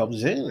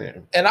comes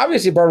in, and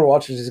obviously Barbara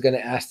Walters is going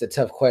to ask the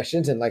tough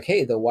questions, and like,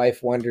 hey, the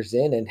wife wanders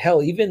in, and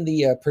hell, even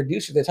the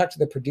producer, they talked to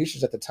the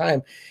producers at the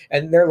time,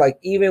 and they're like,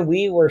 even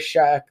we were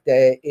shocked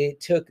that it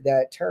took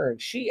that turn.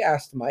 She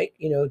asked Mike,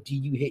 you know, do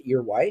you hit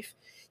your wife?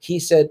 He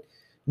said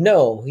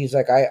no. He's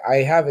like, I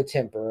have a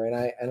temper,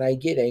 and I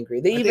get angry.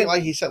 They even,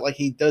 like he said, like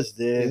he does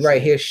this,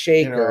 right? He'll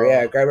shake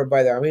her, grab her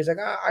by the arm. He's like,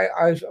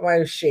 I might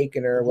have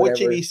shaken her. Or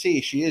whatever. What did he see?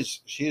 She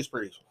is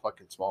pretty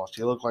fucking small.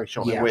 She looked like she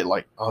only weighed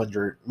like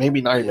 100, maybe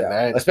not even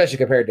that. Especially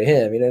compared to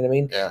him, you know what I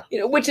mean? Yeah.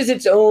 You know, which is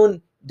its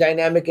own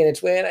dynamic in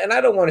its way, and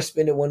I don't want to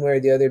spin it one way or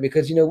the other,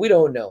 because you know we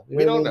don't know.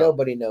 We don't know.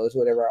 Nobody knows,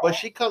 whatever. But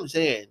she comes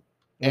in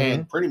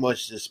and pretty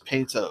much just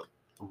paints a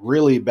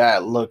really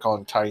bad look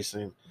on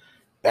Tyson.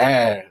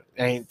 Bad.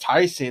 And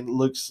Tyson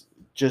looks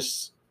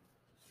just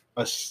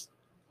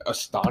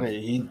astonished.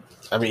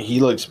 He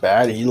looks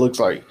bad. He looks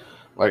like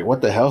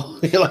what the hell?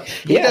 He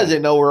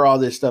doesn't know where all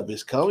this stuff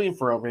is coming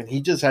from, and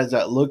he just has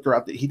that look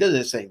throughout. He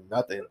doesn't say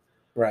nothing,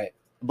 right?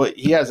 But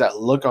he has that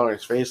look on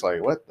his face,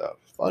 like what the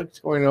fuck's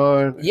going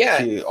on? Yeah,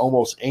 to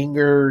almost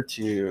anger.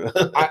 To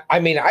I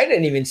mean, I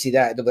didn't even see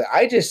that.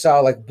 I just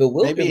saw like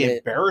bewilderment, maybe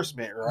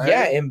embarrassment, right?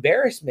 Yeah,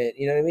 embarrassment.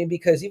 You know what I mean?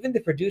 Because even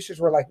the producers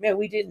were like, "Man,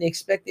 we didn't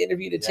expect the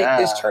interview to take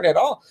this turn at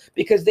all."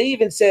 Because they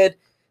even said.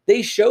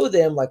 They show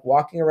them like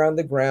walking around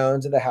the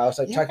grounds of the house,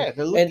 like talking,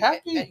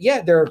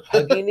 and they're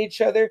hugging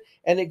each other.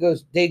 And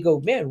they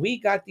go, man, we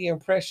got the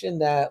impression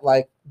that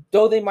like,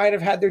 though they might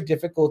have had their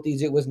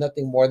difficulties, it was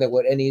nothing more than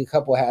what any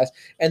couple has.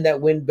 And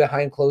that when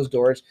behind closed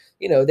doors,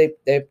 you know, they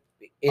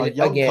a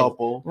young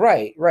couple.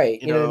 Right.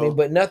 You know what I mean?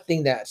 But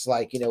nothing that's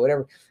like,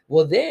 whatever.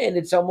 Well, then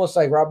it's almost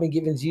like Robin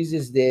Givens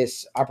uses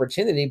this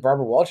opportunity.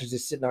 Barbara Walters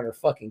is sitting on her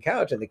fucking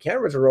couch and the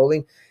cameras are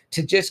rolling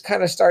to just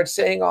kind of start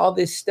saying all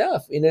this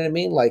stuff. You know what I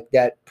mean? Like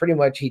that pretty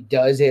much he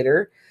does hit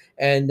her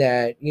and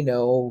that,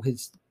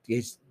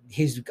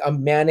 he's a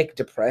manic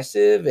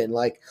depressive. And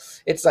like,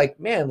 it's like,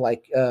 man,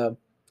 like,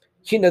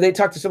 they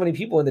talk to so many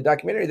people in the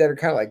documentary that are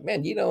kind of like,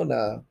 man, you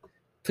don't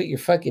put your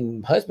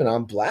fucking husband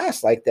on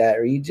blast like that,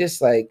 or you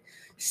just like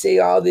say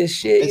all this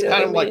shit. It's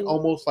kind of like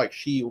almost like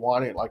she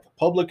wanted like a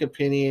public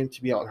opinion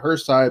to be on her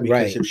side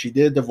because if she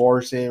did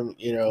divorce him,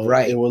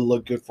 it would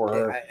look good for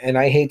her. And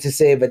I hate to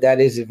say it, but that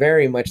is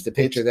very much the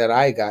picture that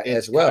I got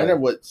as well. Kind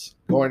of what's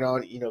going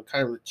on,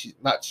 kind of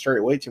not straight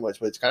away too much,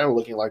 but it's kind of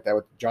looking like that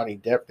with the Johnny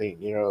Depp thing,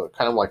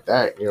 kind of like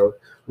that,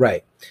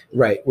 Right.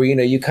 Where,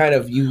 you kind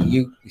of,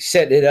 you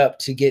set it up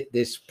to get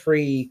this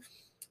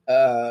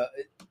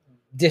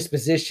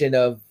disposition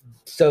of,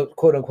 so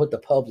quote unquote, the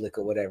public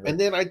or whatever. And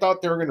then I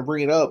thought they were going to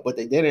bring it up, but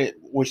they didn't,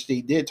 which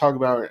they did talk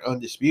about in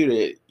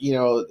Undisputed,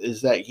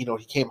 is that,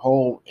 he came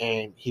home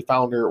and he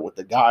found her with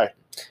the guy.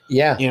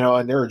 Yeah.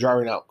 And they were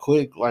driving out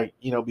quick, like,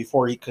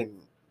 before he could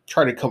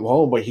try to come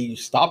home, but he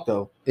stopped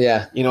them.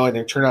 Yeah. And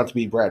it turned out to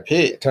be Brad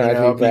Pitt.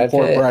 Before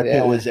Brad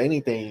Pitt was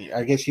anything.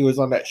 I guess he was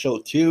on that show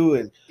too.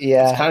 And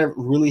it's kind of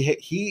really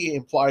he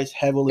implies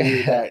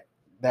heavily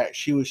that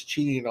she was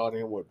cheating on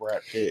him with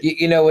Brad Pitt.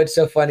 What's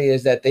so funny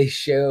is that they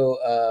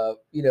show,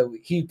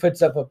 he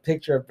puts up a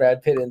picture of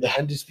Brad Pitt in the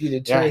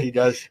Undisputed too. Yeah, he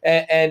does.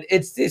 And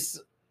it's this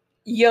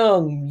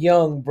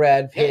young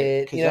Brad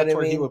Pitt. That's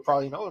where he would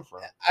probably know it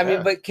from. I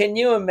mean, but can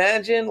you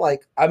imagine?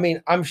 Like, I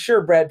mean, I'm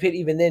sure Brad Pitt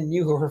even then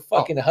knew who her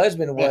fucking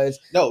husband was.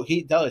 No,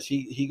 he does.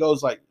 He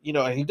goes like,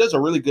 and he does a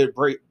really good,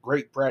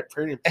 great Brad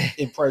Pitt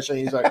impression.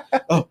 He's like,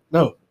 oh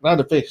no, not in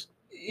the face.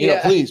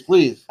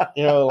 Please,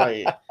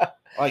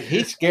 like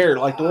he's scared.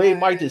 Like the way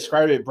Mike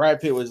described it,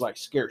 Brad Pitt was like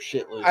scared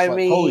shitless. I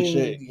mean, holy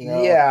shit,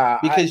 yeah.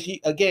 Because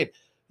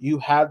you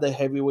have the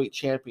heavyweight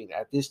champion.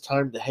 At this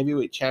time, the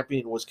heavyweight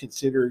champion was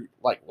considered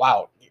like,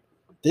 wow,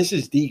 this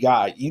is the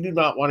guy. You do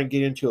not want to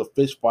get into a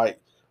fist fight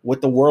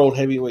with the world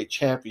heavyweight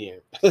champion.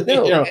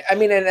 No, I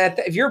mean, and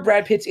if you're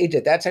Brad Pitt's age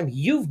at that time,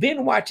 you've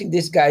been watching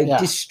this guy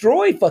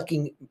destroy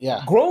fucking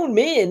grown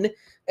men,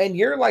 and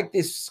you're like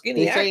this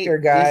skinny actor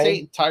guy. This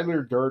ain't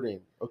Tyler Durden.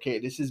 Okay,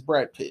 this is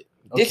Brad Pitt.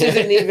 Okay.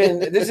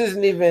 This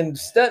isn't even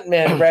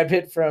stuntman Brad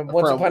Pitt from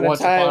Once Upon a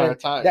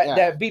Time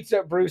that beats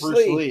up Bruce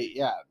Lee.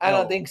 Yeah, I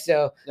don't think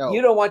so. No.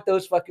 You don't want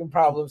those fucking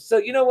problems. So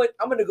you know what?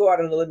 I'm gonna go out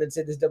on a limb and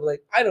say this double A.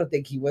 I don't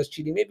think he was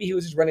cheating. Maybe he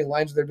was just running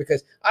lines with her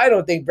because I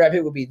don't think Brad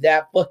Pitt would be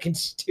that fucking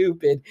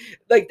stupid.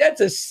 Like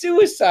that's a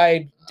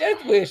suicide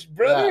death wish,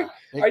 brother.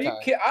 Are you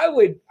kidding?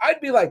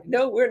 I'd be like,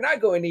 no, we're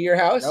not going to your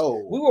house.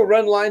 No. We will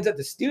run lines at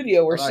the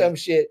studio or some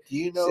shit. Do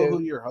you know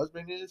who your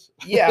husband is?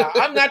 Yeah,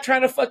 I'm not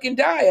trying to fucking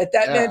die at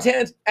that man's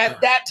hands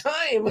at that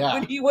time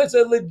when he was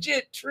a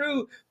legit,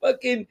 true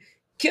fucking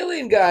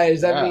killing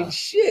guys. I mean,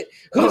 shit.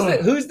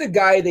 Who's the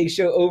guy they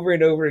show over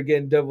and over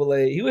again? Double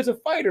A. He was a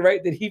fighter,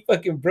 right? That he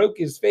fucking broke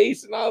his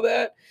face and all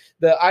that.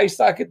 The eye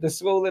socket, the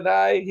swollen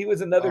eye. He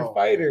was another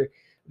fighter.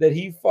 That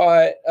he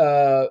fought,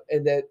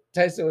 and that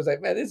Tyson was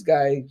like, man, this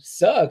guy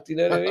sucked. You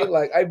know what I mean?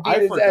 Like, I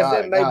beat his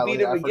ass and I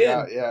beat him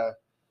again.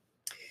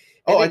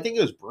 I think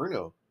it was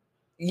Bruno.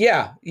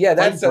 Yeah,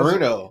 that's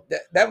Bruno.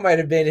 That might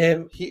have been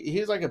him.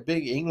 He's like a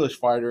big English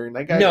fighter, and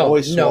that guy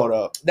always swelled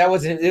up. That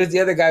wasn't. It was the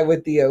other guy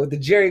with the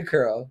Jerry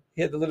curl.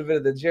 He had a little bit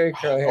of the Jerry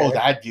curl hair. Oh,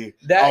 that dude.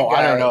 That guy.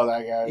 I don't know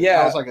that guy. Yeah,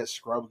 that was like a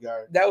scrub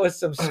guy. That was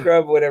some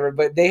scrub, whatever.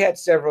 But they had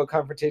several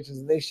confrontations,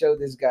 and they showed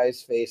this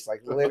guy's face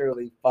like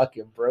literally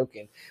fucking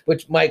broken.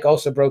 Which Mike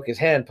also broke his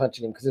hand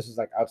punching him because this was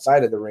like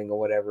outside of the ring or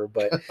whatever.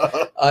 But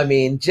I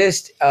mean,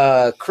 just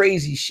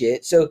crazy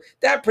shit. So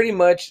that pretty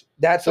much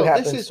what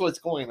happens. This is what's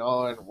going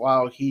on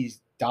while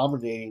he's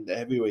dominating the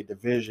heavyweight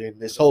division.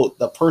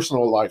 The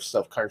personal life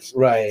stuff kind of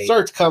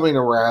starts coming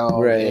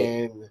around,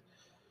 and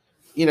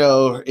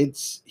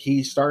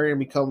he's starting to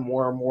become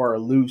more and more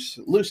loose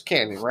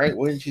cannon, right?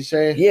 Wouldn't you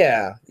say?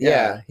 Yeah.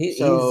 He's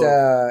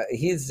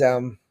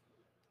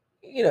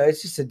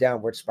it's just a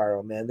downward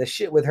spiral, man. The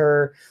shit with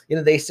her,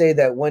 they say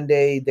that one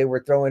day they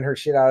were throwing her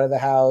shit out of the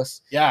house.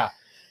 Yeah,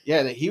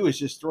 that he was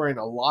just throwing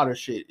a lot of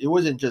shit. It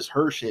wasn't just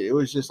her shit. It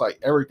was just like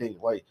everything.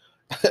 Like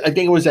I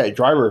think it was that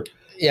driver.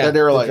 Yeah,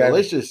 they were like,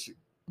 let's just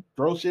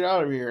throw shit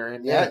out of here,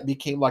 and that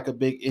became like a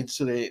big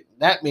incident.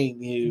 That made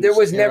news. There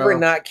was never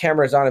not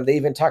cameras on him. They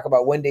even talk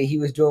about one day he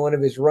was doing one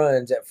of his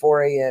runs at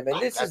 4 a.m. And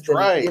this is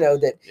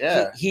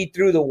he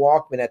threw the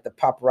Walkman at the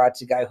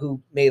paparazzi guy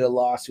who made a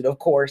lawsuit, of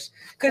course,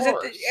 because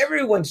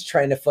everyone's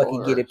trying to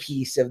fucking get a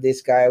piece of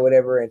this guy or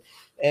whatever,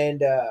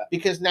 and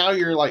because now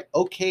you're like,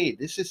 okay,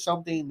 this is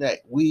something that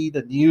we,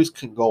 the news,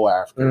 can go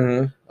after.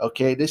 Mm-hmm.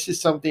 Okay, this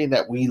is something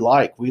that we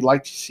like. We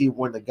like to see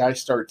when the guy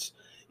starts,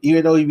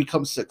 even though he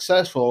becomes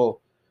successful,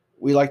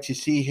 we like to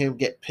see him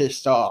get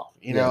pissed off,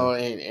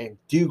 and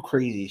do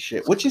crazy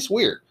shit, which is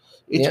weird.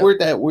 It's weird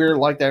that we're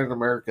like that in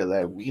America.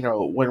 That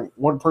when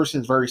one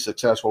person's very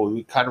successful,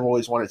 we kind of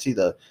always want to see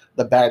the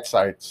bad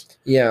sides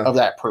of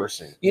that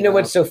person. You know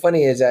what's so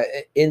funny is that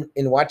in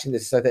watching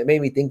this stuff, that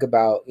made me think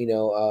about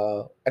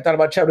I thought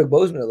about Chadwick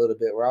Boseman a little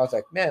bit, where I was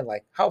like, man,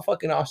 like how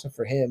fucking awesome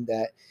for him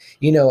that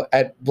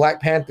at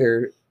Black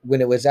Panther when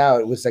it was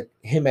out, it was like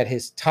him at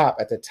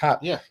the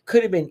top. Yeah,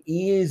 could have been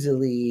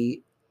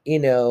easily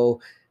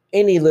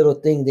any little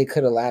thing they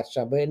could have latched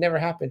on, but it never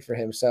happened for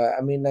him. So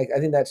I mean, like, I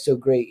think that's so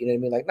great. You know what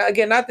I mean? Like,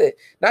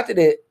 not that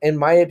it, in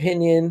my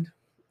opinion,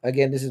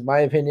 again, this is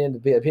my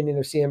opinion, the opinion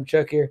of CM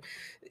Chuck here,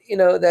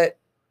 that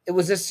it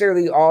was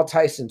necessarily all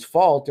Tyson's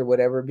fault or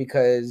whatever,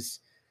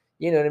 because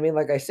you know what I mean?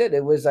 Like I said,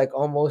 it was like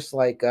almost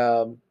like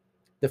the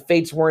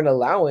fates weren't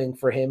allowing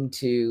for him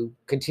to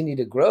continue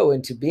to grow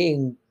into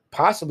being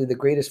possibly the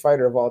greatest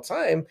fighter of all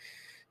time.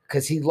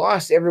 Because he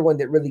lost everyone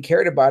that really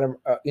cared about him,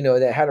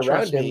 that had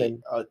around him.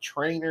 And a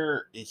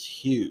trainer is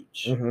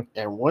huge. Mm-hmm.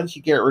 And once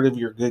you get rid of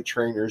your good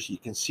trainers, you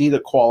can see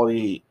the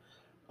quality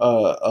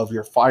of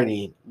your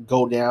fighting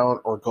go down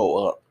or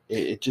go up.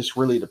 It just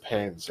really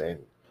depends. And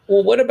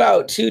well, what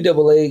about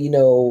 2AA?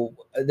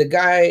 The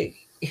guy,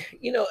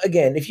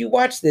 again, if you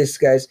watch this,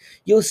 guys,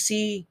 you'll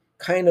see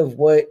kind of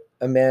what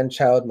a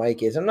man-child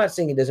Mike is. I'm not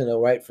saying he doesn't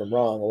know right from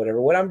wrong or whatever.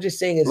 What I'm just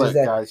saying is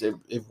that, guys,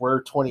 if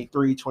we're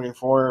 23,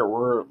 24,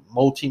 we're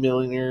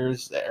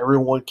multimillionaires that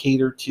everyone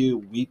catered to,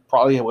 we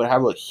probably would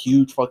have a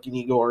huge fucking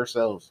ego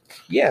ourselves.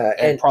 Yeah.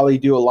 And probably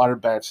do a lot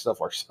of bad stuff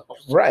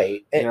ourselves.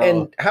 Right.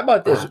 And how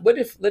about this?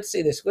 Let's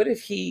say this. What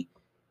if he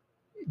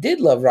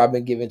did love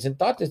Robin Givens and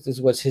thought that this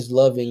was his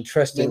loving,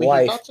 trusting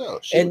wife? He thought so.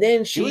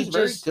 She was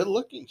very good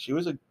looking. She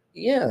was a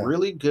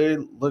really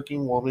good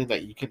looking woman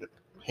that you could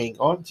hang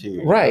on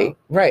to. Right.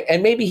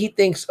 And maybe he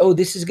thinks, oh,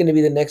 this is going to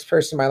be the next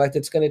person in my life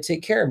that's going to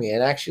take care of me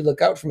and actually look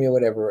out for me or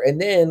whatever.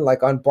 And then,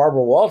 like on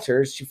Barbara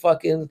Walters, she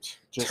fucking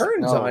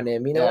turns on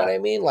him. You know what I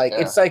mean? Like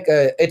it's like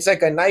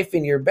a knife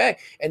in your back.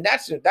 And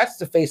that's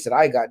the face that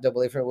I got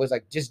double A from. It was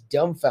like just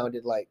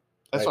dumbfounded, like.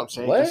 That's what I'm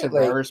saying. Just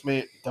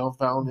embarrassment,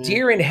 dumbfounded.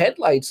 Deer in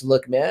headlights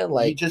look, man.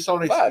 Like, you just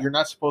don't. You're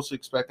not supposed to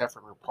expect that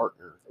from your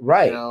partner.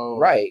 Right.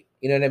 Right.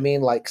 You know what I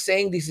mean? Like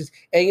saying this is,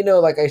 and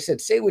like I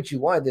said, say what you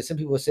want. That some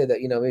people say that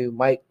maybe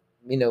Mike,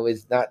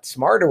 is not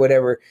smart or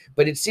whatever.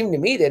 But it seemed to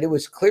me that it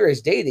was clear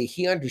as day that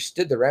he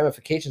understood the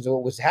ramifications of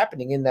what was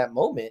happening in that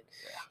moment.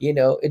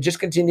 Yeah. It just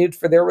continued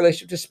for their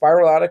relationship to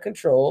spiral out of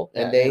control,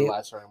 and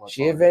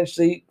she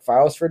eventually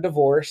files for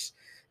divorce.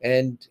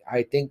 And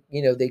I think,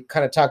 they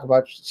kind of talk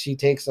about she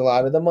takes a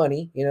lot of the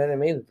money. You know what I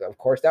mean? Of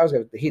course, that was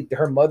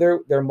her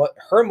mother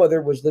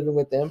was living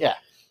with them. Yeah,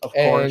 of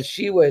course. And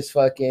she was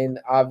fucking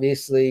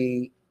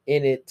obviously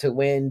in it to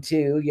win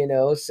too,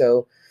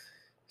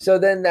 So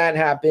then that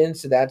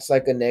happens. So that's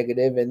like a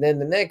negative. And then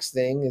the next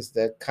thing is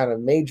the kind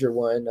of major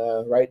one,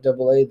 right?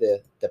 AA,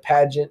 the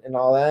pageant and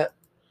all that.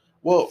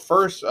 Well,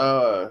 first,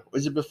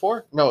 was it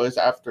before? No, it's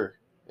after.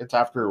 It's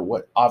after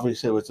what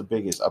obviously was the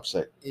biggest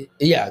upset.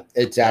 Yeah,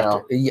 it's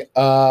after.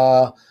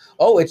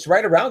 It's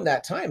right around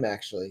that time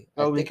actually.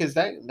 No, because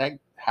that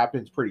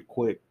happens pretty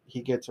quick. He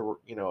gets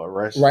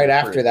arrested right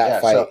after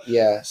that fight.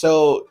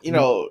 So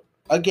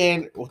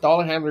again, with all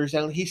the handlers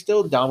down, he's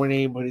still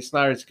dominating, but it's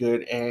not as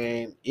good.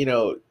 And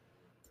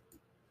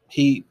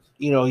he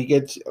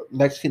gets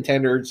next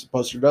contender. It's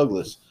Buster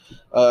Douglas.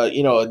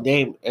 A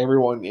name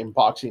everyone in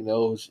boxing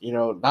knows.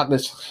 Not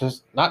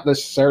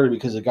necessarily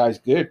because the guy's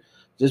good.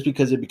 Just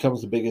because it becomes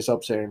the biggest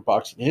upset in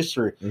boxing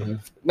history. Mm-hmm.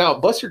 Now,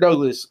 Buster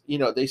Douglas,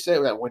 they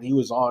say that when he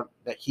was on,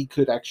 that he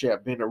could actually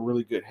have been a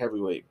really good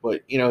heavyweight.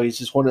 But, he's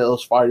just one of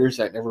those fighters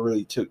that never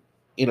really took,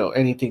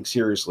 anything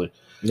seriously.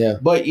 Yeah.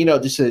 But,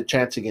 this is a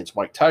chance against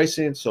Mike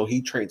Tyson. So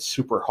he trains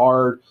super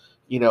hard.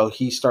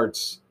 He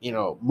starts,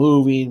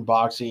 moving,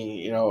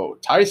 boxing.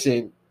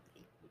 Tyson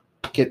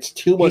gets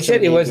too much. He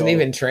said he wasn't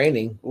even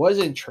training.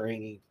 Wasn't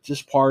training.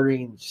 Just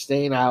partying,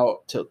 staying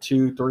out till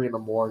 2, 3 in the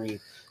morning.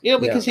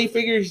 Because he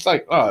figures he's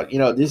like,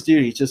 this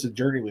dude, he's just a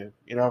journeyman,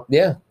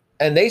 Yeah.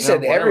 And they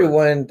said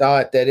everyone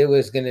thought that it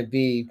was going to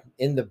be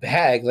in the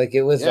bag. Like,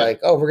 it was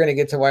like, oh, we're going to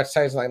get to watch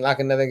Tyson like knock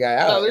another guy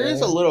out. Now, there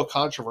is a little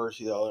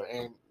controversy, though,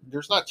 and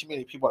there's not too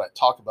many people that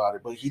talk about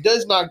it, but he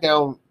does knock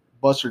down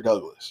Buster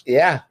Douglas.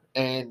 Yeah.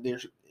 And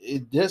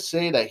it does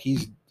say that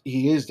he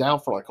is down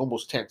for like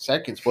almost 10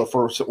 seconds, but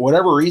for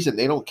whatever reason,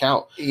 they don't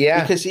count.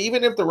 Yeah. Because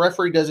even if the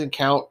referee doesn't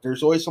count,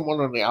 there's always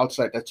someone on the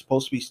outside that's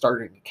supposed to be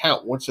starting to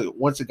count once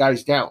the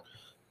guy's down.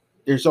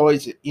 There's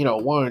always,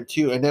 1 and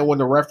 2. And then when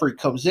the referee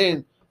comes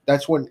in,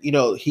 that's when,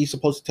 he's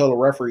supposed to tell the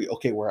referee,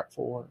 okay, we're at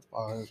 4,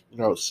 5,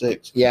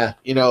 6. Yeah.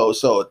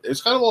 So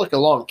it's kind of like a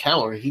long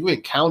count. He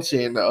even counts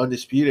in the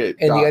undisputed.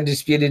 And the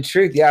undisputed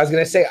truth. Yeah, I was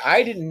going to say,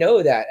 I didn't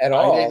know that at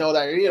all. I didn't know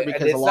that either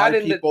because a lot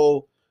of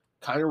people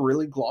kind of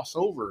really gloss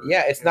over.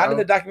 Yeah, it's not in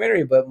the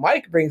documentary, but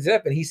Mike brings it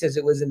up and he says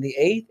it was in the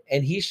 8th,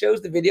 and he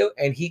shows the video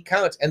and he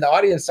counts, and the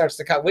audience starts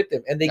to count with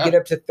him, and they get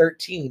up to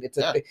 13.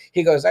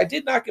 He goes, I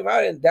did knock him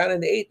out and down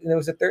in the 8th, and it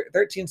was a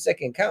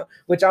 13-second count,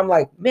 which I'm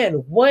like, man,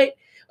 what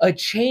a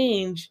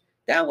change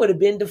that would have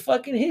been to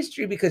fucking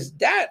history, because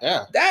that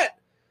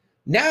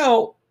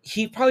now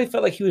he probably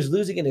felt like he was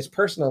losing in his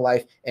personal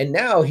life, and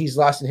now he's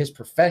lost in his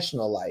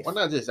professional life. Well,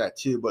 not just that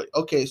too, but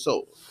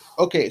so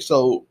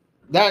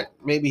that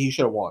maybe he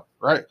should have won,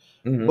 right?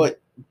 Mhm. But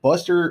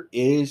Buster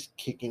is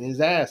kicking his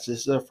ass. This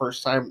is the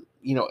first time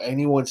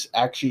anyone's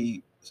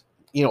actually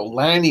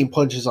landing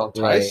punches on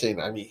Tyson.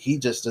 Right. I mean, he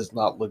just does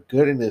not look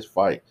good in this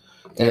fight.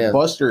 And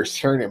Buster is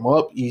tearing him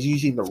up. He's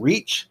using the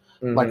reach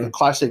like a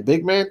classic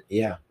big man.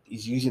 Yeah.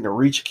 He's using the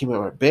reach to keep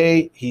him at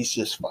bay. He's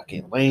just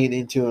fucking laying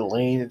into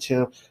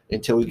him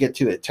until we get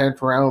to the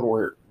 10th round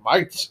where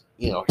Mike's,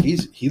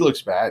 he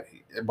looks bad.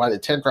 By the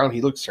 10th round,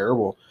 he looks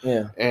terrible.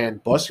 Yeah.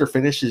 And Buster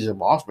finishes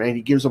him off, man.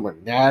 He gives him a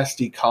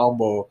nasty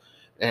combo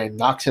and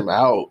knocks him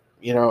out.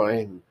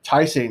 And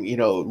Tyson,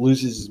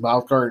 loses his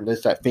mouth guard, and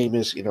that's that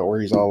famous,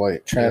 where he's all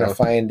like trying to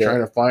find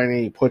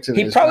it. He puts it.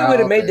 He probably would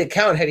have made the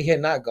count had he had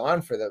not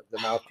gone for the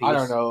mouthpiece. I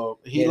don't know.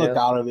 He looked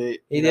out of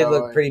it. He did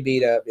look pretty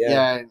beat up. Yeah.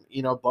 Yeah,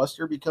 and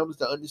Buster becomes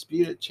the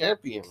undisputed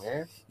champion,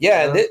 man.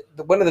 Yeah,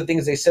 and one of the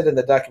things they said in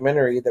the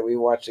documentary that we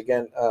watched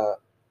again,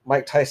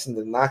 Mike Tyson,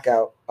 the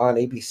knockout on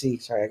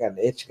ABC. Sorry, I got an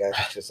itch, guys.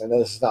 I know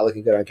this is not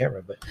looking good on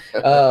camera,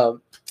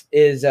 but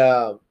is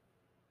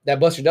that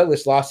Buster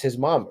Douglas lost his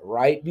mom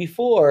right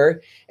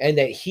before, and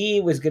that he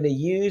was going to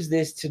use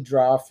this to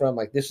draw from,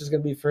 like, this was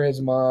going to be for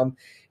his mom.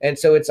 And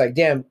so it's like,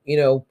 damn,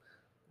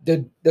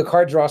 the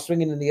cards are all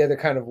swinging in the other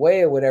kind of way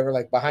or whatever,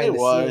 like behind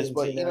the scenes.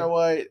 But you know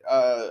what?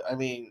 I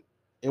mean,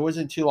 it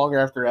wasn't too long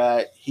after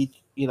that. He,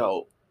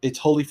 it's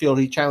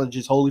Holyfield. He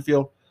challenges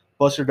Holyfield,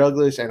 Buster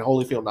Douglas, and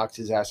Holyfield knocks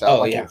his ass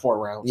out in 4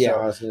 rounds. Yeah, so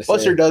I was gonna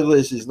Buster say.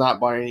 Douglas is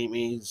not by any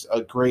means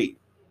a great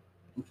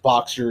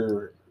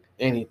boxer.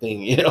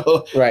 Anything,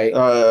 right?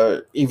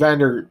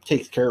 Evander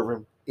takes care of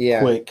him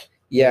quick.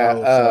 Yeah,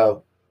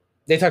 so.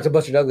 They talked to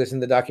Buster Douglas in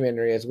the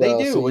documentary as well.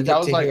 They do, so which I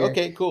was like,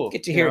 okay, cool.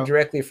 Get to hear it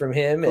directly from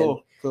him,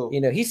 cool.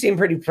 And he seemed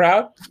pretty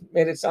proud.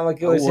 Made it sound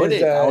like it was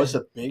his. That was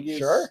the biggest.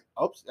 Sure,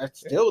 that's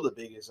still the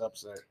biggest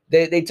upset.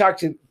 They talked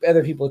to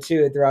other people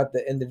too throughout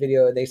in the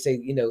video, and they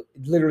say,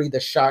 literally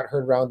the shot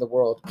heard around the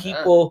world.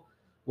 People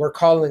were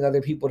calling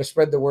other people to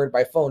spread the word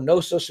by phone.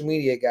 No social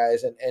media,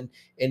 guys, and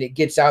it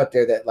gets out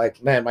there that,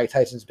 like, man, Mike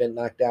Tyson's been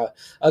knocked out.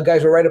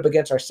 Guys, we're right up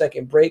against our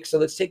second break, so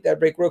let's take that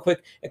break real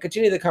quick and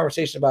continue the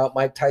conversation about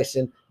Mike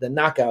Tyson, the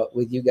knockout,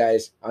 with you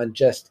guys on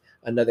just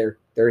another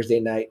Thursday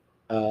night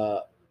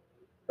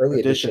early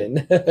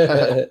edition.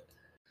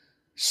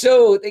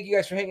 So thank you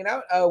guys for hanging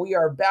out. We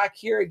are back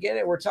here again,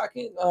 and we're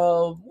talking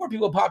more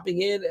people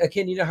popping in.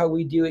 Ken, you know how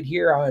we do it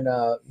here on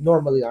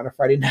normally on a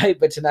Friday night,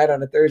 but tonight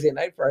on a Thursday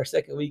night for our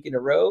second week in a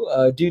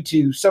row due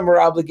to summer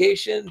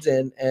obligations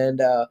and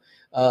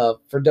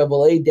for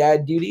AA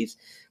dad duties.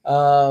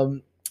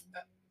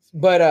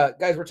 But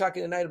guys, we're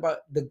talking tonight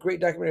about the great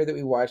documentary that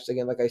we watched.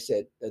 Again, like I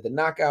said, the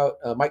knockout,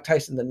 Mike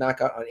Tyson, the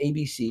knockout on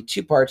ABC,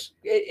 2 parts.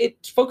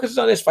 It focuses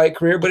on his fight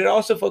career, but it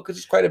also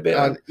focuses quite a bit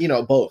on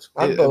both.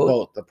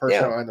 Both the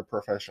personal and the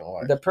professional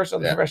life. The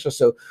personal and the professional.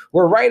 So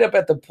we're right up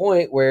at the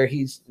point where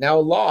he's now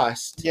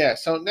lost. Yeah.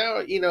 So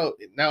now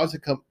now it's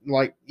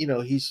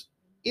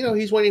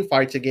he's winning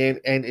fights again,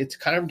 and it's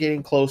kind of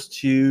getting close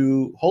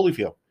to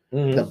Holyfield,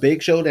 the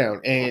big showdown.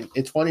 And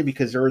it's funny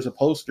because there was a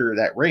poster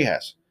that Ray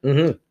has.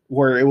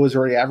 Where it was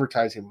already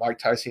advertising Mike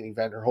Tyson,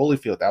 Evander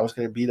Holyfield. That was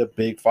going to be the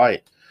big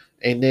fight.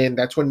 And then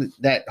that's when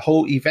that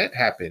whole event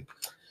happened,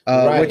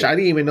 which I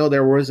didn't even know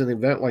there was an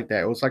event like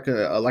that. It was like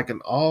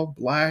an all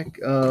black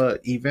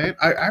event.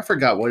 I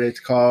forgot what it's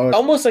called.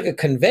 Almost like a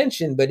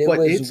convention, but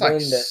it's like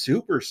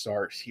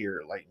superstars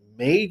here. Like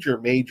major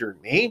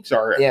names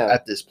are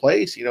at this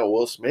place.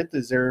 Will Smith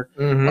is there.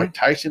 Mike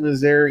Tyson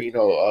is there.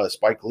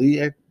 Spike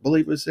Lee, I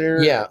believe, was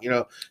there. Yeah.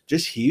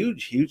 Just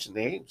huge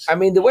names. I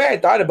mean, the way I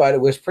thought about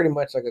it was pretty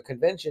much like a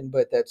convention,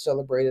 but that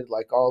celebrated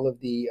like all of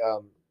the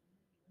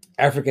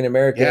African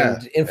American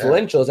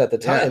influentials at the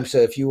time. So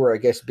if you were, I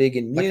guess, big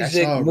in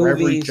music,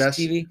 movies,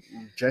 TV,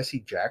 Jesse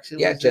Jackson.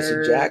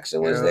 Jesse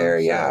Jackson was there.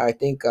 Yeah, I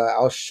think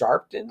Al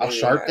Sharpton.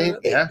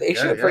 They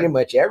showed pretty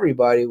much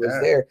everybody was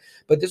there.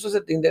 But this was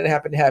a thing that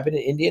happened in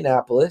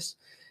Indianapolis,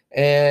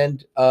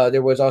 and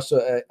there was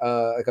also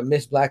like a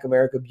Miss Black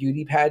America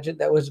beauty pageant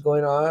that was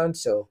going on.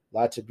 So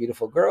lots of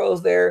beautiful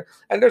girls there,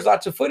 and there's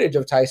lots of footage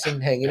of Tyson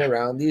hanging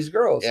around these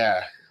girls.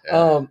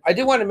 I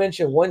did want to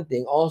mention one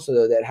thing also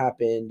though that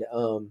happened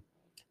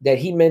that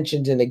he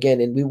mentioned,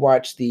 and we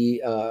watched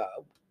the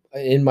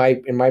in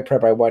my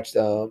prep I watched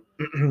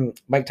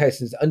Mike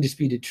Tyson's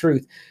Undisputed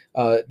Truth,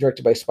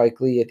 directed by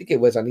Spike Lee. I think it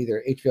was on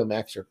either HBO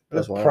Max or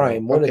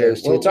Prime, one of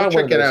those two. It's on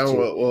one of those two.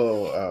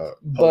 We'll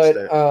post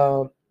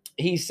it.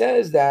 He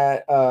says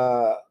that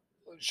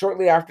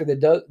shortly after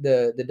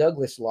the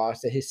Douglas loss,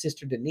 that his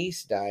sister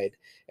Denise died,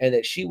 and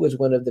that she was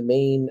one of the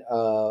main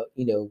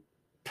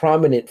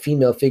prominent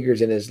female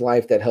figures in his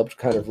life that helped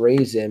kind of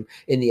raise him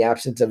in the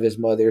absence of his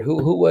mother,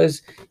 who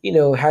was,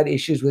 had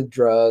issues with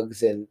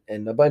drugs and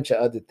a bunch of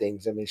other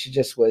things. I mean, she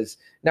just was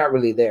not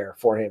really there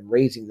for him,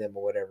 raising them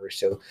or whatever.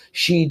 So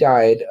she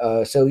died.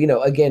 So,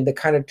 again, the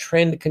kind of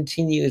trend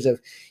continues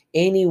of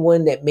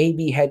anyone that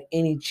maybe had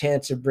any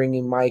chance of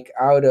bringing Mike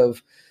out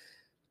of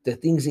the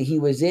things that he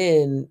was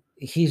in,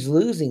 he's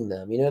losing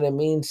them. You know what I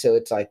mean? So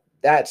it's like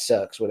that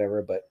sucks,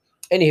 whatever. But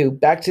anywho,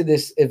 back to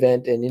this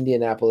event in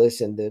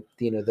Indianapolis and the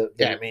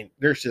I mean,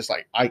 there's just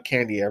like eye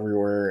candy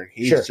everywhere, and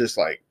he's just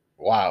like,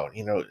 wow,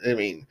 I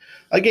mean,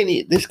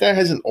 again, this guy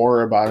has an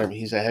aura about him.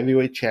 He's a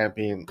heavyweight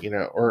champion,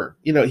 or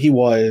he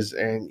was,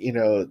 and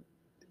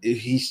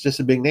he's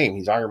just a big name.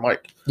 He's Iron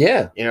Mike.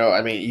 Yeah.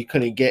 I mean, you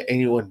couldn't get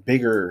anyone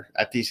bigger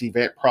at this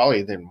event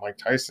probably than Mike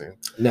Tyson.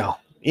 No.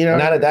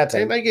 Not at that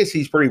time. And I guess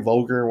he's pretty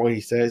vulgar in what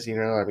he says,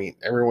 I mean,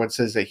 everyone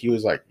says that he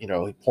was like, he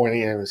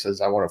pointing at him and says,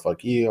 I want to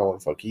fuck you, I want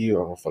to fuck you,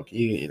 I want to fuck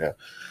you,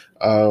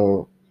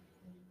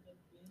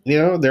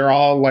 they're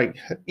all like,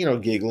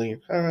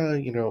 giggling,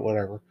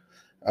 whatever.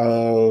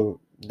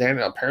 Then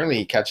apparently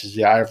he catches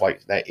the eye of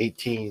like that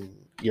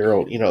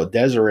 18-year-old,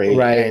 Desiree.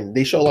 Right. And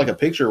they show like a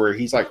picture where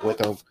he's like with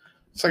him.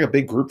 It's like a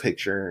big group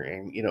picture,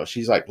 and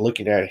she's like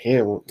looking at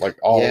him like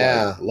all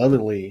like,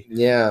 lovingly.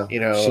 Yeah,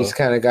 she's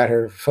kind of got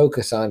her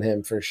focus on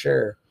him for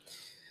sure.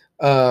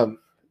 And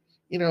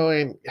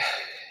I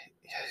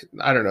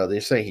don't know. They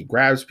say he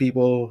grabs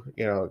people,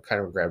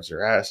 kind of grabs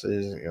their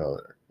asses,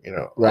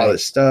 right. all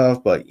this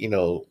stuff. But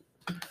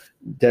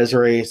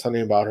Desiree,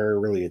 something about her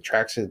really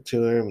attracts it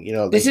to him.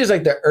 This is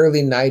like the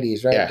early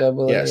 '90s, right? Yeah,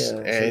 yes,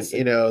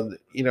 and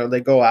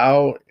they go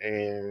out,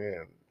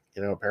 and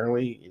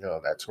apparently,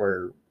 that's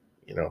where.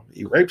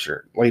 He rapes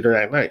her later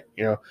that night.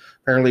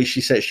 Apparently she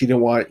said she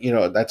didn't want,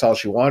 that's all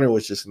she wanted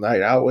was just a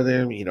night out with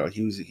him.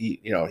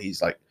 He's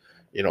like,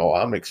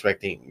 I'm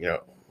expecting,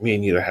 me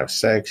and you to have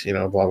sex,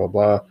 blah, blah,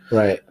 blah.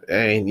 Right.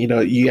 And,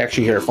 you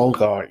actually hear a phone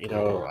call,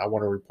 I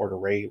want to report a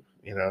rape,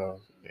 and,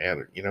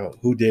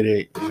 who did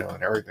it,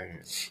 and everything.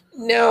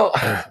 No,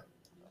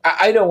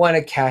 I don't want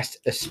to cast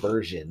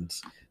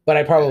aspersions, but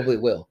I probably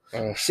will.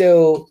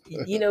 So,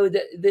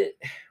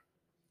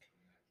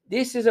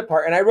 this is a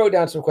part, and I wrote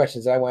down some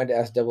questions that I wanted to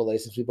ask Double A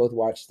since we both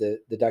watched the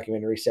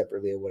documentary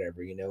separately or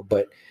whatever,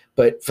 But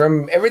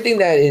from everything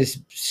that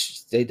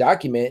they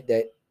document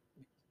that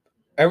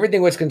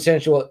everything was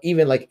consensual,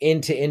 even like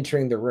into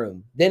entering the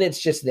room. Then it's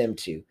just them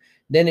two.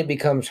 Then it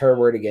becomes her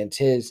word against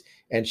his,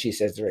 and she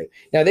says the rape.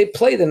 Now they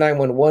play the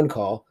 911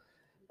 call.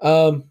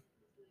 And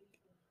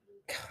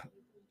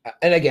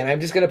again,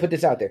 I'm just going to put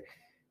this out there.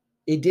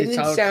 It didn't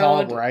sound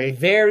calm, right?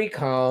 Very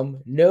calm,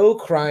 no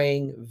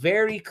crying,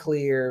 very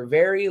clear,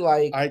 very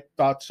like. I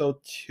thought so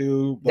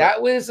too. But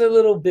that was a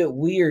little bit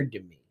weird to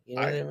me. You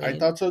know what I mean? I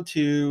thought so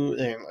too.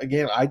 And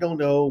again, I don't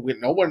know.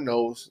 No one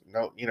knows.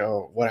 No,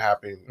 what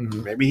happened.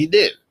 Mm-hmm. Maybe he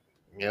did.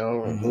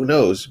 Who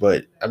knows?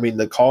 But I mean,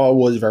 the call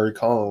was very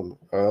calm.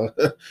 I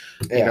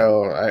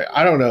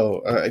don't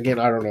know. Again,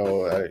 I don't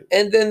know.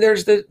 And then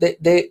there's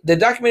the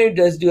documentary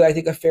does do, I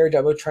think, a fair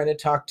job of trying to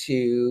talk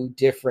to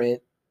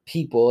different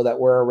people that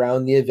were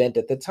around the event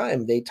at the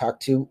time. They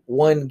talked to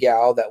one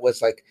gal that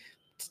was like,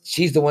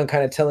 she's the one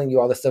kind of telling you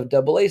all the stuff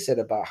Double A said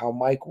about how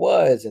Mike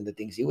was and the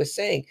things he was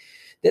saying.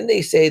 Then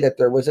they say that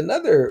there was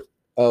another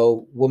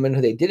woman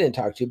who they didn't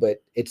talk to,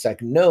 but it's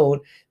like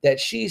known that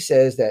she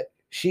says that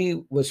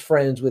she was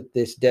friends with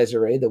this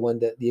Desiree, the one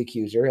that the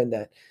accuser, and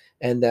that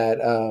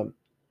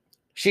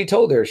she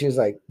told her, she was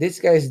like, this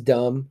guy's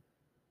dumb.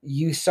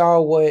 You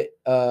saw what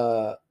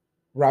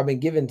Robin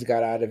Givens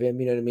got out of him.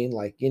 You know what I mean?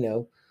 Like,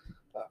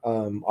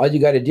 all you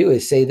got to do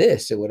is say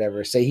this or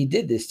whatever, say he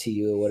did this to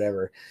you or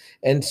whatever.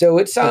 And so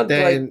it sounds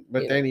then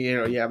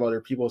you have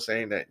other people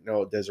saying that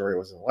no, Desiree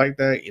wasn't like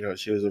that.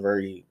 She was a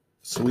very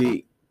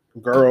sweet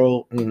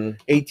girl,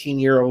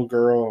 18-year-old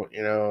girl,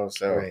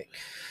 so right.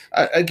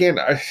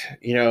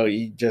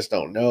 You just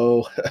don't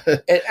know.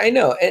 And I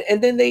know.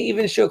 And then they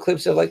even show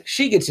clips of like,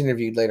 she gets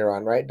interviewed later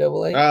on, right?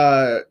 Double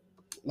A?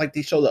 Like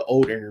they show the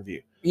old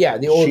interview. Yeah,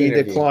 the old interview.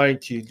 She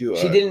declined to do it.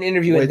 She didn't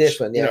interview in this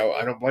one. Yeah.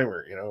 I don't blame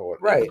her.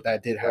 Right.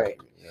 That did happen. Right.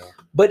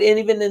 But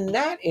even in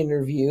that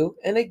interview,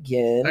 and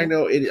again, I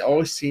know it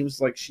always seems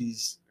like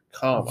she's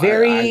calm.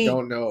 Very I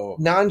don't know.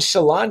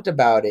 Nonchalant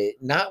about it.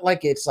 Not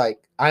like it's like,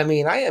 I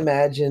mean, I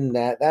imagine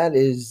that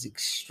is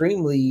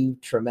extremely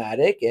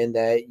traumatic and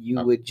that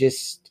you would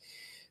just,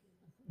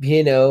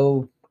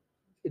 the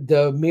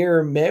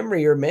mere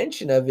memory or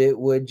mention of it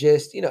would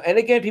just, and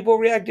again, people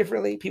react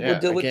differently. People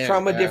deal with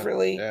trauma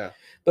differently. Yeah.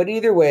 But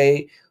either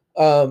way,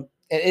 and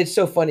it's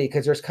so funny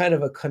because there's kind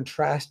of a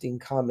contrasting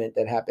comment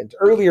that happens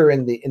earlier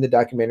in the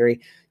documentary.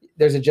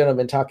 There's a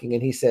gentleman talking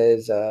and he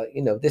says,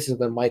 this is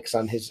when Mike's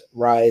on his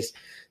rise,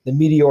 the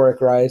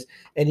meteoric rise.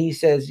 And he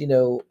says,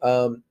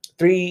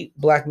 3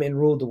 black men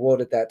ruled the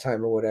world at that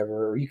time or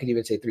whatever, or you could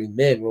even say 3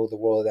 men ruled the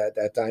world at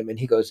that time. And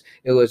he goes,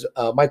 it was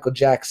Michael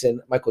Jackson,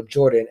 Michael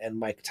Jordan, and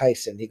Mike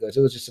Tyson. He goes,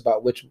 it was just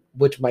about which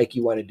Mike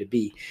you wanted to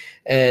be.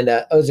 And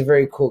it was a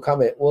very cool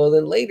comment. Well,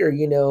 then later,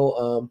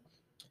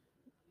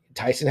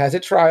 Tyson has a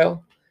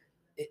trial.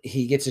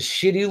 He gets a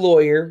shitty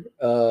lawyer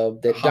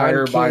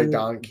that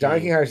Don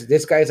King hires.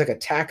 This guy's like a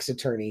tax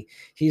attorney.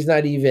 He's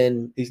not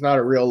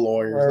a real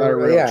lawyer. He's not a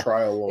real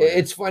trial lawyer.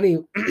 It's funny.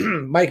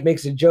 Mike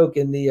makes a joke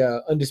in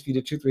the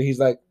Undisputed Truth where he's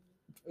like,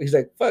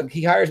 fuck,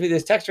 he hires me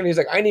this tax attorney. He's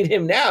like, I need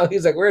him now.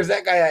 He's like, where's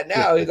that guy at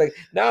now? He's like,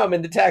 now I'm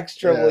in the tax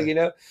trouble,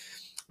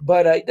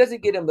 but it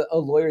doesn't get him a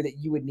lawyer that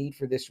you would need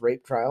for this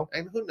rape trial.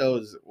 And who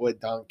knows what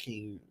Don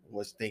King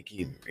was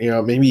thinking?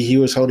 Maybe he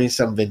was holding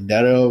some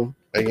vendetta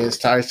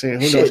against Tyson.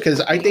 Who knows?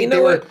 Because I think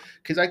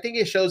I think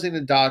it shows in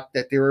the doc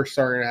that they were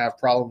starting to have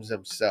problems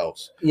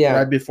themselves. Yeah.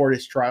 Right before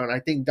this trial, and I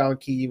think Don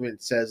King even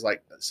says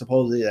like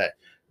supposedly that,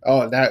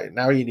 oh,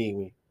 now you need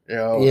me.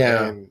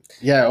 Yeah. And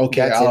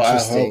okay, I'll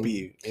help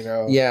you.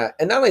 Yeah,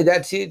 and not only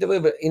that too,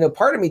 but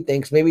part of me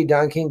thinks maybe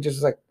Don King just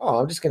was like,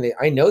 oh,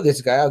 I know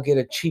this guy, I'll get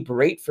a cheap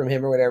rate from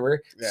him or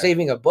whatever,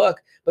 saving a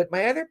buck. But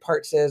my other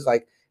part says,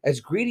 like,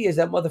 as greedy as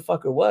that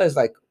motherfucker was,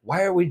 like,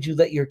 why would you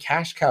let your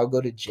cash cow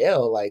go to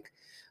jail? Like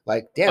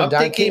damn,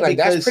 Don King, like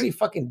that's pretty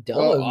fucking dumb.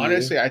 Well,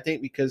 honestly, I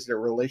think because their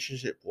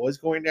relationship was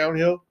going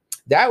downhill.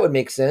 That would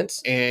make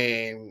sense.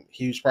 And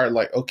he was probably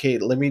like, okay,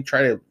 let me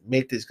try to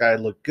make this guy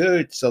look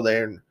good, so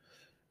then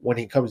when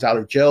he comes out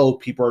of jail,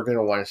 people are going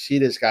to want to see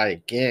this guy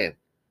again.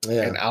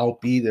 Yeah. And I'll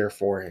be there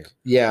for him.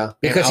 Yeah,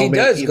 because he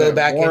does go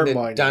back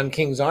into Don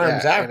King's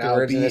arms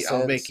afterwards.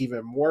 I'll make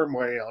even more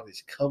money on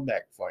his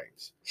comeback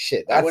fights.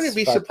 Shit, I wouldn't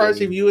be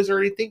surprised if he was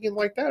already thinking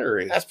like that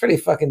already. That's pretty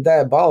fucking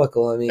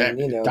diabolical. I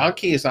mean, Don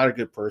King is not a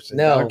good person.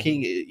 No. Don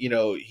King,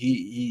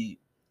 he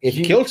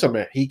killed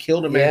someone. He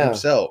killed a man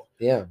himself.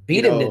 Yeah,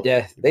 beat him to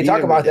death. They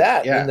talk about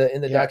that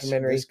in the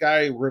documentary. This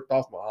guy ripped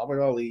off Muhammad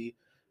Ali.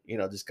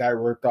 This guy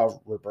ripped off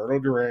Roberto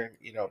Duran,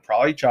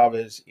 probably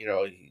Chavez,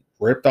 he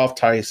ripped off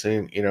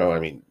Tyson, I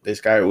mean, this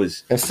guy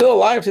was... And still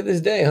alive to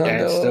this day, huh?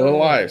 And still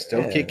alive,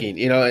 still kicking,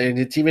 and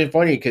it's even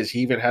funny because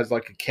he even has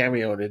like a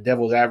cameo in The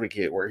Devil's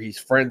Advocate where he's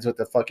friends with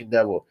the fucking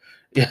devil.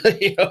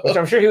 Which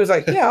I'm sure he was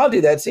like, yeah, I'll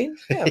do that scene.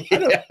 Yeah,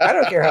 I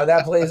don't care how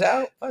that plays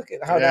out. Fuck it,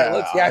 how that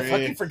looks. Yeah, I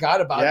fucking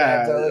forgot about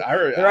that.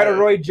 They're at a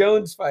Roy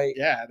Jones fight.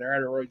 Yeah, they're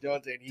at a Roy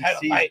Jones and he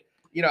sees...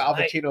 Al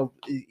Pacino,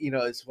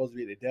 is supposed to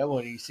be the devil,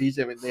 and he sees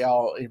him, and they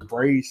all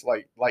embrace,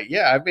 like,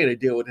 yeah, I've made a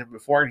deal with him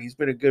before, and he's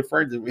been a good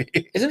friend to me.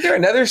 Isn't there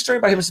another story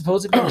about him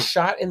supposedly being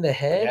shot in the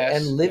head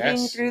and living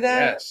through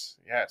that?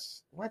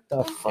 Yes. What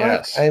the fuck?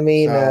 Yes. I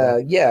mean,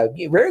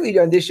 rarely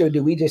on this show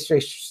do we just say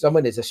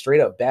someone is a straight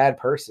up bad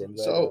person.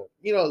 But... So,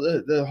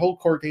 the whole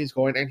court thing's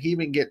going, and he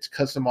even gets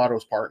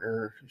Customato's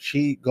partner.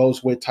 She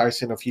goes with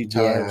Tyson a few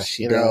times,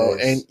 she does.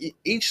 And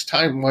each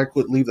time Mike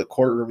would leave the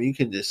courtroom, you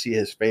can just see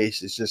his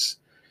face. It's just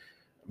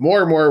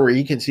more and more where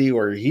you can see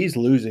where he's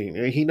losing.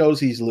 He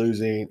knows he's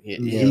losing.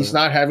 He's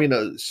not having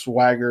a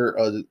swagger,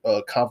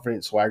 a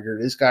confident swagger.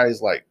 This guy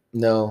is like,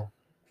 no,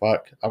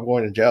 fuck, I'm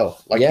going to jail.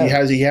 Like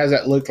he has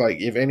that look like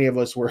if any of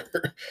us we're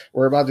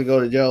about to go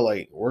to jail,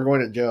 like we're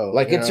going to jail.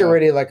 Like it's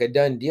already like a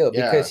done deal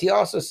because he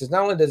also says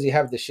not only does he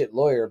have the shit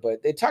lawyer,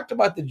 but they talked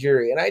about the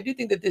jury. And I do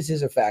think that this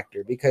is a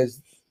factor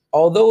because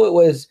although it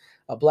was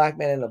a black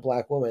man and a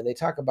black woman, they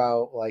talk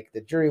about like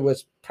the jury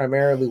was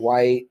primarily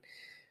white.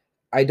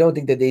 I don't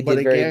think that they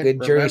did very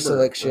good jury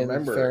selection.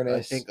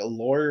 Fairness. I think a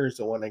lawyer is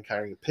the one that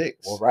kind of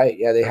picks. Well, right.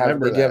 Yeah, they do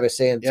have a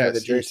say in some of the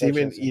jury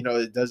selection. Even,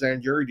 it does that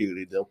in jury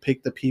duty. They'll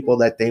pick the people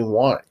that they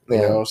want,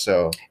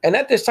 so. And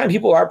at this time,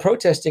 people are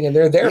protesting, and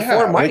they're there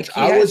for Mike.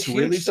 I was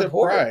really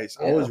surprised.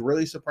 I was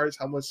really surprised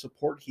how much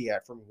support he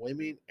had from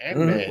women and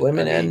men.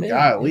 Women and men.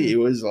 Golly, it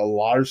was a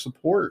lot of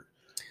support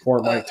for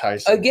Mike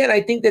Tyson. Again,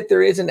 I think that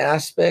there is an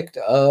aspect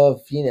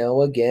of,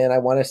 again, I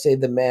want to say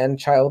the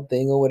man-child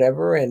thing or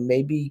whatever, and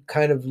maybe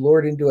kind of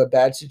lured into a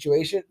bad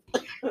situation.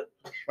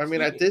 I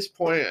mean, at this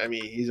point,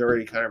 he's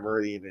already kind of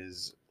already in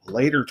his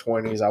later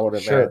 20s, I would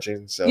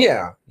imagine. So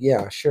yeah,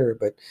 sure.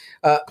 But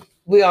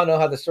we all know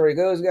how the story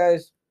goes,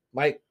 guys.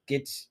 Mike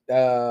gets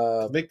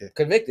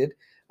convicted.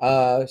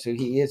 So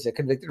he is a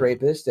convicted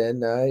rapist,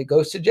 and he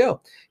goes to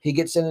jail. He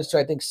gets sentenced to,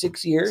 I think,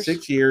 6 years.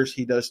 6 years.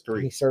 He does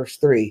 3. He serves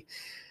 3.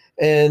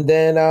 And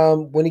then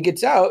when he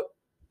gets out,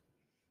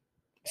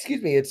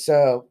 it's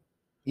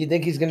you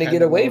think he's going to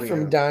get away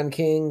from Don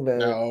King? But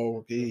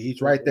no,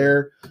 he's right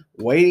there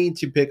waiting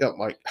to pick up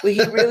Mike. Well,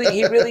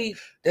 he really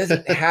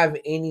doesn't have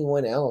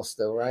anyone else,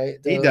 though, right?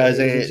 He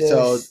doesn't.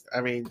 So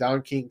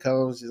Don King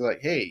comes. He's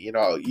like, hey,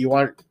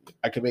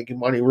 I can make you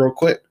money real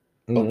quick.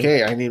 Mm-hmm.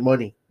 Okay, I need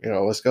money.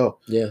 Let's go.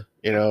 Yeah.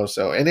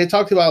 So, and they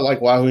talked about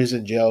like while he was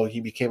in jail, he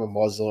became a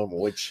Muslim,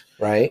 which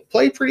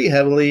played pretty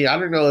heavily. I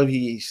don't know if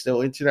he's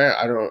still into that.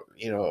 I don't,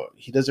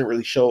 he doesn't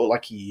really show it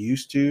like he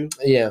used to.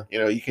 Yeah.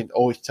 You can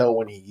always tell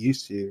when he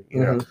used to,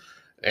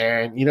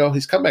 and,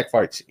 his comeback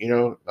fights,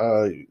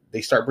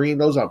 they start bringing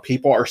those on.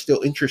 People are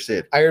still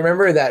interested. I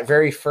remember that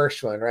very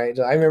first one, right?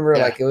 I remember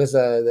like it was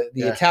the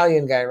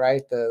Italian guy,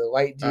 right? The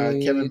white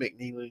dude. Kevin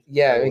McNeely.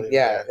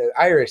 Yeah.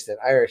 Irish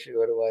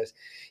what it was.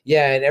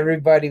 Yeah, and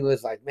everybody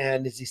was like,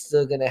 man, is he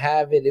still going to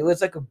have it? It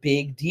was like a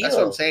big deal. That's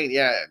what I'm saying.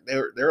 Yeah,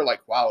 they're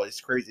like, wow, it's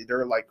crazy.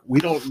 They're like, we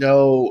don't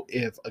know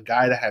if a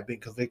guy that had been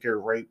convicted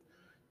of rape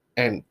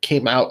and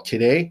came out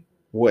today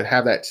would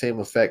have that same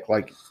effect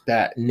like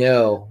that.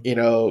 No.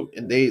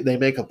 And they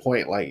make a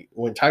point, like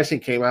when Tyson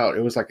came out,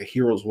 it was like a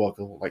hero's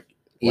welcome, like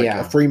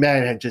a free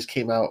man had just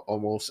came out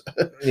almost.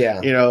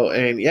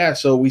 Yeah.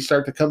 So we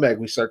start the comeback.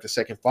 We start the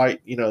second fight,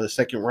 the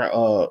second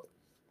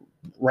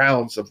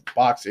rounds of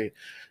boxing.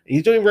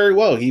 He's doing very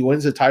well. He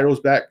wins the titles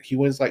back. He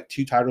wins like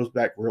 2 titles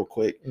back real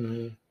quick.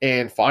 Mm-hmm.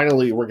 And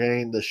finally, we're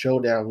getting the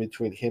showdown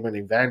between him and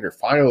Evander.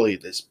 Finally,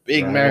 this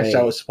big match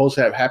that was supposed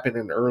to have happened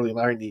in the early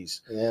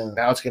 90s. Yeah.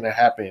 Now it's going to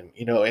happen,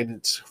 and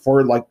it's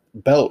for like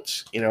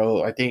belts.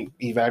 I think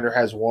Evander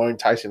has 1,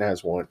 Tyson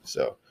has 1.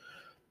 So,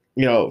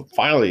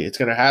 finally it's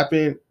going to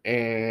happen.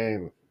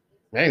 And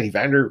man,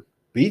 Evander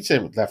beats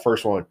him that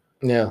first one.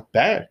 Yeah.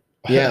 Bad.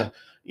 Yeah.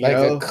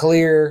 A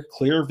clear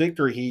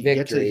victory.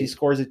 He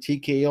scores a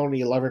TKO in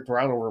the 11th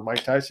round over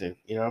Mike Tyson.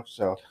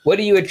 So what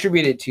do you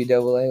attribute it to,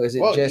 Double A? Was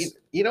it just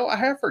I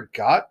have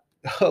forgot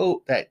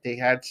that they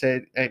had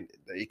said, and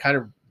it kind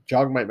of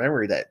jogged my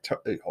memory that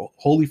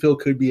Holyfield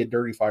could be a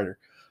dirty fighter.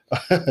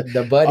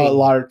 The buddy, a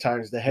lot of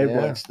times the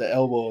headbutts, the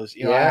elbows.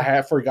 I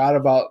have forgot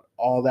about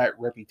all that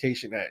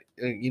reputation that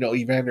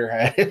Evander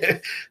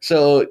had.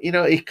 So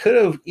it could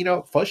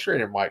have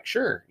frustrated Mike,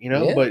 sure,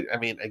 but I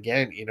mean,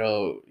 again,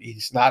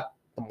 he's not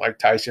the Mike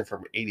Tyson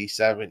from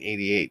 87,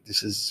 88.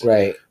 This is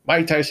right.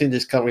 Mike Tyson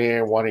just coming in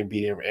and wanting to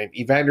beat him, and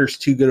Evander's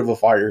too good of a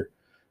fighter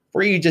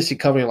for you just to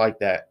come in like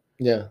that.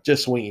 Yeah,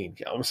 just swinging.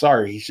 I'm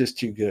sorry, he's just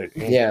too good.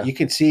 And you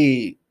can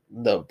see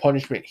the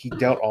punishment he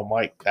dealt on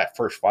Mike that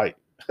first fight.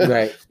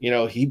 Right.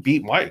 He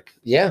beat Mike.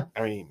 Yeah.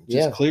 I mean,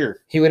 just clear.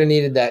 He would have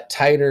needed that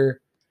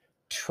tighter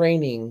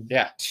training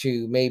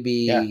to maybe.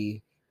 Yeah.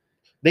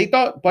 They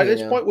thought by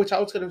this point, which I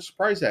was going to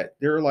surprise at,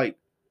 they were like,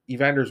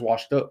 Evander's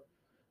washed up,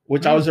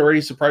 which I was already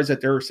surprised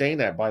that they were saying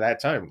that by that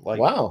time. Like,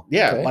 wow.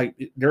 Yeah. Okay.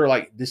 Like, they're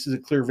like, this is a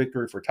clear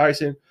victory for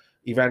Tyson.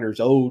 Evander's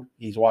old.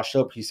 He's washed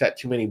up. He's had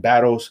too many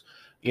battles.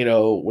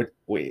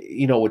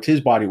 With his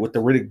body, with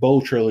the Riddick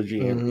Bowe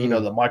trilogy, and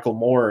the Michael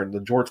Moore and the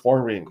George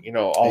Foreman,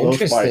 all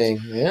those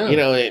fights. Yeah.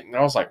 And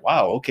I was like,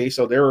 wow, okay,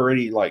 so they're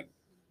already like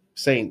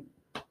saying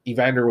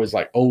Evander was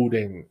like old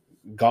and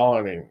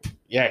gone, and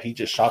he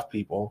just shocked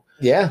people.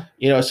 Yeah.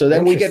 So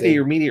then we get the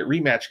immediate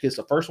rematch because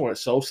the first one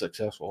is so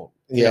successful.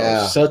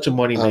 Such a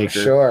money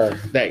maker. Sure.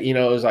 That it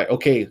was like,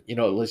 okay,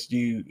 let's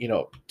do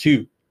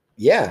 2.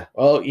 Yeah.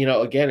 Well,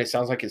 again, it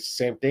sounds like it's the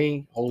same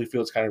thing.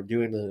 Holyfield's kind of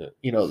doing the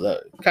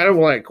kind of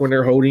like when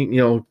they're holding,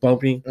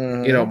 bumping,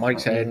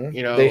 Mike's head,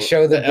 they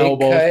show the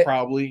elbows cut,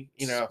 probably,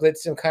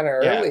 splits him kind of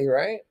early,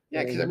 right?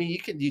 Yeah, because I mean, you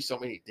can do so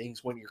many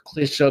things when you're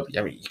clished up.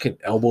 I mean, you can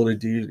elbow the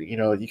dude,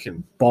 you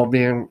can bump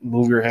him,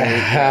 move your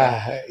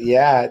head.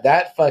 Yeah,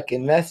 that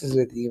fucking messes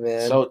with you,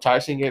 man. So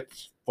Tyson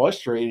gets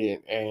frustrated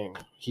and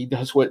he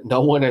does what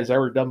no one has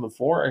ever done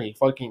before, and he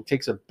fucking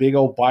takes a big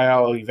old bite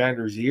out of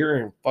Evander's ear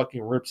and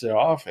fucking rips it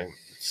off and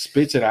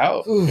spits it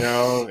out.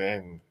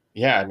 And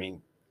I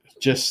mean,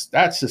 just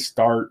that's the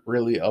start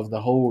really of the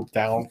whole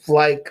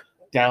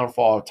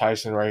downfall of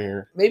Tyson right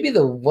here. Maybe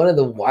one of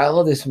the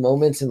wildest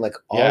moments in like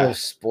all of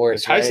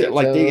sports. Tyson,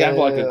 right? They have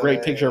like a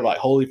great picture of like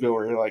Holyfield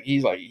where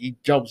he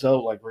jumps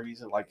up like where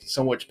he's in like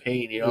so much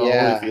pain,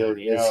 Holyfield,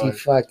 he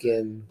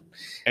fucking.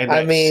 And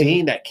I mean,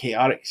 seeing that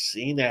chaotic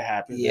scene that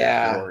happened.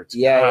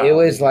 It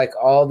was like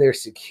all their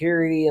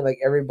security and like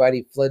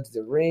everybody floods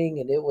the ring,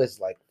 and it was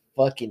like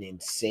fucking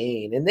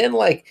insane. And then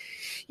like,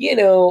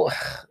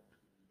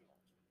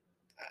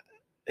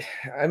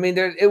 I mean,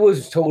 it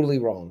was totally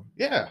wrong.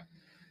 Yeah.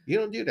 You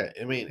don't do that.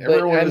 I mean,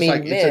 everyone was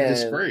like, it's a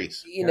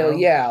disgrace.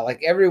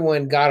 Like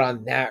everyone got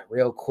on that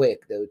real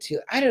quick though too.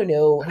 I don't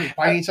know. I mean,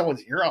 biting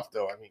someone's ear off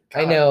though. I mean,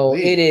 I know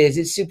it is.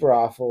 It's super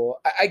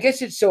awful. I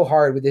guess it's so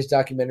hard with this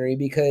documentary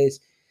because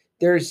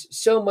there's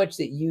so much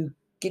that you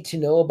get to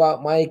know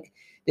about Mike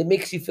that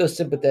makes you feel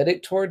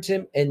sympathetic towards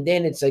him. And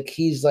then it's like,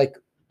 he's like,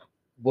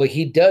 what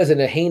he does in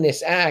a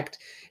heinous act.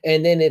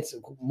 And then it's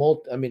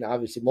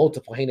obviously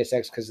multiple heinous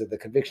acts because of the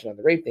conviction on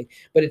the rape thing.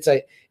 But it's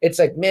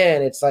like,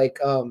 man, it's like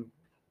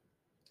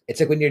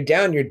when you're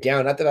down, you're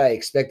down. Not that I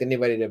expect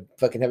anybody to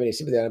fucking have any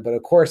sympathy on it, but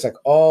of course, like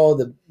all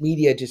the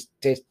media just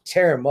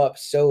tear him up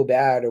so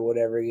bad or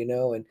whatever,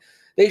 and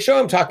they show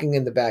him talking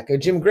in the back.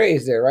 Jim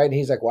Gray's there, right? And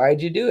he's like,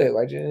 "Why'd you do it?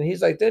 And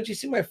he's like, "Don't you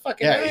see my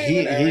fucking?"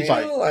 He's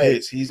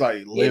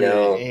like living,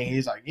 and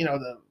he's like,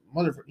 the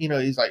mother,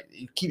 he's like,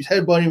 he keeps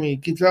headbutting me,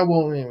 keeps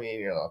elbowing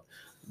me,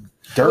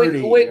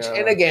 dirty. Which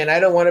and again, I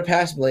don't want to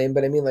pass blame,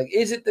 but I mean, like,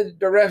 is it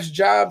the ref's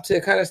job to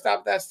kind of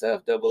stop that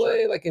stuff, Double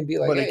A, like, and be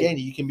like? But again,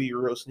 you can be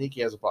real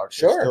sneaky as a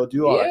boxer. Sure, still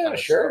do all that kind of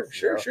stuff,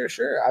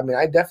 sure. I mean,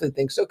 I definitely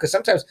think so because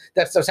sometimes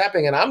that stuff's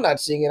happening and I'm not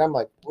seeing it. I'm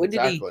like, when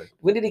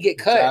did he get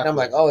cut? And I'm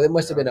like, oh, there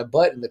must have been a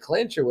butt in the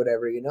clinch or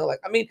whatever, Like,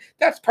 I mean,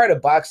 that's part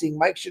of boxing.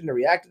 Mike shouldn't have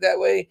reacted that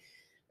way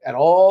at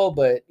all,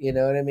 but you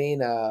know what I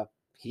mean.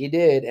 He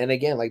did, and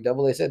again, like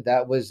Double A said,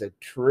 that was a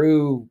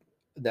true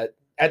that.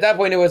 At that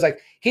point, it was like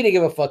he didn't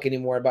give a fuck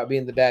anymore about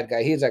being the bad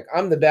guy. He's like,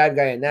 I'm the bad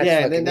guy, and that's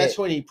and then that's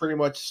when he pretty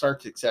much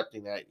starts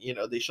accepting that.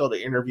 They show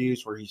the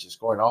interviews where he's just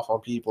going off on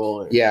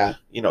people,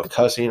 and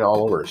cussing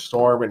all over a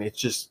storm, and it's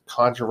just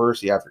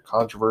controversy after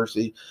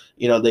controversy.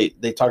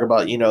 They talk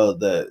about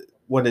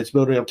when it's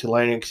building up to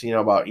Lennox,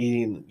 about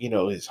eating,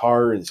 his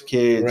heart and his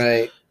kids.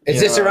 Right. Is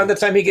this around the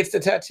time he gets the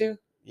tattoo?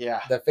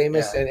 Yeah. The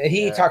famous, and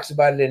he talks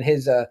about it in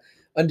his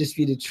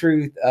Undisputed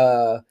Truth.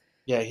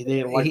 Yeah, he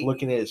didn't like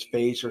looking at his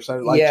face or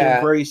something. Like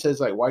Jim Gray says,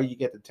 like, why you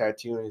get the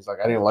tattoo? And he's like,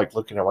 I didn't like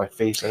looking at my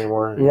face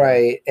anymore.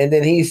 Right. And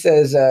then he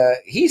says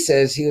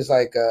he was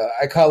like,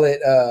 I call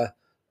it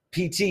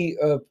PT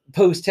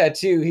post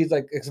tattoo. He's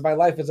like, because my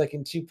life is like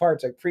in two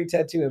parts, like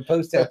pre-tattoo and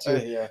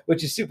post-tattoo,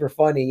 which is super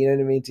funny, you know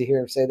what I mean, to hear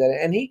him say that.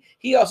 And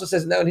he also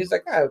says no, and he's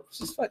like,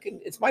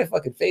 it's my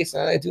fucking face,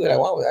 and I do what I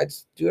want with it. I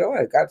just do what I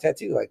want. I got a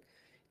tattoo. Like,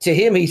 to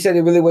him, he said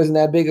it really wasn't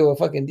that big of a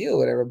fucking deal,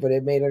 whatever, but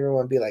it made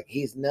everyone be like,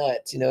 he's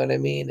nuts, you know what I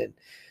mean?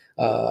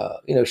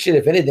 And shit,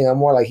 if anything, I'm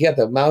more like, he got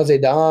the Mao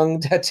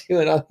Zedong tattoo,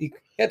 and all, he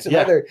had some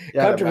other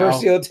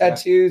controversial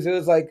tattoos. It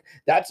was like,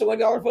 that's the one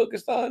y'all are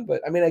focused on.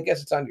 But I mean, I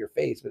guess it's on your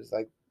face, but it's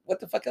like, what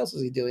the fuck else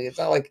is he doing? It's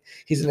not like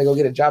he's gonna go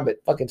get a job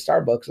at fucking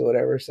Starbucks or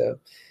whatever. So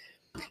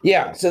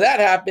yeah, so that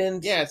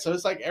happened. Yeah, so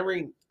it's like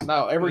everything.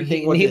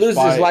 He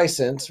loses his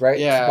license, right?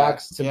 Yeah,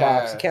 box. He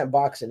can't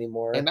box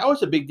anymore. And that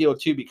was a big deal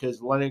too,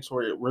 because Lennox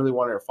really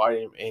wanted to fight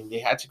him, and they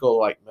had to go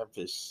like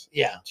Memphis,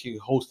 to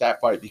host that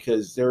fight,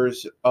 because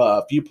there's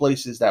a few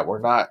places that were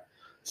not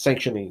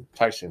sanctioning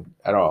Tyson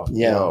at all.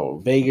 Yeah, you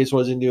know, Vegas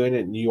wasn't doing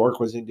it, New York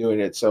wasn't doing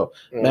it, so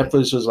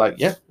Memphis was like,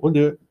 yeah, we'll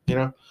do it. You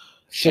know,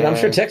 shit, I'm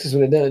sure Texas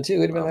would have done it too.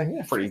 It'd have been like,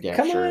 yeah, pretty damn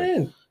come sure. on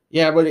in.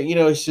 Yeah, but you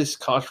know, it's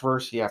just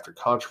controversy after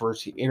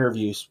controversy.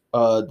 Interviews,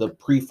 the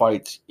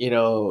pre-fights, you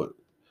know,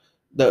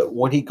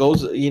 when he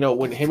goes, you know,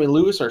 when him and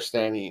Lewis are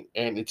standing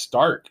and it's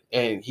dark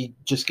and he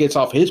just gets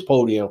off his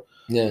podium.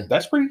 Yeah,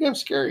 that's pretty damn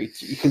scary,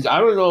 because I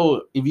don't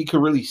know if you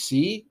could really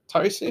see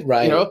Tyson,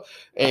 right? You know,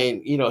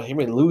 and you know, him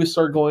and Lewis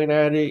are going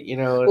at it, you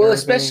know. Well,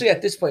 especially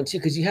at this point too,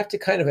 because you have to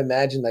kind of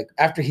imagine, like,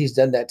 after he's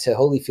done that to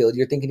Holyfield,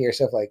 you're thinking to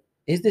yourself, like,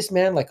 is this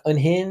man like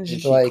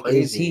unhinged? Like, crazy,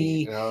 is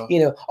he, you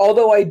know?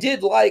 Although I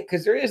did like,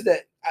 because there is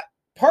that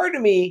part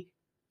of me,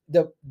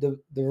 the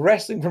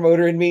wrestling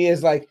promoter in me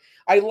is like,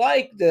 I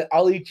like the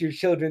I'll eat your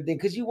children thing,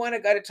 because you want a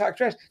guy to talk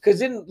trash. Because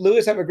didn't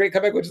Lewis have a great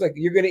comeback, which is like,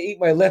 you're going to eat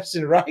my lefts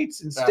and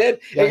rights instead?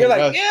 And you're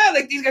like,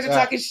 like, these guys are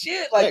talking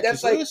shit. Like,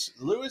 that's like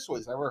Lewis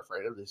was never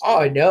afraid of this. Oh,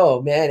 I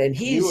know, man. And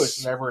he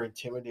was never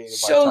intimidated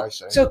by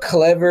Tyson. So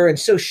clever and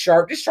so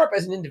sharp, just sharp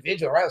as an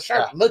individual, right?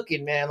 Sharp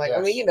looking, man. Like, I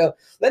mean, you know,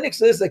 Lennox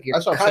Lewis, like,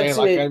 you're consummate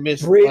like, I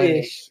miss British.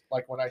 Lennox.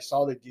 Like, when I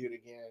saw the dude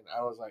again,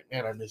 I was like,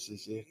 man, I miss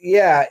this dude.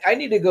 Yeah, I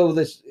need to go with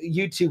this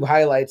YouTube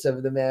highlights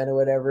of the man or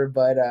whatever.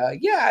 But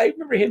yeah, I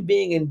remember him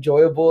being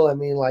enjoyable. I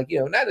mean, like, you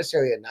know, not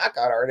necessarily a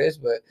knockout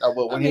artist, but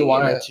when he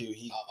wanted to,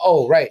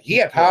 he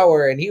had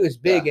power, and he was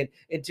big and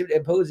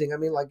imposing. I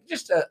mean, like,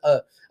 just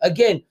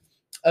again,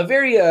 a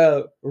very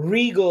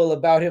regal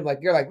about him. Like,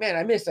 you're like, man,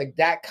 I miss like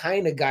that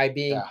kind of guy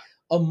being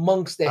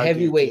amongst the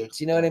heavyweights.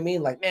 You know what I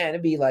mean? Like, man,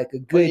 it'd be like a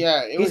good.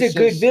 He's a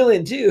good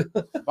villain too.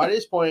 By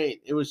this point,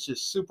 it was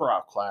just super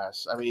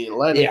outclassed. I mean,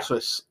 Lennox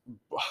was,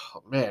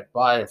 man,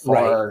 by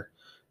far.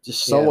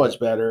 Just so much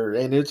better.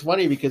 And it's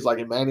funny because, like,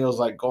 Emmanuel's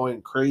like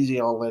going crazy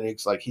on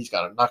Lennox, like he's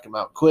got to knock him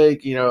out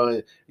quick, you know.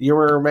 You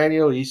remember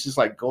Emmanuel? He's just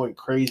like going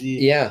crazy.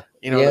 Yeah.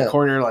 You know, in the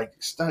corner, like,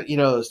 stop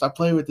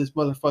playing with this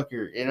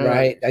motherfucker. You know,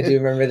 right? I do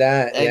remember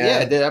that.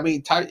 And I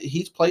mean,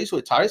 he plays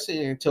with Tyson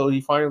until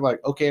he finally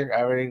like, okay,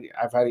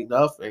 I've had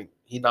enough, and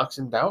he knocks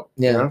him down.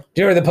 Yeah. You know?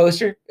 Do you remember the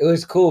poster? It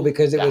was cool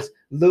because it was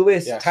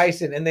Lewis,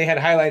 Tyson, and they had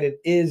highlighted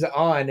 "is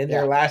on" in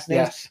their last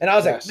names. And I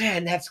was like,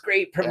 man, that's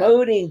great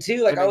promoting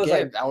too. Like, and I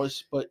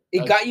was like,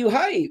 it got you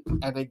hype.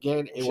 And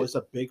again, it was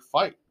a big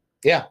fight.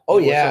 Yeah. Oh,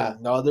 yeah.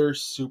 Another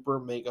super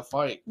mega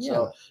fight. Yeah.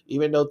 So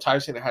even though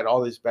Tyson had all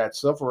this bad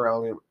stuff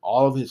around him,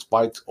 all of his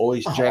fights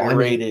always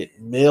generated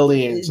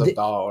millions of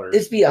dollars.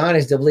 Let's be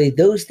honest, Double,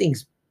 those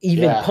things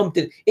even pumped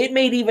it. It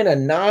made even a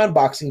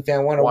non-boxing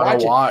fan want to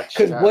watch it.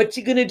 Because what's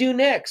he gonna do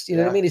next? You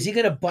know what I mean? Is he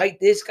gonna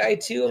bite this guy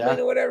too? I mean,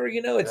 or whatever.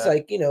 You know, it's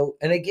like, you know.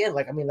 And again,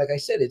 like, I mean, like I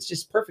said, it's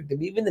just perfect. I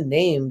mean, even the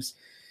names,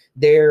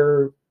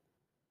 they're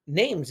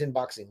names in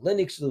boxing.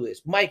 Lennox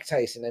Lewis, Mike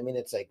Tyson. I mean,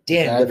 it's like,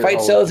 damn, the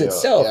fight sells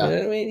itself. You know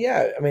what I mean?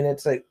 Yeah. I mean,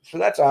 it's like, so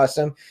that's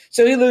awesome.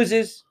 So he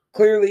loses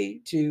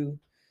clearly to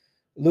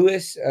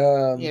Lewis.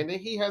 And then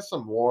he has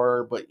some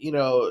more, but, you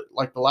know,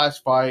 like the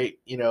last fight,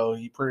 you know,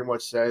 he pretty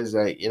much says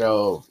that, you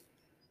know,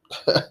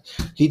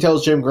 he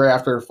tells Jim Gray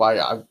after the fight,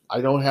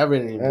 I don't have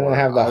it anymore. I don't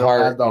have the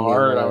heart. I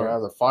don't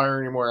have the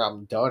fire anymore.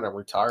 I'm done. I'm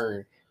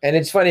retiring. And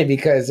it's funny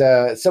because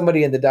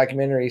somebody in the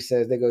documentary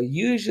says, they go,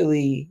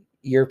 usually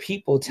your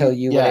people tell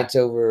you when it's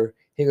over.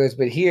 He goes,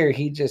 but here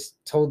he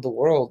just told the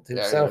world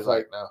himself,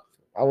 like, no,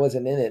 I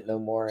wasn't in it no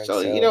more. And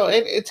so, you know,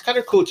 and it's kind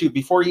of cool too.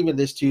 Before even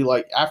this too,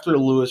 like after the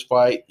Lewis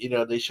fight, you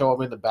know, they show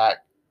him in the back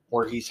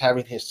where he's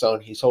having his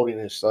son. He's holding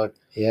his son.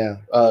 Yeah.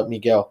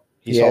 Miguel.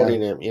 He's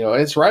holding him. You know,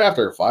 and it's right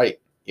after the fight.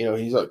 You know,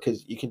 he's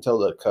because you can tell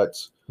the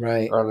cuts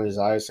around his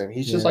eyes, and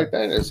he's just like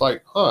that. And it's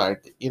like,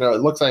 you know,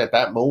 it looks like at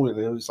that moment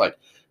it was like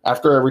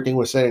after everything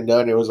was said and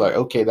done, it was like,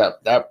 okay,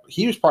 that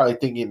he was probably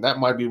thinking that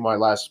might be my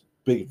last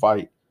big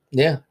fight.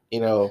 Yeah.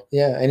 You know.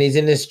 Yeah, and he's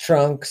in his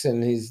trunks,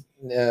 and he's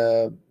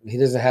he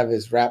doesn't have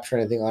his wraps or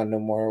anything on no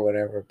more or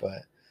whatever.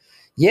 But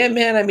yeah,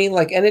 man, I mean,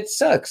 like, and it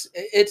sucks.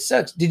 It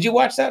sucks. Did you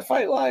watch that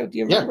fight live? Do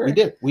you remember? Yeah, we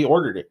did. We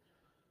ordered it.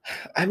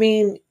 I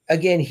mean,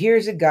 again,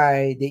 here's a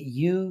guy that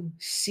you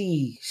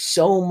see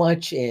so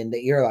much in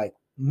that you're like,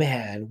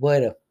 man,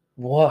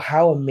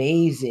 how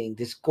amazing.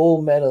 This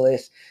gold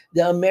medalist,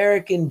 the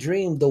American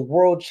dream, the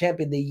world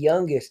champion, the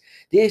youngest.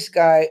 This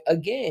guy,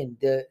 again,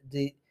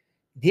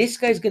 this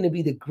guy's going to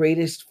be the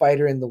greatest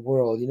fighter in the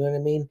world. You know what I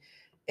mean?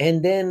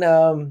 And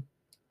then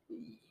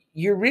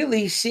you're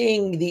really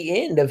seeing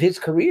the end of his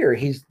career.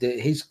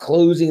 He's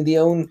closing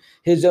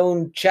his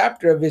own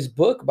chapter of his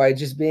book by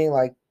just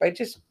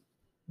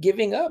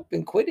giving up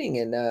and quitting,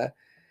 and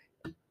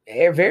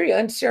very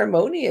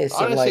unceremonious.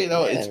 Honestly,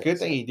 though, it's good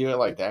that you do it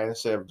like that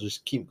instead of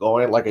just keep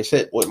going. Like I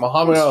said, with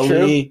Muhammad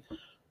Ali,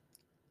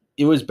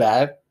 it was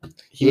bad.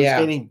 He was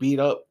getting beat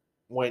up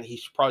when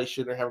he probably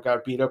shouldn't have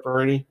got beat up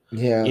already.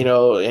 Yeah,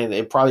 and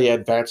it probably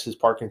advanced his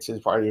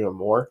Parkinson's probably even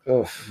more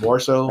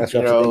so. That's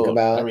what to think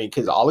about. I mean,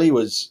 because Ali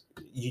was,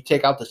 you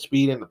take out the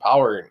speed and the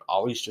power, and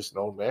Ali's just an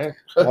old man.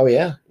 Oh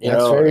yeah,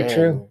 that's very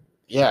true.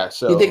 Yeah,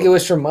 so you think it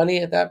was for money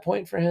at that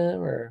point for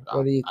him, or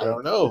what do you think? I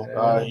don't know.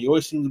 He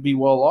always seemed to be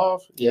well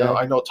off. You know,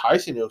 I know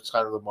Tyson was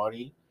kind of the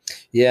money.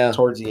 Yeah,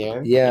 towards the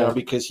end. Yeah,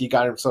 because he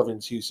got himself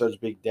into such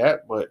big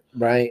debt. But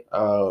right,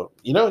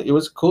 it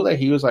was cool that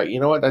he was like, you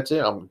know what, that's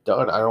it. I'm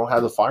done. I don't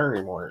have the fire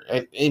anymore.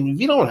 And if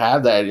you don't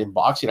have that in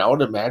boxing, I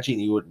would imagine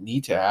you would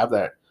need to have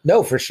that.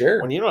 No, for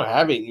sure. When you don't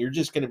have it, you're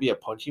just going to be a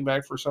punching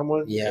bag for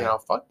someone. Yeah,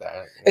 fuck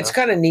that. It's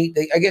kind of neat.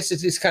 I guess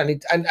it's kind of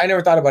neat. I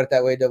never thought about it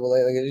that way. Double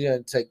A, like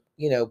it's like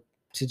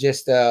to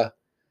just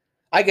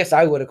I guess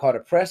I would have called a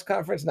press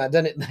conference, not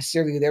done it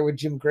necessarily there with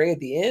Jim Gray at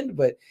the end,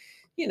 but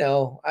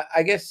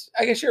I guess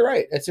you're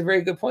right. That's a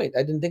very good point.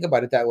 I didn't think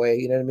about it that way.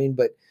 You know what I mean?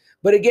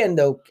 But again,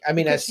 though, I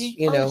mean, that's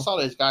saw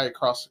this guy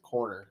across the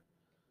corner,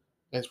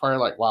 and it's probably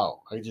like,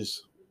 wow, I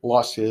just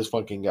lost to this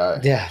fucking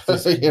guy. Yeah,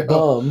 this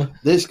bum.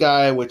 This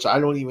guy, which I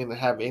don't even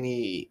have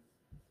I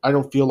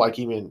don't feel like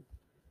even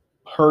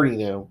hurting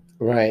him.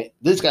 Right.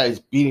 This guy's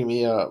beating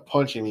me up,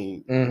 punching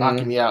me,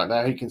 knocking me out.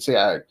 Now he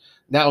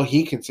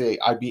can say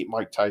I beat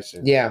Mike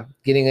Tyson. Yeah,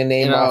 getting a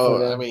name off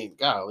of him. I mean,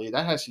 golly,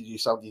 that has to do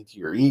something to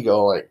your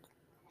ego. Like,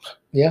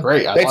 yeah,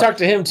 great. They talked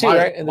to him too,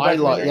 right?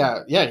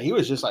 Yeah. He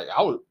was just like,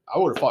 I would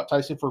have fought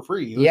Tyson for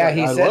free. He said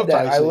that.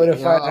 Tyson. I would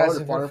have fought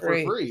Tyson for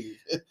free.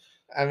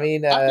 I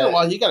mean, after a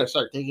while, you got to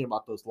start thinking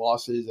about those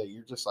losses that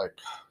you're just like,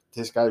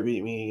 this guy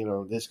beat me.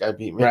 This guy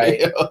beat me.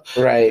 Right.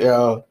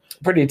 Right.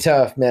 Pretty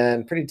tough,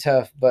 man. Pretty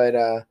tough,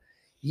 but.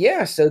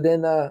 Yeah, so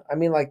then I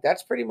mean, like,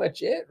 that's pretty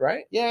much it,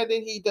 right? Yeah,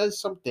 then he does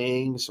some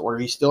things where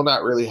he's still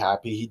not really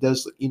happy. He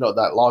does,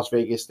 that Las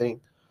Vegas thing,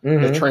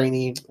 the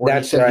training, where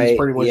that's he said he's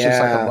pretty much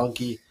just like a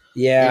monkey.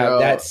 Yeah,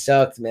 that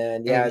sucked,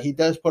 man. Yeah, and he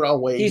does put on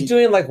weight. He's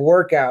doing like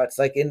workouts,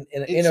 like in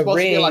a ring, to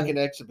be like an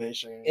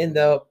exhibition in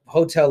the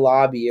hotel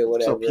lobby or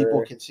whatever, so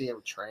people can see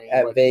him train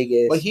at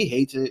Vegas. But he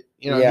hates it.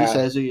 He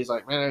says he's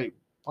like, man, I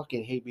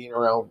fucking hate being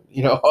around,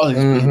 all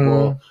these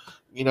people.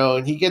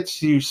 And he gets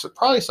to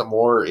probably some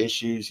more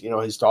issues.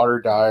 His daughter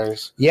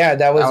dies. Yeah,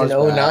 that was in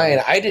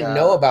 2009. I didn't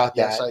know about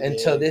that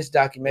until this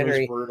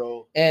documentary. It was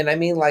brutal. And I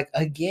mean,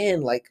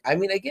 again, she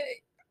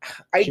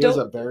was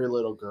a very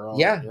little girl.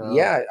 Yeah,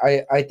 yeah.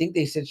 I think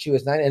they said she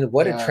was 9. And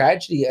what a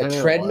tragedy, a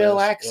treadmill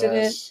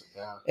accident. Yes.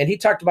 Yeah. And he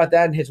talked about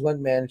that in his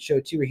one-man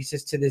show too, where he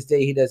says to this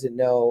day he doesn't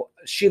know.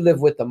 She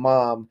lived with the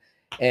mom.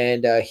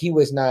 And he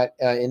was not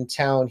in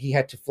town. He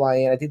had to fly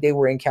in. I think they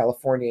were in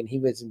California, and he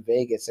was in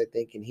Vegas, I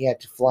think, and he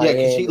had to fly in.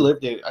 Yeah, because he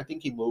lived in. I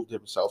think he moved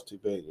himself to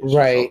Vegas.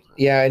 Right.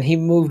 Yeah, and he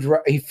moved.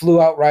 He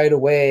flew out right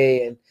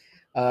away,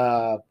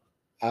 and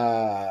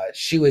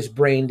she was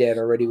brain dead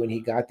already when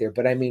he got there.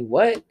 But I mean,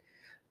 what?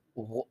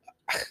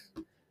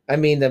 I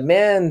mean, the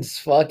man's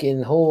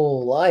fucking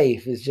whole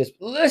life is just.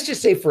 Let's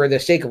just say, for the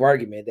sake of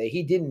argument, that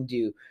he didn't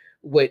do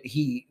what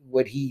he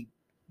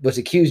was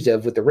accused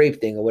of with the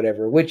rape thing or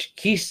whatever, which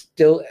he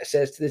still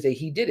says to this day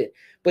he did it.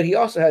 But he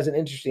also has an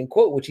interesting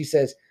quote, which he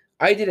says,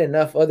 I did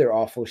enough other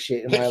awful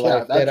shit in my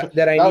life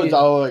that I needed,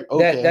 like,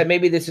 okay. that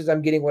maybe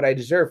I'm getting what I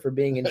deserve for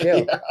being in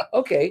jail.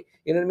 Okay.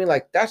 You know what I mean?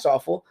 Like, that's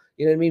awful.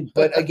 You know what I mean?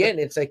 But again,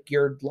 it's like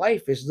your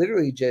life is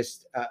literally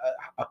just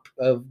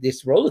of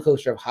this roller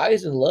coaster of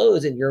highs and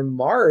lows, and you're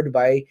marred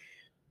by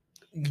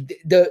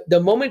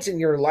the moments in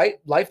your life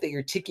that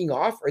you're ticking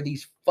off are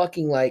these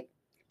fucking like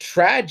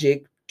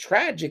tragic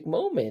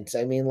moments.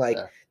 I mean, like,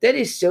 that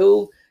is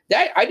so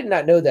that I did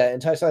not know that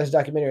until I saw this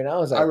documentary, and I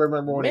was like, I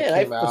remember when it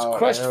came out, I was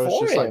crushed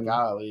for him. Like,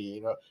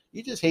 golly,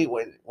 you just hate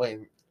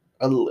when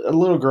a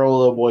little girl, a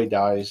little boy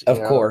dies.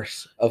 Of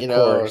course.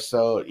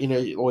 So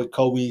with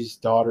Kobe's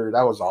daughter,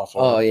 that was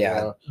awful. Oh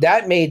yeah,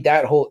 that made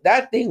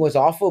that thing was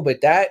awful.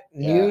 But that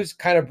news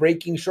kind of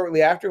breaking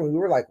shortly after, we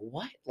were like,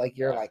 what? Like,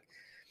 you're like,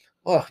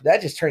 oh,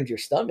 that just turned your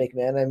stomach,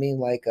 man. I mean,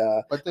 like,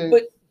 but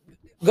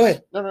go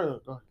ahead. No, go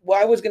ahead.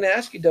 Well, I was going to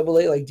ask you, Double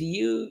A, like,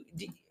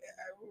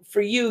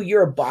 for you,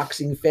 you're a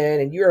boxing fan,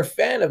 and you're a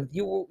fan of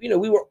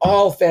we were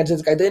all fans of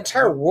this guy. The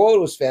entire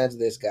world was fans of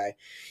this guy.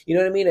 You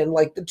know what I mean? And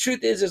like, the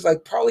truth is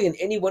like, probably in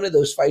any one of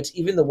those fights,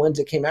 even the ones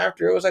that came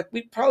after, it was like,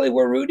 we probably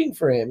were rooting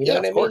for him. You know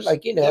what I mean?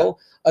 Like,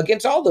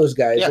 against all those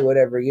guys or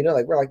whatever,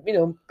 like, we're like,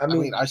 I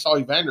mean, I saw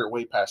Evander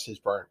way past his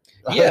prime.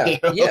 Yeah.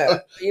 Yeah.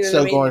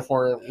 Still going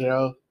for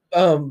him,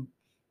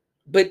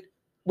 But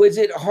was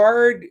it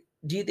hard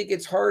do you think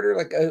it's harder?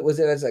 Like, was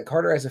it as like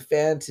harder as a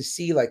fan to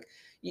see like,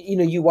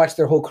 you watch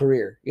their whole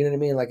career, you know what I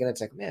mean? Like, and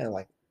it's like, man,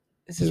 like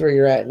this is where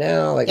you're at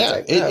now. Like, Yeah,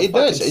 it's like, it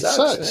does. It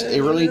sucks. man,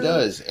 It really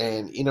does.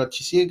 And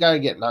to see a guy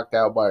get knocked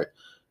out by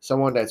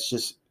someone that's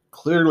just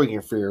clearly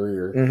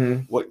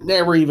inferior, would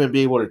never even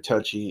be able to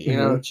touch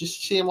you,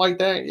 just see him like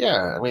that.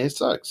 Yeah, I mean, it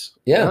sucks.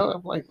 Yeah.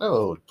 I'm like,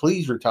 no,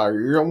 please retire.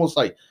 You're almost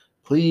like,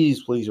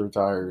 please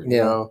retire.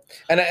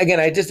 And again,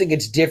 I just think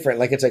it's different.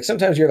 Like, it's like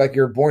sometimes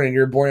you're born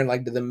in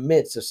like the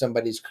midst of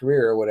somebody's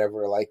career or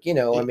whatever. Like, I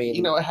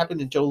mean, it happened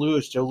to Joe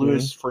Louis. Joe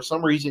Louis, for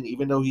some reason,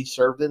 even though he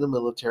served in the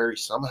military,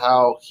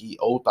 somehow he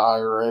owed the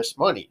IRS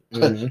money.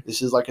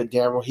 This is like a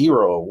damn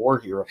hero, a war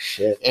hero.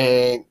 Shit.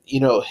 And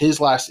his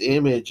last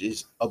image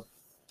is a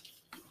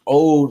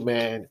old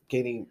man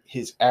getting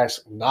his ass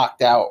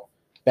knocked out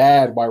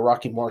bad by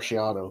Rocky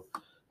Marciano.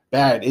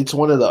 Bad. It's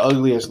one of the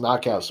ugliest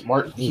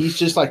knockouts. He's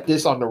just like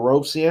this on the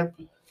ropes here.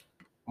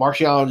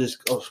 Marciano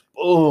just goes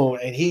boom,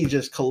 and he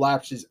just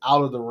collapses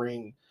out of the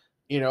ring,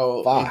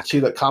 into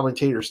the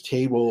commentator's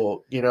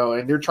table,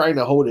 and they're trying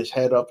to hold his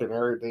head up and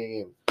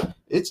everything. And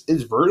it's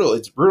brutal.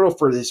 It's brutal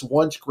for this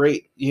once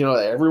great,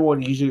 that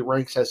everyone usually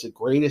ranks as the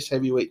greatest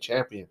heavyweight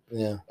champion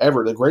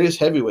ever, the greatest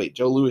heavyweight,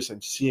 Joe Louis, and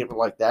to see him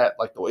like that,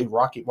 like the way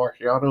Rocky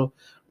Marciano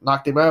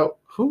knocked him out.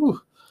 Whew,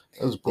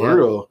 that was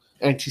brutal. Yeah.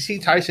 And to see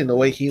Tyson the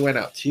way he went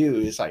out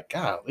too, it's like,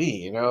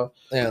 golly,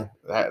 Yeah.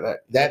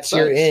 That's sucks.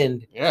 your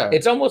end. Yeah.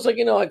 It's almost like,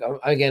 like,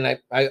 again,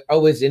 I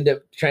always end up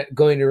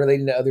going to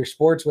relating to other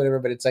sports, whatever,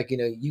 but it's like,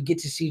 you get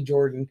to see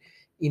Jordan,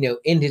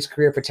 end his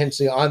career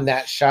potentially on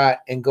that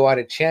shot and go out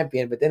a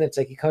champion, but then it's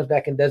like he comes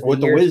back and does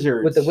with the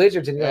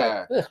Wizards, and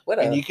you're like,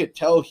 whatever. And you could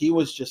tell he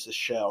was just a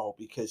shell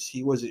because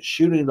he wasn't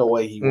shooting the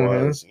way he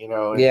was,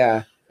 and,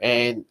 yeah.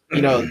 And,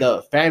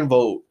 the fan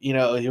vote,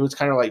 it was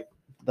kind of like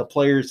the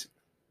players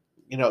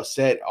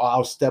said,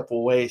 I'll step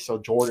away so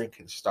Jordan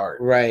can start.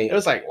 Right. It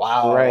was like,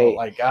 wow. Right.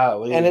 Like,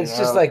 golly. And it's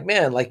just like,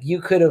 man, like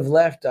you could have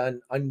left on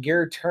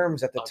your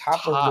terms at the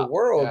top of the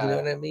world. Yeah. You know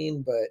what I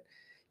mean? But,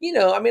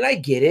 I mean, I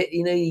get it.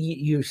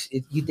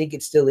 You think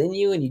it's still in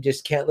you and you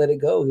just can't let it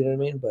go. You know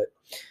what I mean?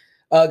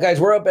 But, guys,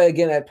 we're up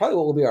again at probably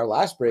what will be our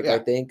last break, I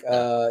think.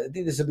 I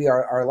think this will be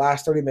our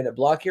last 30-minute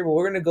block here. But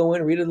we're going to go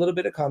in, read a little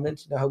bit of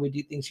comments. You know how we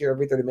do things here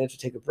every 30 minutes. We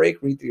take a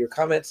break, read through your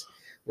comments.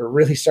 We're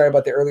really sorry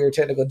about the earlier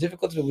technical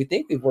difficulties, but we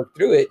think we've worked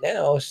through it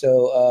now.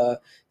 So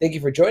thank you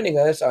for joining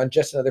us on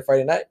Just Another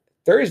Friday Night,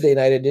 Thursday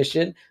night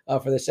edition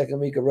for the second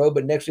week of row.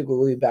 But next week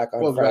we'll be back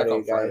on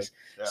Friday, guys.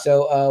 Yeah.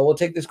 So we'll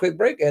take this quick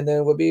break and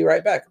then we'll be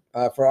right back.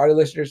 For audio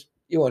listeners,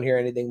 you won't hear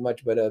anything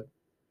much but a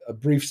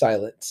brief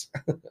silence.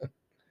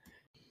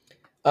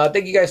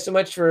 Thank you guys so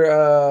much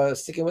for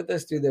sticking with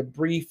us through the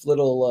brief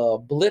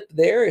little blip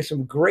there.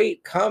 Some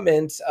great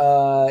comments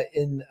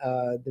in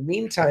the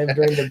meantime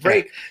during the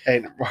break.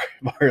 And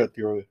Mario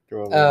threw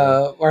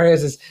Mario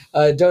says,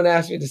 don't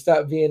ask me to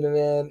stop being a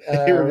man.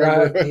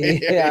 Rocky.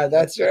 Yeah,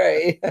 that's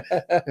right.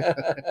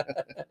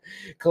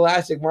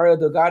 Classic. Mario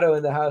Delgado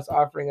in the house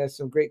offering us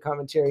some great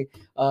commentary.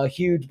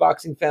 Huge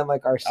boxing fan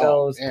like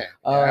ourselves.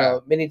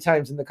 Many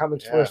times in the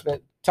comics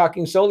enforcement.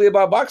 Talking solely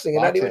about boxing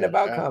and not even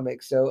about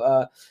comics.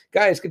 So,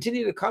 guys,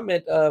 continue to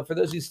comment for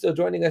those who are still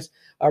joining us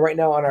right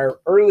now on our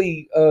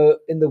early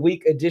in the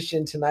week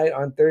edition tonight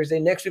on Thursday.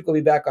 Next week we'll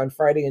be back on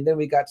Friday, and then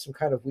we got some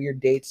kind of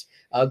weird dates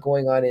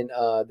going on in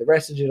the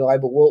rest of July.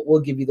 But we'll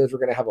give you those. We're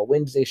going to have a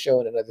Wednesday show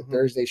and another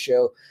Thursday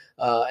show,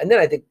 and then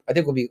I think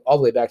we'll be all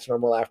the way back to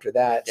normal after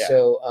that. Yeah.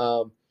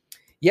 So,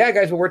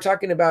 guys, what we're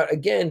talking about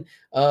again.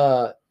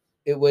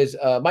 It was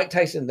Mike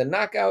Tyson, the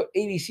knockout.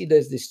 ABC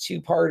does this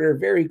two-parter,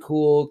 very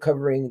cool,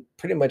 covering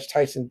pretty much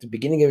Tyson at the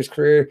beginning of his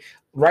career,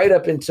 right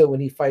up until when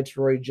he fights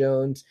Roy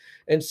Jones.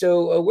 And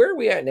so where are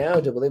we at now,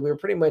 Double A? We were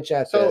pretty much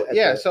at now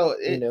it's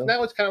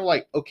kind of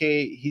like,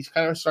 okay, he's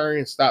kind of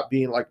starting to stop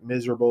being like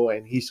miserable,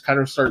 and he's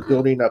kind of start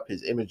building up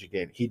his image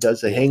again. He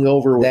does the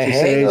Hangover, which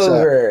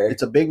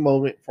it's a big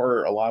moment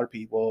for a lot of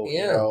people,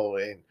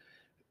 and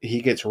he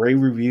gets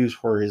rave reviews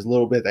for his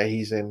little bit that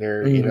he's in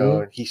there,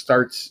 and he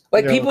starts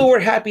like people were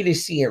happy to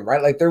see him,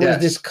 right? Like there was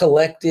this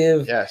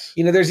collective,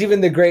 there's even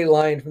the great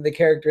line from the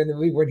character in the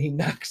movie when he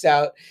knocks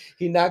out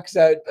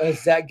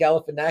Zach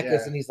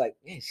Galifianakis, and he's like,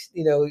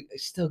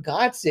 still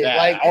got it. Yeah,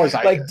 like, I was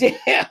like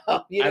damn.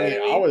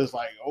 I was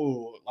like,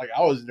 oh, like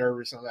I was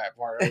nervous on that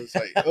part. I was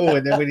like, oh,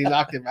 and then when he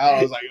knocked him out,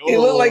 I was like, oh, he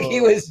looked like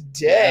he was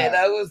dead.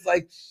 I was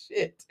like,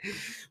 shit.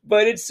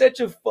 But it's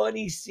such a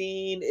funny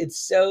scene. It's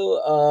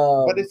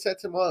so but it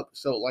sets him up.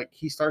 So like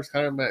he starts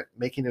kind of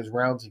making his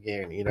rounds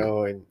again,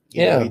 and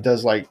he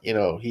does like,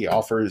 he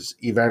offers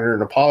Evander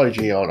an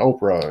apology on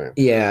Oprah.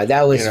 Yeah,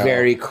 that was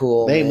very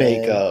cool. They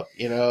make up,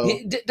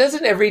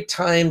 Doesn't every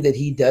time that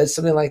he does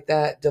something like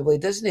that, Double A,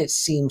 doesn't it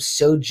seem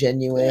so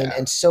genuine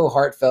and so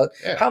heartfelt?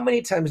 Yeah. How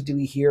many times do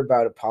we hear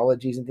about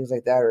apologies and things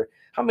like that? Or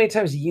how many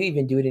times do you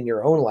even do it in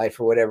your own life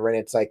or whatever? And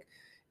it's like,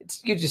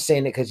 you're just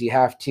saying it because you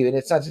have to, and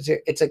it's not just,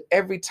 it's like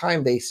every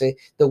time they say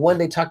the one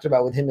they talked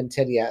about with him and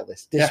Teddy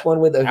Atlas, this one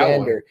with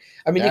Evander.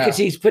 I mean, you can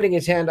see he's putting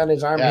his hand on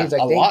his arm, and he's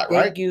like,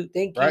 thank you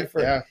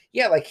for,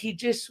 like he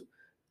just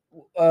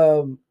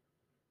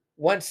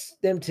wants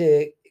them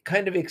to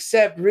kind of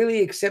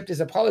really accept his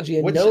apology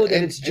and know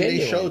that it's genuine.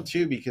 And they show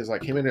too, because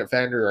like him and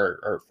Evander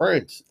are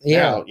friends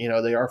now. You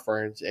know, they are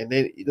friends, and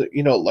then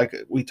you know, like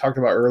we talked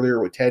about earlier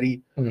with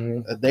Teddy,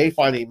 they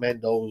finally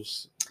mend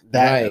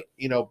that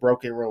you know,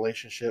 broken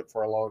relationship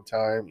for a long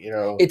time. You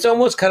know, it's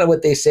almost kind of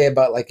what they say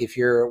about like, if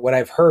you're, what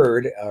I've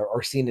heard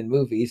or seen in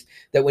movies,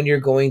 that when you're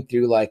going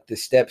through like the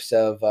steps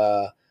of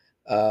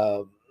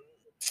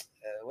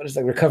what is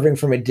like recovering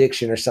from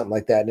addiction or something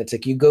like that, and it's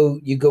like you go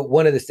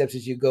one of the steps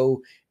is you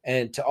go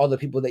and to all the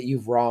people that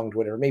you've wronged,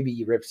 whatever, maybe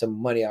you ripped some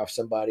money off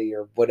somebody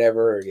or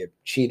whatever, or you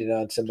cheated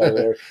on somebody,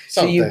 whatever.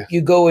 So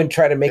you go and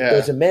try to make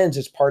those amends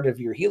as part of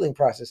your healing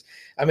process.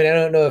 I mean, I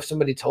don't know if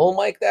somebody told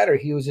Mike that or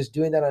he was just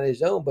doing that on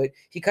his own, but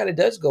he kind of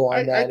does go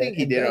on that. I think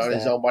he did on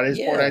his own. By this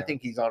point, I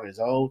think he's on his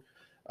own.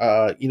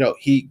 You know,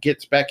 he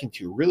gets back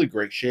into really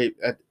great shape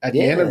at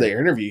the end of the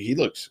interview. He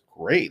looks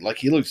great. Like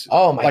he looks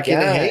like in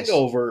The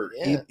Hangover.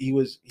 He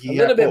was a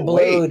little bit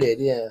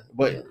bloated,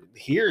 but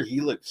here he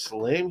looked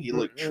slim. He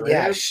looked trim.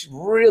 Yeah,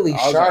 really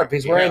sharp. Like,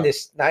 he's wearing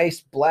this nice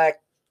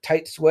black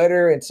tight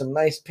sweater and some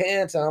nice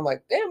pants, and I'm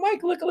like, damn,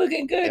 Mike,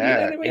 looking good. Yeah, you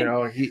know what I mean? You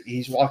know,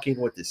 he's walking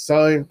with his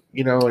son.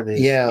 You know, in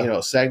his you know,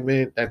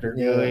 segment that they're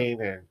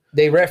doing, and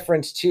they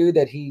reference too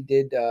that he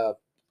did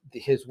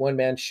his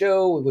one-man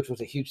show, which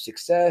was a huge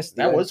success.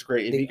 That was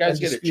great. If you guys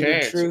get a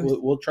chance,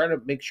 we'll try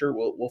to make sure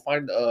we'll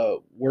find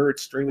where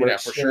it's streaming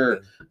at for sure,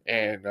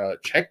 and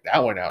check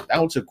that one out. That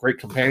one's a great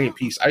companion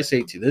piece, I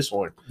say, to this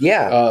one.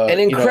 Yeah,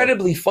 and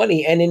incredibly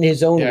funny, and in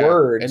his own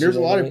words. And there's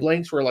a lot of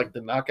blanks where like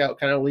the knockout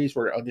kind of leaves,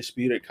 where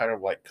Undisputed kind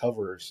of like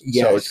covers.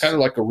 Yes. So it's kind of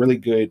like a really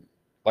good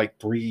like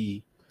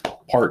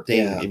 3-part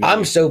thing. Yeah.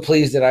 I'm so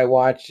pleased that I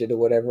watched it or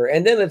whatever.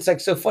 And then it's like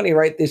so funny,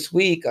 right? This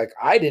week, like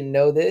I didn't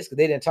know this because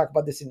they didn't talk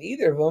about this in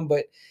either of them,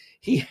 but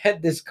he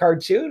had this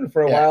cartoon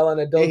for a while on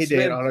Adult Swim.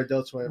 Did on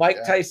Adult Swim. Mike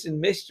Tyson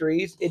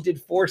Mysteries. It did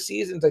 4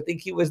 seasons. I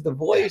think he was the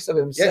voice of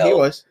himself. Yeah, he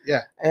was.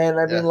 Yeah. And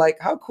I mean, like,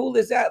 how cool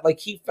is that? Like,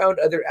 he found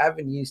other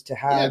avenues to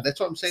have. Yeah, that's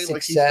what I'm saying. Success.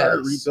 Like, he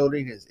started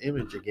rebuilding his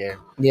image again.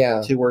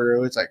 Yeah. To where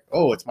it was like,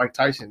 oh, it's Mike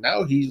Tyson.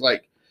 Now he's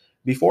like,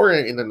 before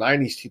in the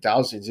 90s,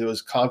 2000s, it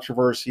was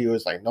controversy. It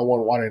was like no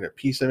one wanted a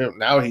piece of him.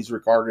 Now he's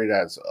regarded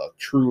as a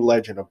true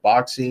legend of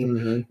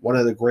boxing, one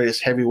of the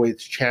greatest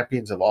heavyweights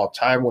champions of all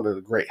time, one of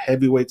the great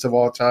heavyweights of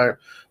all time,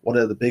 one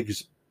of the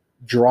biggest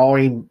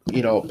drawing,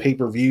 you know,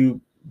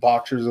 pay-per-view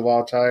boxers of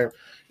all time.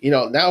 You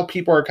know, now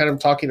people are kind of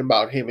talking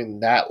about him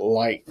in that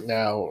light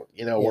now,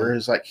 you know,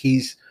 whereas like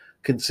he's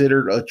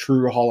considered a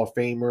true Hall of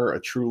Famer, a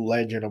true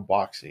legend of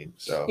boxing.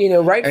 So, you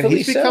know, rightfully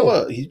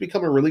he's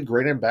become a really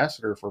great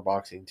ambassador for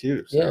boxing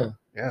too. So,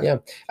 yeah.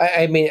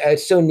 I mean,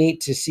 it's so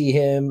neat to see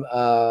him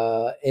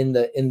in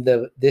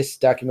this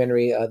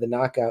documentary, The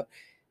Knockout,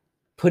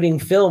 putting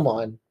film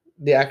on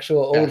the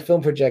actual old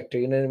film projector.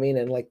 You know what I mean?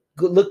 And like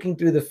looking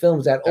through the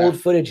films, that old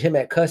footage, him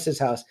at Cuss's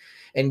house,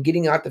 and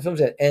getting out the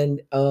films.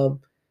 And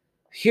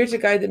here's a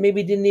guy that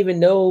maybe didn't even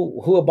know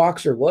who a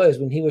boxer was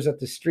when he was at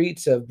the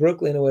streets of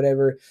Brooklyn or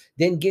whatever,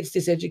 then gets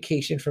this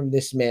education from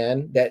this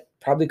man that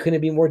probably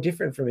couldn't be more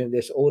different from him,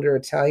 this older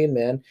Italian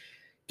man,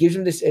 gives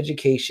him this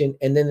education,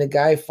 and then the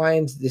guy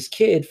finds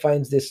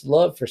this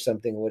love for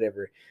something or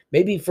whatever.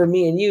 Maybe for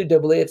me and you,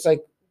 Double A, it's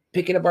like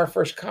picking up our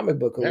first comic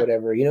book or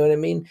whatever, you know what I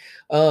mean?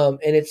 And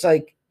it's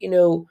like, you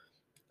know,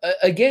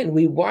 again,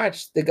 we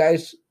watched the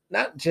guy's,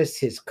 not just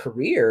his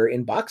career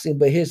in boxing,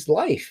 but his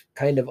life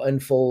kind of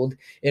unfold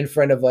in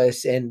front of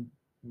us, and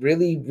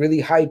really, really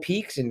high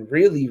peaks and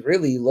really,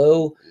 really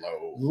low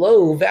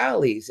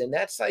valleys. And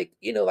that's like,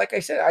 you know, like I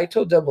said, I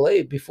told Double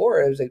A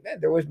before, I was like, man,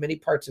 there was many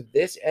parts of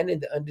this and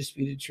in the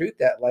Undisputed Truth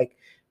that like,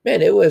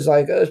 man, it was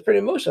pretty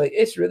emotional. Like,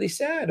 it's really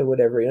sad or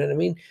whatever, you know what I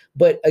mean?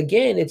 But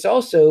again, it's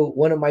also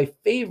one of my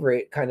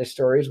favorite kind of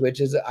stories, which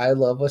is I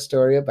love a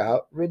story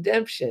about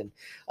redemption.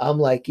 I'm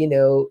like, you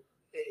know,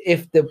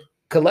 if the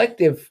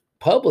collective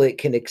public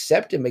can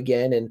accept him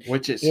again, and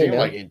which it seemed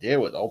like it did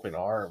with open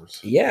arms.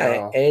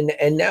 Yeah, you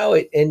know?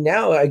 and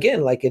now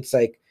again, like it's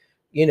like,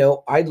 you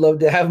know, I'd love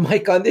to have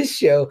Mike on this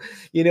show.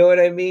 You know what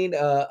I mean?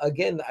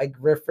 Again, I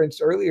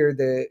referenced earlier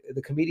the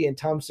comedian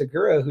Tom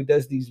Segura, who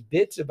does these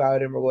bits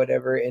about him or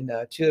whatever in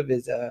 2 of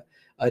his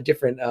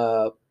different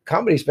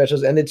comedy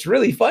specials, and it's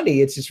really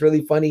funny. It's this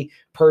really funny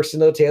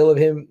personal tale of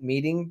him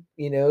meeting,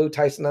 you know,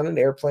 Tyson on an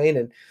airplane,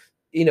 and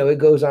you know, it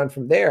goes on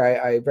from there.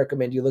 I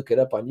recommend you look it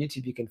up on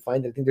YouTube. You can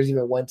find it. I think there's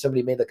even one,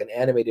 somebody made like an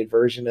animated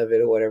version of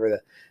it or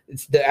whatever.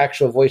 It's the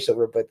actual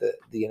voiceover, but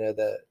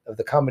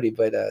the comedy,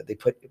 but they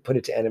put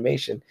it to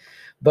animation.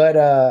 But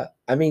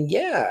I mean,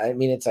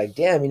 it's like,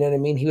 damn, you know what I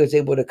mean? He was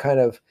able to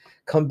kind of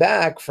come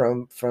back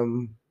from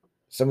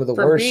some of the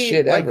worst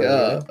shit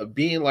ever.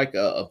 Being like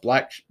a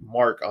black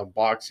mark on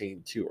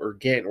boxing to, or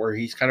again, where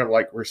he's kind of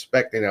like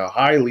respected,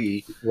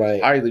 highly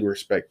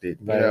respected,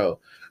 you know.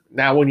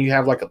 Now, when you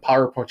have like a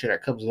power puncher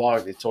that comes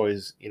along, it's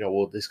always, you know,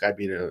 will this guy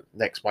be the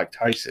next Mike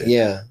Tyson?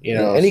 Yeah. You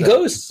know, and he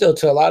goes still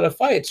to a lot of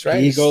fights,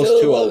 right? He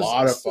goes to a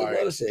lot of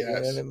fights. You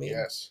know what I mean?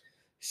 Yes.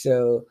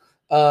 So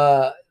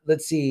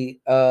let's see.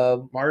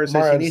 Mario says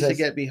Mario he needs to says-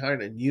 get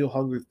behind a new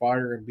hungry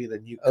fighter and be the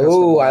new.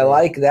 Oh, I Custom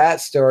like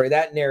that story,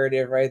 that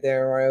narrative right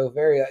there, Mario.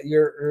 Very,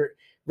 you're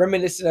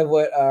reminiscent of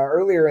what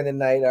earlier in the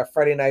night,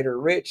 Friday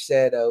Nighter Rich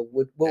said.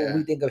 What would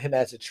we think of him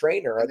as a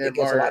trainer? I And think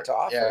then he has a lot to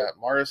offer. Yeah,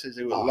 Mario says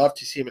he would love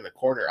to see him in the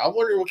corner. I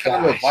wonder what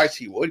kind of advice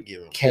he would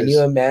give him. Can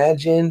you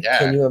imagine? Yeah.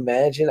 Can you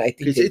imagine? I think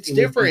because it's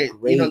different.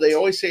 You know, they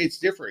always say it's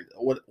different.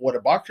 What a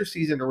boxer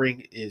sees in the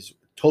ring is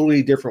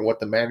totally different what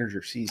the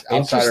manager sees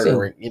outside of the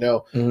ring. You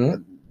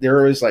know,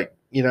 there is like,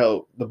 you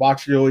know, the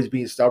boxer always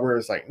being stubborn.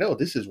 It's like, no,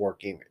 this is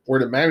working. Where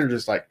the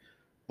manager's like,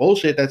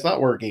 bullshit, that's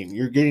not working.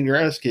 You're getting your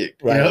ass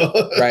kicked. Right. You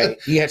know? Right.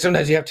 Yeah.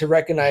 Sometimes you have to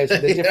recognize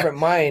the different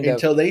mind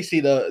until they see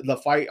the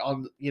fight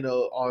on, you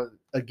know, on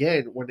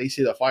again, when they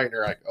see the fight,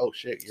 they're like, oh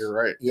shit, you're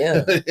right.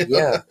 Yeah.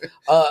 Yeah.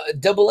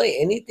 Double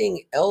A,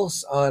 anything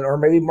else on, or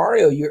maybe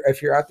Mario,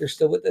 if you're out there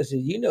still with us, do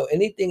you know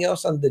anything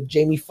else on the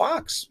Jamie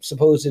Foxx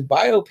supposed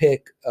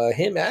biopic,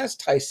 him as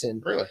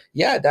Tyson? Really?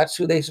 Yeah, that's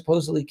who they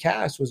supposedly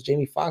cast, was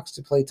Jamie Foxx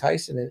to play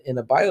Tyson in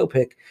a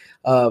biopic.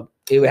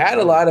 It had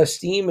a lot of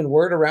steam and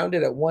word around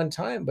it at one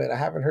time, but I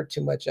haven't heard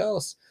too much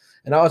else.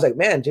 And I was like,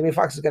 man, Jamie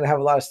Foxx is going to have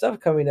a lot of stuff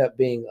coming up,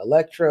 being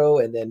Electro,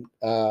 and then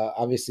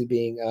obviously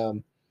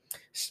being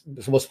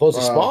was supposed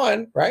to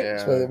Spawn, right?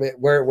 Yeah. So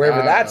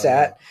wherever that's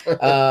at,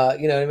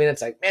 you know what I mean?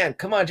 It's like, man,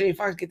 come on, Jamie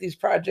Foxx, get these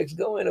projects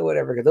going or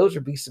whatever. Because those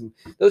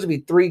would be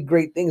three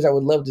great things I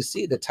would love to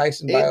see. The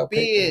Tyson biopic. It'd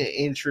be an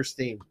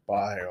interesting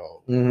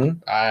bio. Mm-hmm.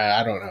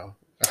 I don't know.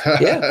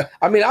 Yeah,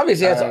 I mean,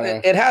 obviously,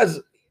 it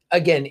has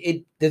again,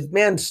 the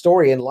man's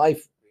story in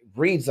life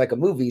reads like a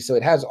movie, so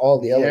it has all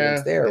the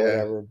elements there or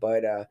whatever.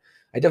 But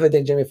I definitely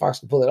think Jamie Foxx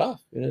can pull it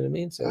off. You know what I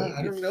mean? So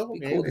I don't know,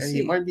 man. Cool to see.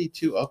 He might be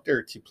too up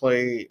there to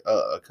play.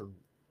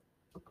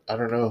 I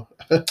don't know.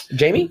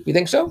 Jamie, you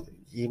think so?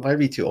 He might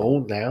be too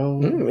old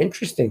now.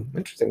 Interesting.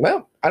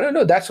 Well, I don't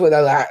know. That's what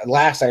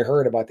last I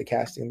heard about the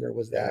casting. There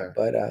was that,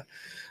 but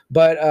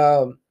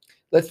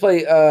let's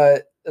play.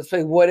 Let's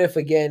play What If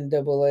again,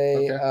 Double A.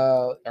 Okay.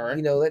 All right.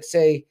 You know, let's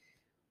say,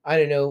 I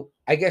don't know.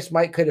 I guess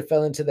Mike could have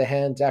fell into the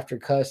hands after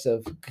Cuss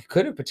of,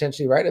 could have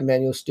potentially, right,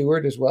 Emmanuel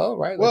Stewart as well,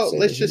 right? Well,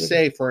 let's just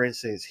say, for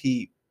instance,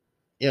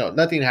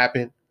 nothing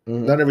happened.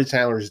 Mm-hmm. None of his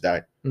handlers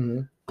died.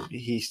 Mm-hmm.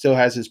 He still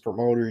has his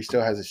promoter. He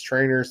still has his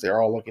trainers.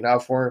 They're all looking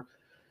out for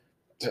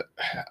him.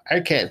 I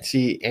can't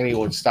see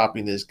anyone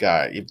stopping this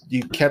guy. If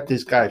you kept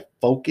this guy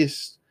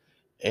focused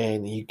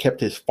and you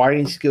kept his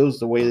fighting skills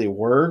the way they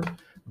were,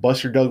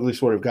 Buster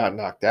Douglas would have got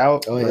knocked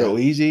out real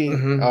easy.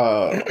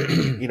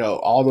 Mm-hmm. You know,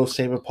 all those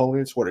same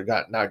opponents would have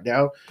got knocked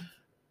down.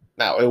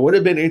 Now, it would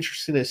have been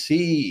interesting to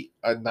see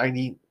a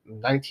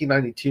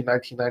 1992,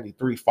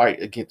 1993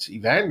 fight against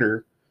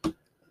Evander.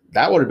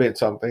 That would have been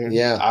something.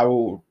 Yeah. I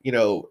will,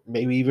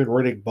 maybe even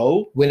Riddick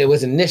Bowe. When it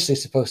was initially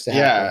supposed to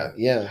happen.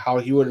 Yeah. How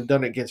he would have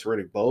done it against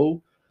Riddick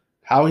Bowe.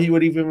 How he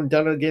would have even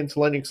done it against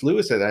Lennox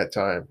Lewis at that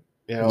time.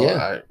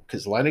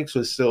 Because Lennox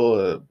was still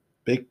a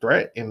big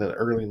threat in the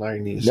early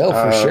 90s. No,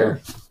 for sure.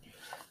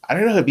 I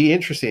don't know. It'd be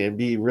interesting. It'd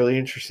be really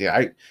interesting.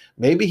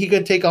 Maybe he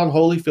could take on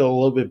Holyfield a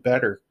little bit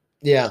better.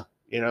 Yeah.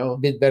 A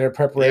bit better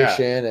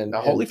preparation. And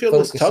Holyfield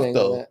was tough,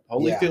 though.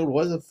 Holyfield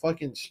was a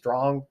fucking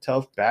strong,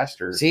 tough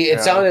bastard. See,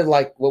 it sounded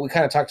like what we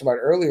kind of talked about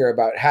earlier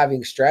about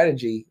having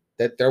strategy,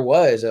 that there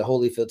was a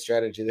Holyfield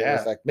strategy that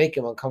was like make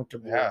him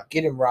uncomfortable,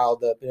 get him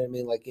riled up. You know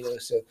what I mean?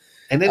 So.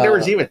 And then there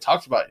was even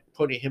talks about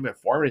putting him and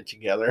Foreman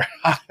together.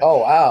 Oh,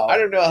 wow. I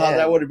don't know how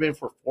that would have been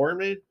for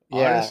Foreman,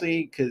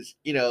 honestly, because,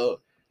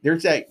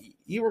 there's that,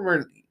 you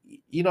remember,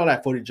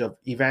 that footage of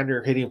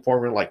Evander hitting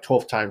Foreman like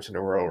 12 times in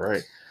a row,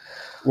 right?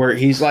 Where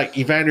he's like,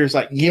 Evander's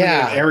like, giving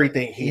him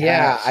everything he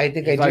has. I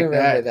think I do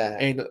remember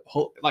that. And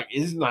like,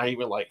 it's not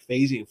even like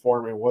phasing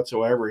Foreman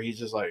whatsoever. He's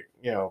just like,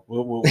 woo,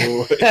 woo,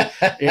 woo.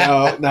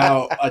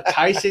 Now a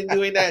Tyson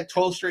doing that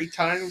 12 straight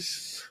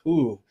times,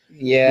 ooh.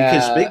 Yeah.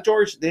 Because Big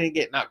George didn't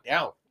get knocked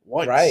down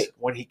once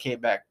when he came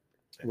back.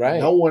 Right.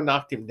 No one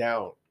knocked him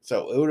down.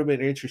 So it would have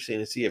been interesting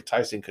to see if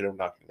Tyson could have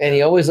knocked him down. And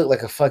he always looked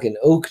like a fucking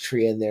oak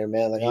tree in there,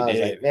 man. Like, I was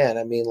like, man,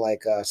 I mean,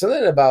 like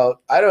something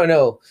about, I don't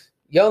know.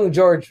 Young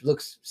George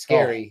looks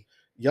scary.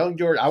 Young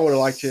George, I would have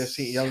liked to have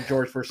seen Young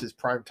George versus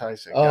Prime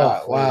Tyson.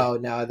 Oh, wow.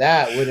 Now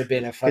that would have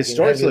been a fucking his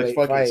George looks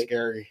fucking fight.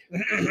 Scary.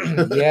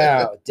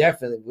 Yeah,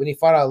 definitely. When he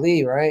fought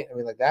Ali, right? I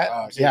mean, like that?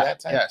 That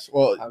time? Yes.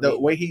 Well, the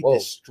way he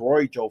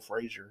destroyed Joe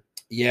Frazier.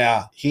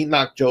 Yeah. He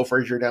knocked Joe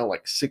Frazier down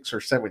like 6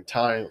 or 7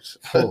 times.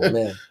 Oh,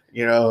 man.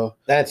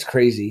 That's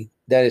crazy.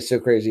 That is so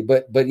crazy.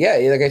 But yeah,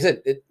 like I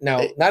said,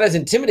 not as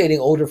intimidating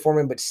older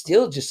Foreman, but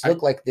still just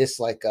look like this,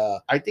 like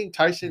I think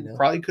Tyson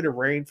probably could have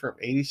reigned from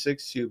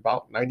 86 to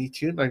about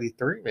 92,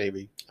 93,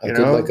 maybe. That's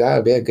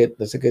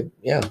a good,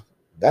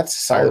 that's a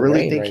solid. I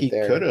really think he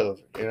could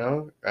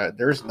have,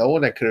 there's no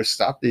one that could have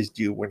stopped this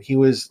dude when he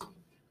was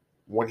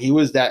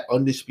that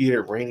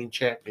undisputed reigning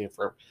champion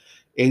from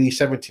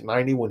 87 to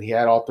 90 when he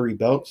had all 3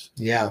 belts.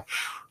 Yeah.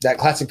 That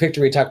classic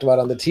picture we talked about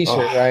on the t-shirt,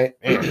 right?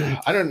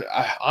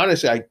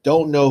 Honestly, I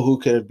don't know who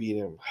could have beat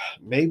him.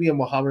 Maybe a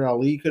Muhammad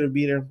Ali could have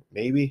beat him.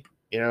 Maybe,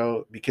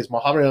 because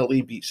Muhammad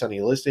Ali beat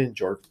Sonny Liston,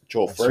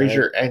 Joel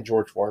Frazier, and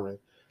George Foreman.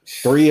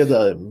 3 of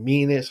the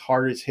meanest,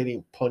 hardest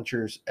hitting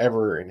punchers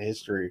ever in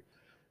history.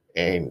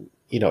 And,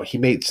 he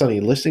made Sonny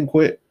Liston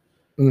quit.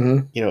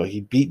 Mm-hmm.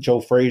 He beat Joe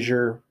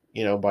Frazier,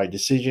 by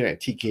decision at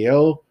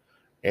TKO.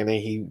 And then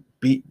he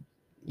beat,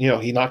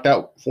 he knocked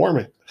out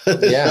Foreman.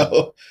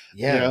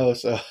 Yeah.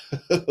 So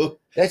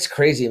that's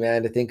crazy,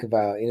 man, to think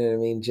about. You know what I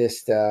mean?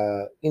 Just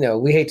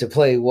we hate to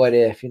play what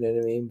if, you know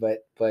what I mean?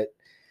 But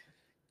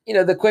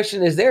the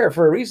question is there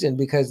for a reason,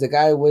 because the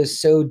guy was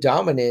so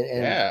dominant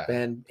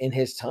and in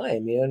his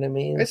time, you know what I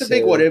mean? It's a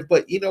big what if,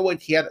 but you know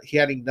what? He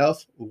had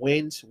enough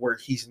wins where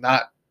he's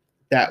not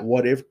that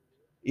what if.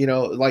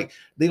 Like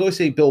they always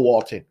say Bill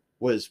Walton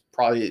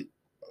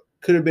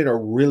could have been a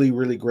really,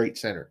 really great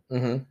center.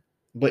 Mm-hmm.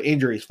 But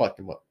injuries fucked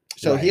him up.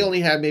 So he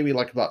only had maybe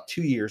like about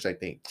 2 years, I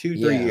think. 3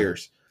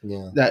 years.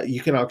 Yeah. That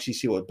you can actually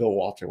see what Bill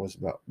Walton was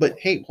about. But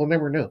hey, we'll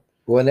never know.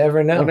 We'll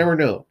never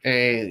know.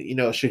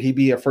 And should he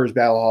be a first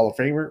ballot Hall of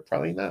Famer?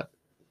 Probably not.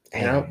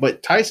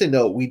 But Tyson,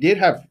 though, we did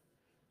have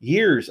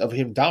years of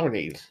him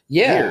dominating.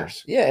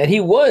 Years. Yeah, and he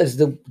was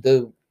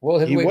the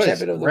world heavyweight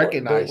champion of the world.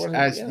 Recognized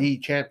as the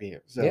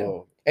champion.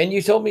 So and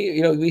you told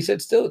me, we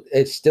said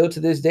it's still to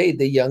this day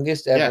the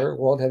youngest ever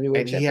world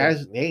heavyweight champion. And he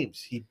has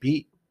names. He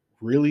beat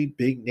really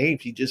big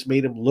names. He just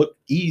made them look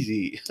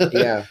easy.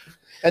 Yeah.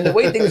 And the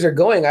way things are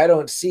going, I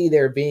don't see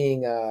there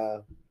being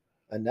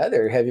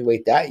another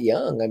heavyweight that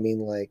young. I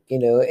mean,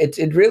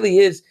 it really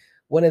is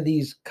one of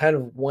these kind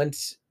of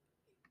once.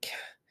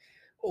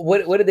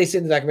 What did they say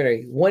in the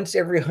documentary? Once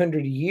every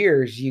 100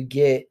 years, you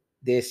get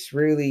this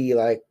really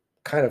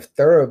kind of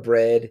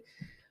thoroughbred,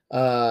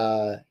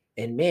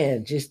 and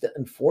man, just the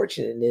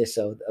unfortunateness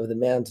of the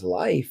man's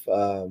life.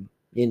 I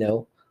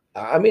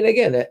mean,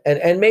 again,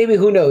 and maybe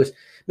who knows?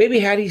 Maybe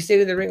had he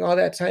stayed in the ring all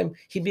that time,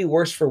 he'd be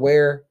worse for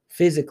wear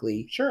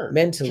physically,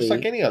 mentally, just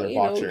like any other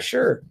boxer.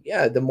 Sure,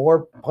 yeah. The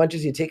more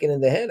punches you take in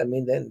the head, I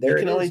mean, then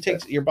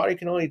your body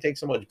can only take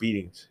so much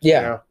beatings.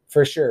 Yeah,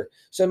 for sure.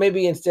 So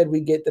maybe instead we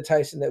get the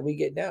Tyson that we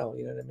get now.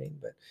 You know what I mean?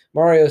 But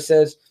Mario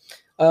says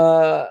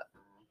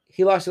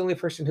he lost the only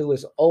person who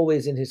was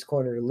always in his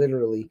corner.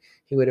 Literally,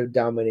 he would have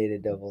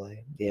dominated Double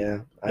A. Yeah,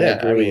 I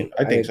agree.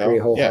 I think I agree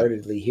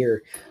wholeheartedly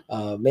here,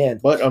 man.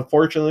 But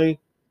unfortunately,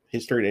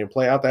 history didn't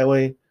play out that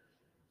way.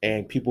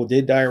 And people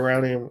did die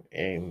around him,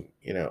 and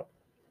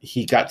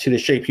he got to the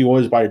shape he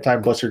was by the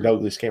time Buster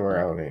Douglas came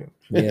around.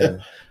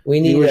 And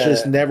he was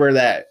just never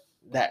that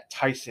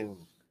Tyson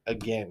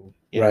again.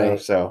 You know?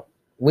 So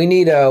we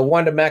need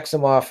Wanda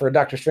Maximoff or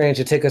Doctor Strange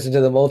to take us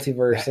into the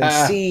multiverse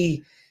and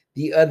see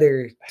the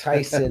other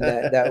Tyson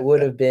that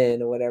would have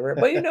been or whatever.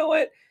 But you know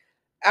what?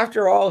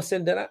 After all said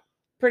and done, I'm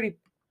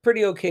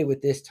pretty okay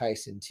with this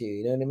Tyson too.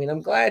 You know what I mean?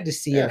 I'm glad to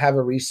see him have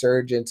a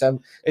resurgence.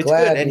 It's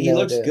glad, good, and he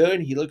looks good.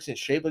 He looks in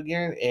shape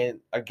again. And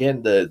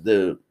again,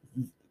 the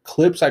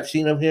clips I've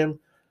seen of him,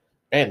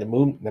 and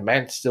the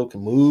man still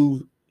can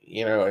move.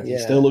 And he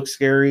still looks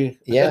scary.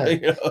 Yeah,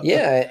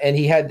 yeah. And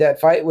he had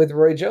that fight with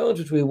Roy Jones,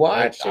 which we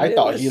watched. I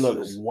thought he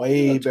looked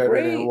way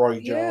better than Roy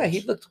Jones. Yeah, he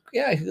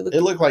looked.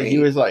 It looked like he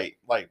was like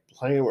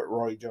playing with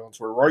Roy Jones,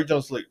 where Roy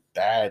Jones looked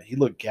bad. He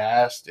looked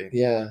gassed.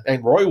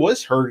 And Roy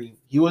was hurting.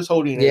 He was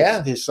holding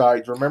his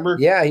sides. Remember?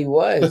 Yeah, he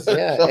was.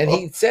 Yeah, and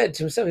he said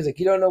to himself, he's like,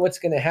 you don't know what's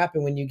going to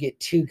happen when you get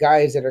two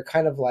guys that are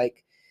kind of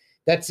like,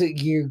 that's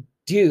it. You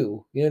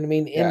know what I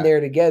mean, in there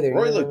together.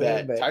 Roy looked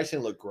bad. But Tyson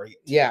looked great.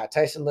 Yeah,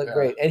 Tyson looked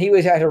great, and he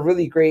had a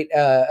really great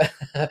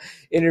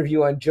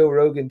interview on Joe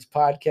Rogan's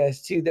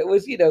podcast too. That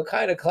was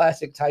kind of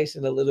classic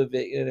Tyson a little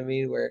bit. You know what I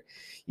mean, where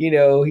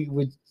he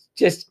would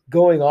just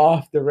going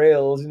off the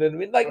rails. You know what I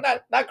mean, like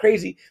not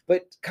crazy,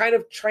 but kind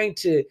of trying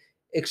to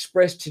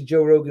express to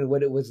Joe Rogan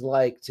what it was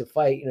like to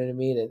fight. You know what I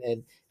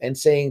mean, and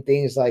saying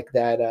things like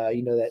that.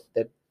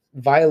 That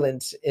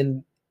violence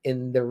in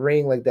the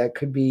ring like that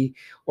could be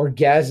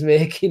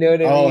orgasmic, you know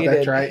what I mean? Oh,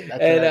 that's right.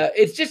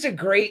 It's just a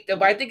great,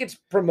 I think it's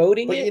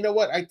promoting but it. You know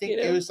what? I think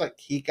it was like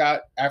he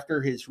got,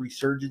 after his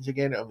resurgence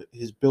again of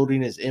his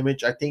building his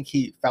image, I think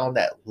he found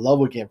that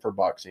love again for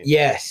boxing.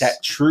 Yes.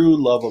 That true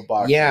love of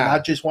boxing. Yeah.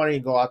 Not just wanting to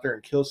go out there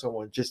and kill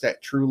someone, just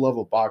that true love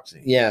of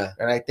boxing. Yeah.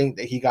 And I think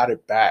that he got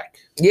it back.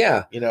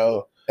 Yeah.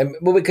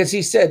 Well, because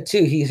he said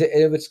too,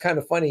 it was kind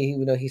of funny,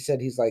 he said,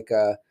 he's like,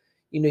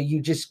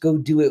 you just go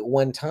do it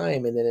one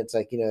time, and then it's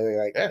like,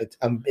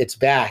 it's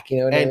back. You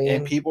know what I mean?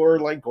 And people are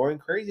like going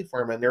crazy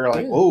for him, and they're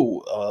like,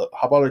 how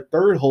about a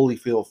third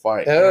Holyfield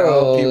fight?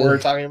 People were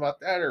talking about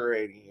that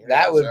already.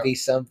 That would be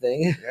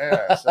something.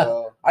 Yeah,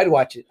 so I'd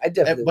watch it. I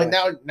definitely.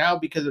 But now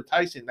because of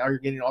Tyson, now you're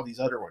getting all these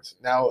other ones.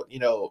 Now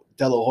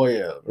De La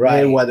Hoya,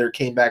 Mayweather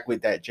came back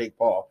with that Jake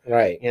Paul,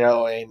 right? And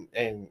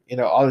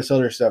all this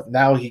other stuff.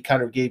 Now he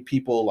kind of gave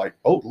people like,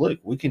 oh look,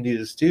 we can do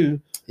this too.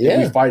 Yeah,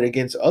 we fight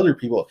against other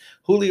people.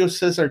 Julio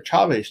Cesar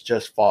Chavez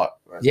just fought.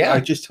 Yeah, I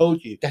just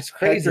told you. That's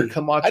crazy. Hector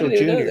Camacho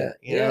Jr.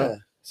 You know?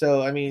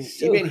 So I mean,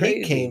 so even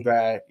crazy. He came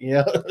back.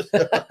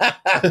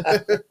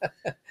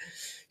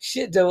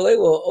 Shit, Double A.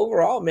 Well,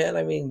 overall, man,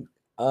 I mean,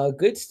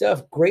 good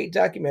stuff. Great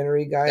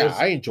documentary, guys. Yeah,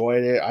 I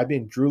enjoyed it. I've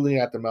been drooling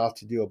at the mouth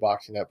to do a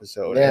boxing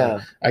episode.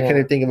 Yeah, I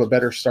couldn't think of a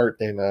better start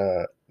than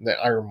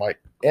Iron Mike.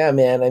 Yeah,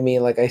 man. I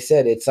mean, like I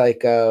said, it's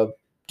like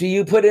Do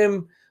you put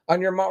him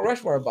on your Mount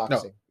Rushmore of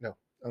boxing? No.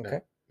 Okay.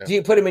 No. Do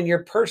you put him in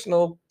your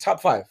personal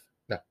top 5?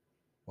 No.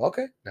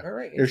 Okay. No. All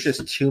right. There's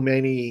just too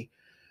many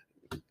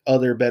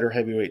other better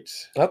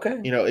heavyweights.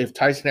 Okay. If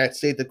Tyson had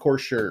stayed the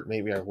course, sure,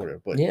 maybe I would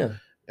have. But yeah.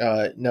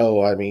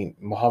 No, I mean,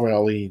 Muhammad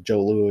Ali,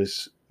 Joe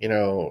Louis,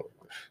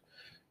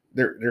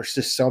 there's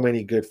just so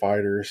many good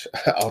fighters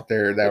out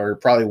there that were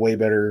probably way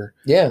better.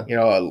 Yeah.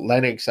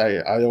 Lennox,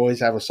 I always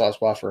have a soft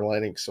spot for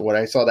Lennox. So what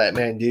I saw that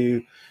man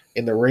do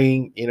in the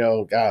ring,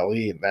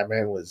 golly, that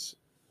man was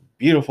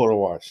beautiful to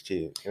watch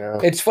too.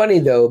 It's funny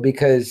though,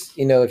 because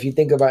if you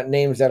think about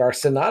names that are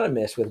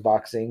synonymous with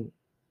boxing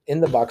in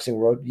the boxing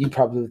world, you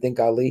probably think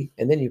Ali,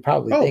 and then you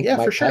probably think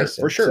Mike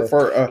Tyson. For sure.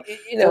 So,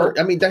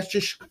 I mean, that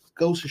just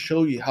goes to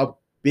show you how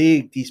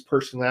big these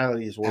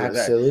personalities were.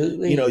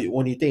 Absolutely. That,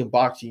 when you think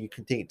boxing, you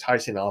can think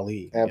Tyson,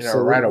 Ali,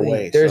 absolutely. Right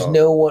away. There's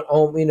no one.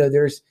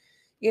 There's,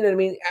 what I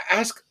mean.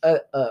 Ask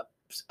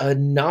a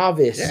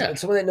novice,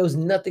 someone that knows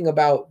nothing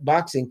about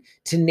boxing,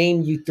 to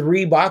name you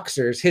 3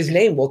 boxers. His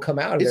name will come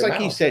out. It's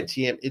like you said,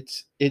 TM.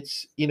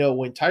 It's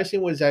when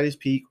Tyson was at his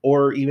peak,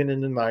 or even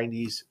in the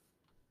 90s,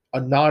 a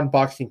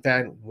non-boxing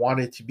fan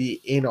wanted to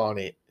be in on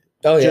it.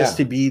 Just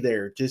to be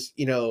there. Just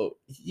how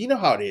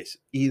it is.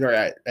 Either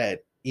at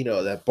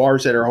the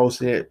bars that are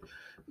hosting it,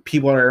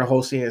 people that are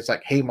hosting it, it's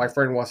like, hey, my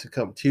friend wants to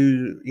come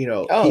too. He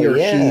or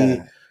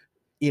she,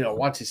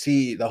 want to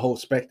see the whole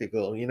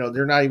spectacle.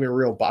 They're not even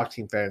real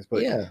boxing fans,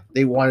 but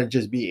they want to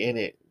just be in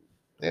it.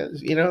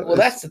 Well,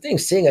 that's the thing.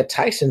 Seeing a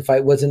Tyson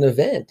fight was an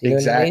event.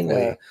 Exactly. What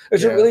I mean?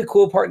 There's a really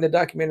cool part in the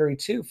documentary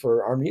too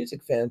for our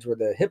music fans, where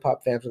the hip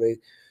hop fans, where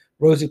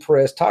Rosie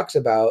Perez talks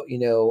about,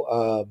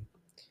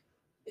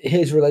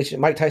 his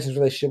Mike Tyson's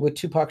relationship with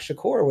Tupac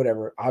Shakur or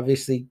whatever,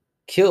 obviously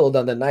killed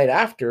on the night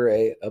after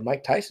a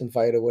Mike Tyson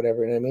fight or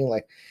whatever. And I mean,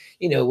 like,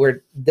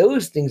 where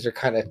those things are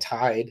kind of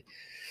tied,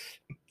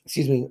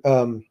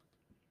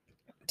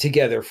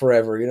 together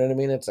forever. You know what I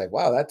mean? It's like,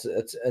 wow,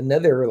 that's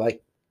another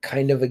like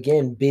kind of,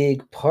 again,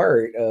 big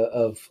part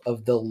of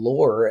the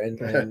lore and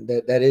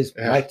that is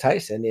Mike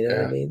Tyson. You know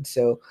what I mean?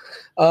 So,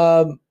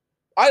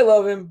 I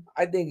love him.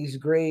 I think he's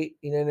great.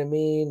 You know what I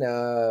mean?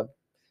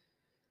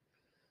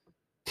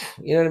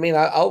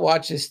 I'll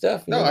watch his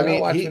stuff. I'll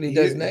watch what he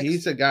does next.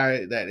 He's a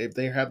guy that if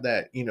they have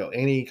that,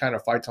 any kind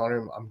of fights on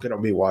him, I'm going to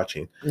be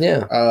watching.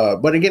 Yeah.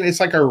 But again,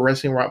 it's like a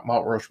wrestling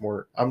Mount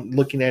Rushmore. I'm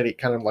looking at it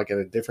kind of like at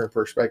a different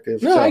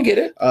perspective. No, I get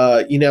it.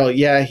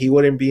 He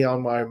wouldn't be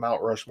on my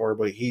Mount Rushmore,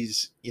 but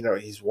he's he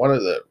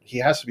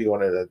has to be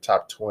one of the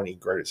top 20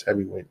 greatest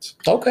heavyweights.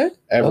 Okay.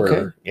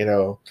 Ever,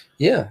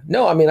 Yeah.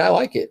 No, I mean, I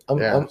like it.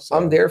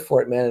 I'm there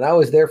for it, man. And I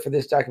was there for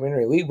this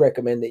documentary. We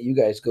recommend that you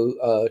guys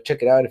go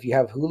check it out. If you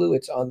have Hulu,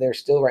 it's on there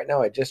still right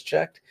now. I just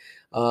checked.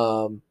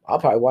 I'll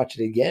probably watch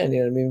it again. You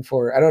know what I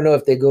mean? I don't know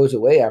if it goes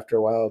away after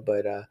a while,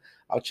 but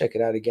I'll check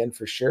it out again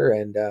for sure.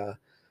 And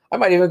I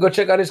might even go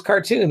check out his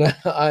cartoon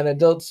on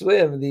Adult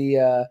Swim,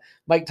 the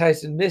Mike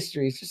Tyson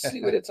Mysteries, just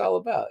see what it's all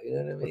about. You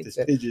know what I mean?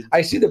 So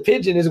I see the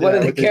pigeon is one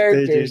of the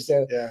characters.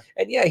 So,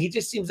 and he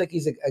just seems like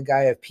he's a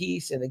guy of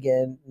peace. And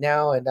again,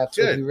 now, and that's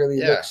what he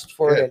really looks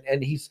for.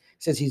 And he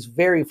says he's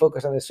very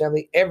focused on his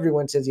family.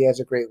 Everyone says he has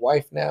a great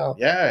wife now.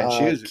 Yeah, and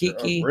she was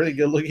Kiki, a really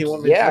good looking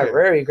woman. Yeah,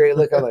 very great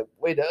look. I'm like,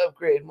 way to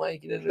upgrade,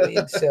 Mike. You know what I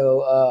mean?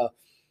 So,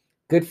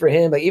 good for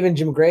him. Like even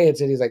Jim Gray had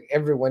said, he's like,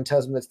 everyone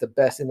tells him that's the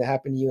best thing that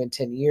happened to you in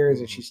 10 years,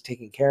 and she's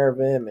taking care of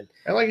him. And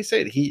like you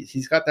said,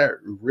 he's got that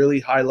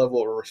really high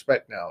level of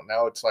respect now.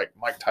 Now it's like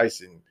Mike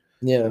Tyson,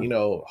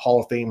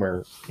 Hall of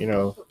Famer.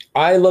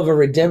 I love a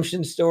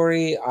redemption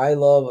story. I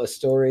love a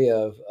story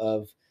of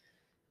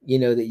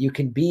that you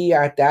can be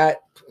at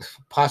that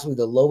possibly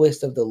the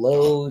lowest of the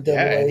low.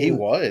 And he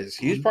was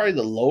probably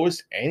the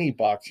lowest any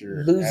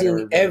boxer,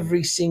 losing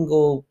every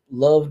single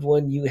loved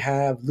one you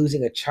have,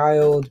 losing a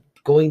child,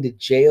 going to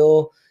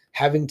jail,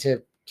 having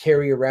to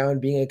carry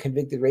around being a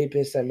convicted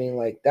rapist. I mean,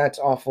 like, that's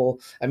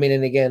awful. I mean,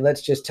 and again,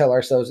 let's just tell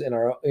ourselves in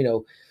our,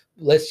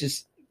 let's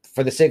just,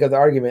 for the sake of the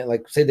argument,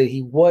 like, say that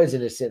he was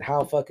innocent.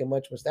 How fucking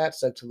much must that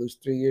suck to lose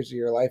 3 years of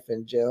your life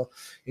in jail?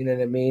 You know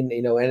what I mean?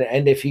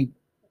 And if he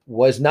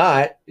was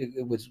not,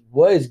 it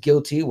was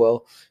guilty,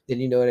 well, then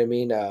you know what I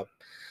mean? And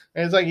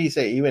it's like he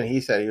said, he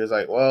was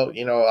like, well,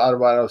 out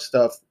of all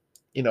stuff,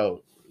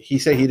 he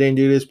said he didn't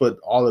do this, but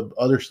all the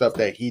other stuff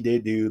that he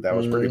did do that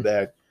was pretty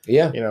bad.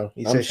 Yeah.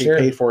 He said he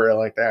paid for it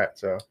like that.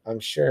 So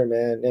I'm sure,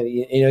 man. And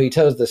he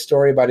tells the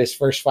story about his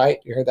first fight.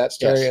 You heard that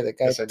story? Yes. The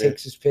guy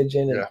takes his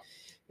pigeon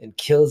and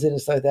kills it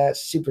and stuff like that.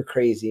 Super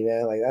crazy,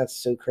 man. Like, that's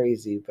so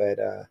crazy. But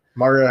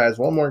Mario has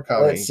one more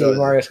comment. Let's see,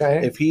 Mario's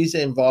comment. If he's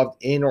involved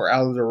in or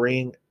out of the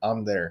ring,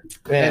 I'm there.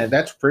 Man, and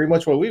that's pretty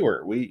much what we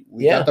were. We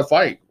got the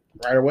fight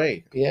right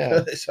away.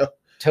 Yeah. So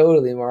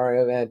totally,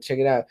 Mario, man. Check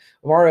it out.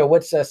 Mario,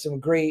 what's some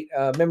great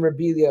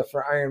memorabilia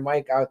for Iron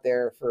Mike out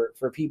there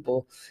for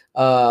people?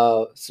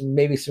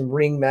 Maybe some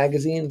Ring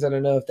magazines. I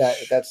don't know if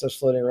that's still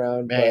floating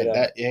around. Man,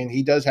 but, and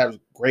he does have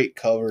great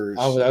covers.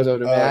 I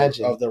would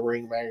imagine of the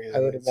Ring magazines. I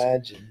would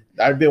imagine.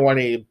 I've been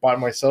wanting to buy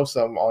myself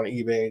some on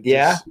eBay.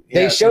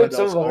 They showed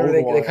some of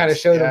them. They kind of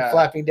showed them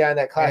flapping down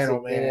that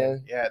classic.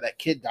 Yeah, that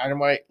Kid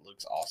Dynamite looks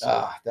looks awesome.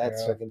 Ah,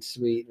 that's fucking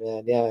sweet,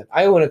 man. Yeah,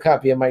 I own a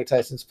copy of Mike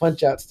Tyson's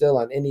Punch Out still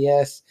on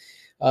NES.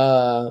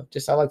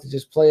 Just I like to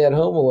just play at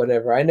home or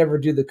whatever. I never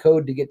do the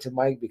code to get to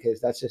Mike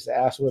because that's just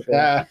ass whipping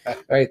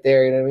right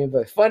there. You know what I mean?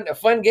 But a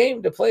fun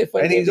game to play.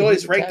 And he's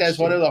always ranked as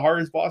one of the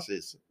hardest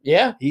bosses.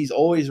 Yeah, he's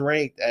always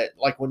ranked at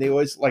like when they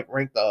always like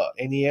rank the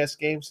NES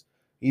games.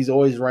 He's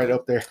always right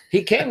up there.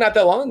 He came not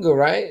that long ago,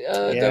 right?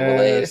 AA.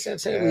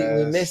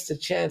 We missed a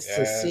chance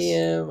to see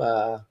him.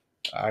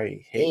 I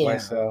hate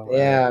myself.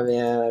 Yeah,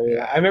 man. I mean,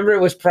 I remember it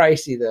was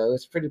pricey though. It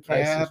was pretty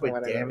pricey. Yeah,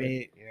 but damn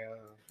it. Yeah.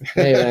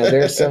 Hey, man,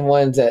 there's some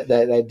ones that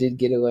did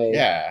get away.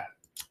 Yeah.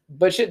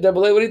 But shit, AA,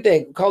 what do you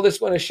think? Call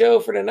this one a show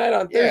for tonight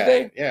on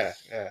Thursday? Yeah.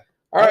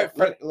 All right.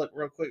 Look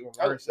real quick.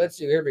 Let's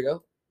see. Here we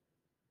go.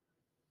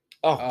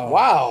 Oh,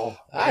 wow.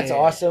 That's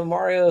awesome.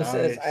 Mario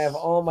says, I have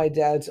all my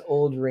dad's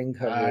old ring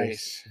covers.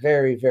 Nice.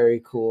 Very,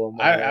 very cool.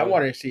 I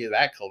want to see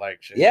that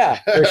collection. Yeah,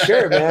 for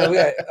sure, man. We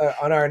got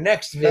on our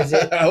next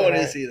visit. I want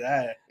to see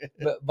that.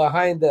 But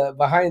behind the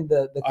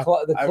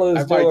closed I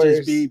doors. might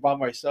just be by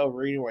myself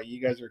reading what you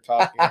guys are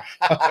talking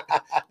about.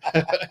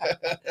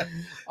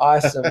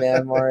 Awesome,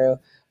 man, Mario.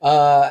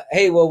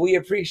 Hey, well, we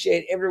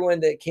appreciate everyone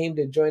that came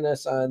to join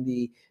us on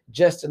the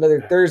Just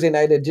Another Thursday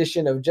night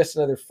edition of Just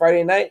Another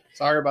Friday Night.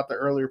 Sorry about the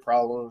earlier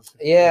problems.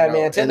 Yeah,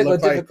 man, technical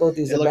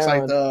difficulties. It looks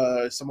like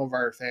some of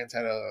our fans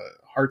had a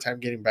hard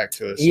time getting back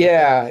to us. So.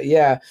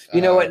 Yeah.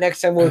 You know what?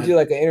 Next time we'll do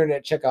like an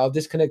internet check. I'll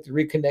disconnect and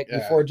reconnect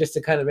before just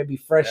to kind of maybe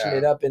freshen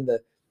it up in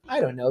the. I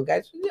don't know,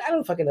 guys. I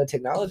don't fucking know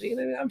technology.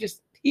 I'm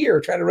just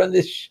here trying to run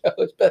this show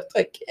as best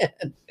I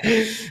can.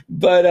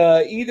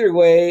 But either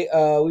way,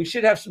 we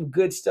should have some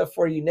good stuff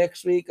for you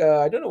next week.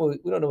 I don't know.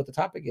 We don't know what the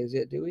topic is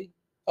yet, do we?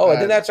 Oh, I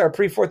think that's our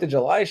pre-4th of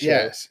July show.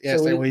 Yes,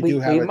 so we do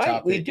have a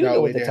topic. We do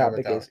know what the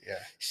topic is. Yeah.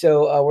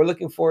 So we're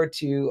looking forward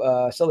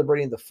to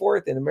celebrating the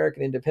 4th and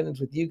American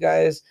independence with you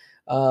guys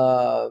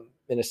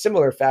in a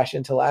similar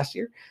fashion to last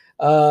year.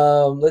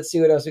 Let's see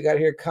what else we got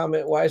here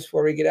comment-wise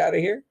before we get out of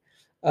here.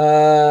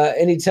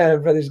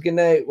 Anytime, brothers. Good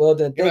night. Well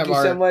done. Thank you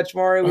so much,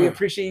 Mario. We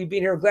appreciate you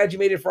being here. I'm glad you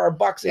made it for our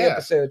boxing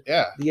episode.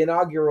 Yeah. The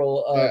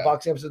inaugural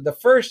boxing episode. The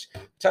first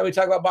time we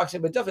talk about boxing,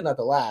 but definitely not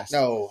the last.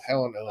 No,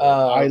 hell no.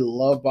 I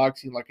love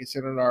boxing. Like I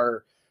said in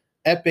our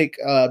epic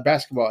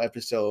basketball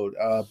episode,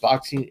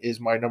 boxing is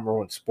my number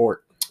one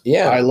sport.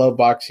 Yeah. I love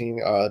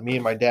boxing. Me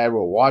and my dad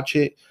will watch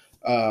it.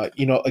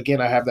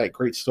 Again, I have that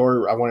great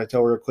story I want to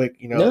tell real quick.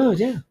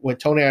 When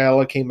Tony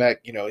Ayala came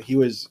back, he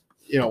was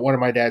one of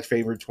my dad's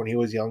favorites when he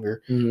was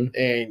younger. Mm-hmm.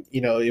 And,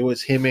 it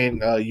was him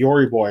and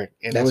Yori Boy.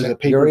 And it was a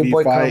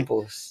pay-per-view fight.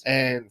 Campos.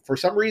 And for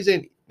some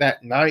reason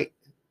that night,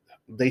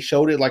 they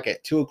showed it like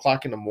at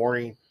 2:00 in the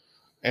morning.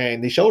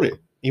 And they showed it,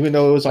 even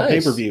though it was on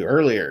pay-per-view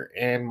earlier.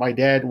 And my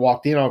dad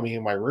walked in on me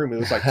in my room. It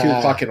was like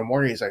 2:00 in the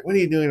morning. He's like, "What are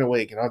you doing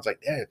awake?" And I was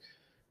like, "Dad,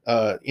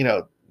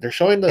 they're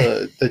showing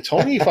the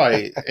Tony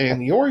fight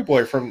and Yori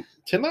Boy from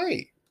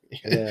tonight."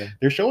 Yeah.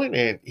 They're showing it.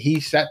 And he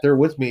sat there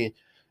with me.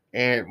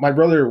 And my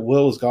brother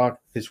Will is gone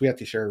because we have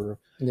to share a room.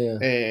 Yeah.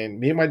 And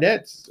me and my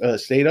dad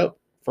stayed up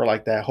for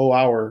like that whole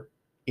hour,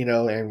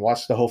 and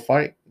watched the whole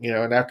fight,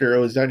 And after it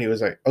was done, he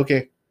was like,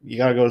 "Okay, you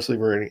gotta go to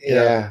sleep already."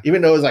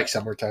 Even though it was like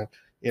summertime.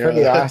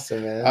 Pretty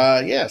awesome,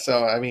 man.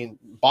 So I mean,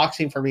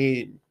 boxing for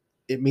me,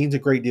 it means a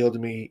great deal to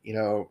me.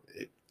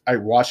 I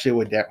watched it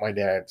with my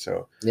dad.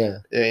 So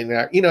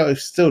and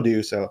still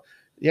do. So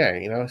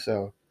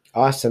so.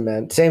 Awesome,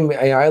 man. Same.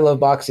 I love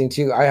boxing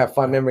too. I have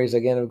fond memories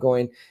again of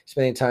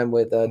spending time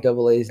with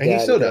AA's dad. And he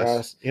still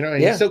does.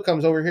 He still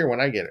comes over here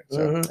when I get it.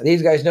 So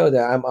These guys know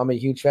that I'm a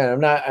huge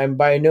fan. I'm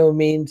by no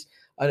means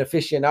an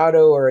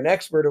aficionado or an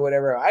expert or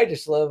whatever. I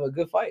just love a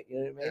good fight. You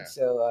know what I mean? Yeah.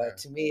 So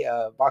to me,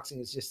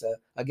 boxing is just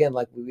again,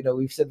 like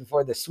we've said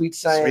before, the sweet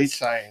science. Sweet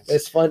science.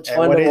 It's fun. It's and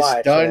fun when to it's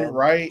watch. Done man.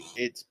 Right,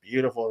 it's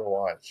beautiful to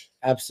watch.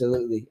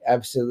 Absolutely.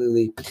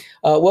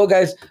 Well,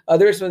 guys,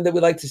 there's something that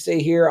we like to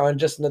say here on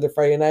Just Another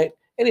Friday Night.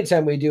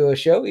 Anytime we do a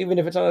show, even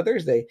if it's on a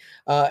Thursday,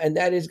 and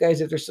that is, guys,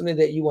 if there's something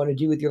that you want to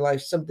do with your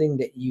life, something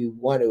that you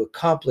want to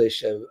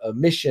accomplish, a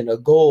mission, a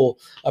goal,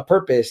 a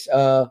purpose,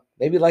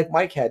 maybe like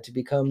Mike had to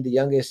become the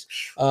youngest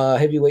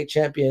heavyweight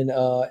champion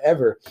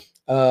ever,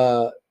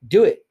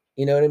 do it.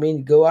 You know what I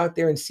mean? Go out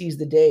there and seize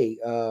the day.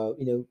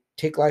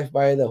 Take life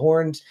by the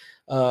horns,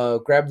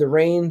 grab the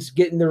reins,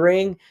 get in the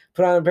ring,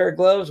 put on a pair of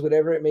gloves,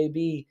 whatever it may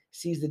be.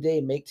 Seize the day,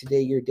 make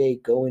today your day.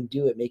 Go and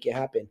do it, make it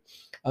happen.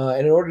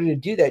 And in order to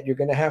do that, you're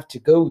going to have to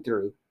go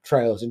through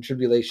trials and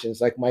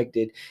tribulations like Mike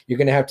did. You're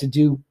going to have to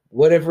do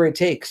whatever it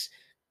takes.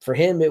 For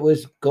him, it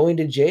was going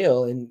to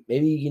jail and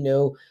maybe,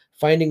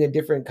 finding a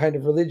different kind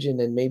of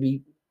religion and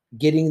maybe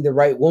getting the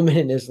right woman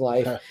in his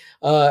life,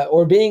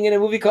 or being in a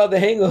movie called The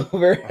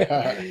Hangover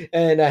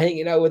and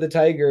hanging out with a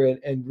tiger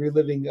and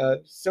reliving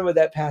some of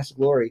that past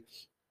glory.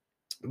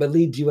 But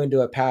leads you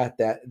into a path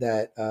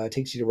that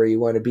takes you to where you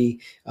want to be.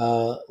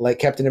 Like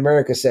Captain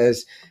America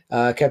says,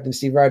 Captain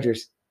Steve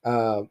Rogers, we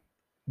got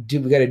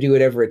to do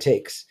whatever it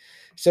takes.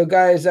 So,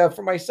 guys,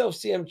 for myself,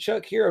 CM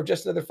Chuck here of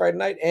Just Another Friday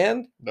Night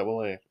and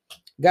AA.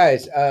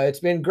 Guys, it's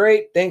been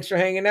great. Thanks for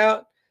hanging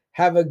out.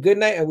 Have a good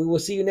night, and we will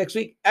see you next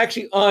week.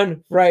 Actually,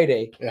 on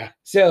Friday. Yeah.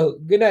 So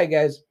good night,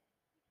 guys.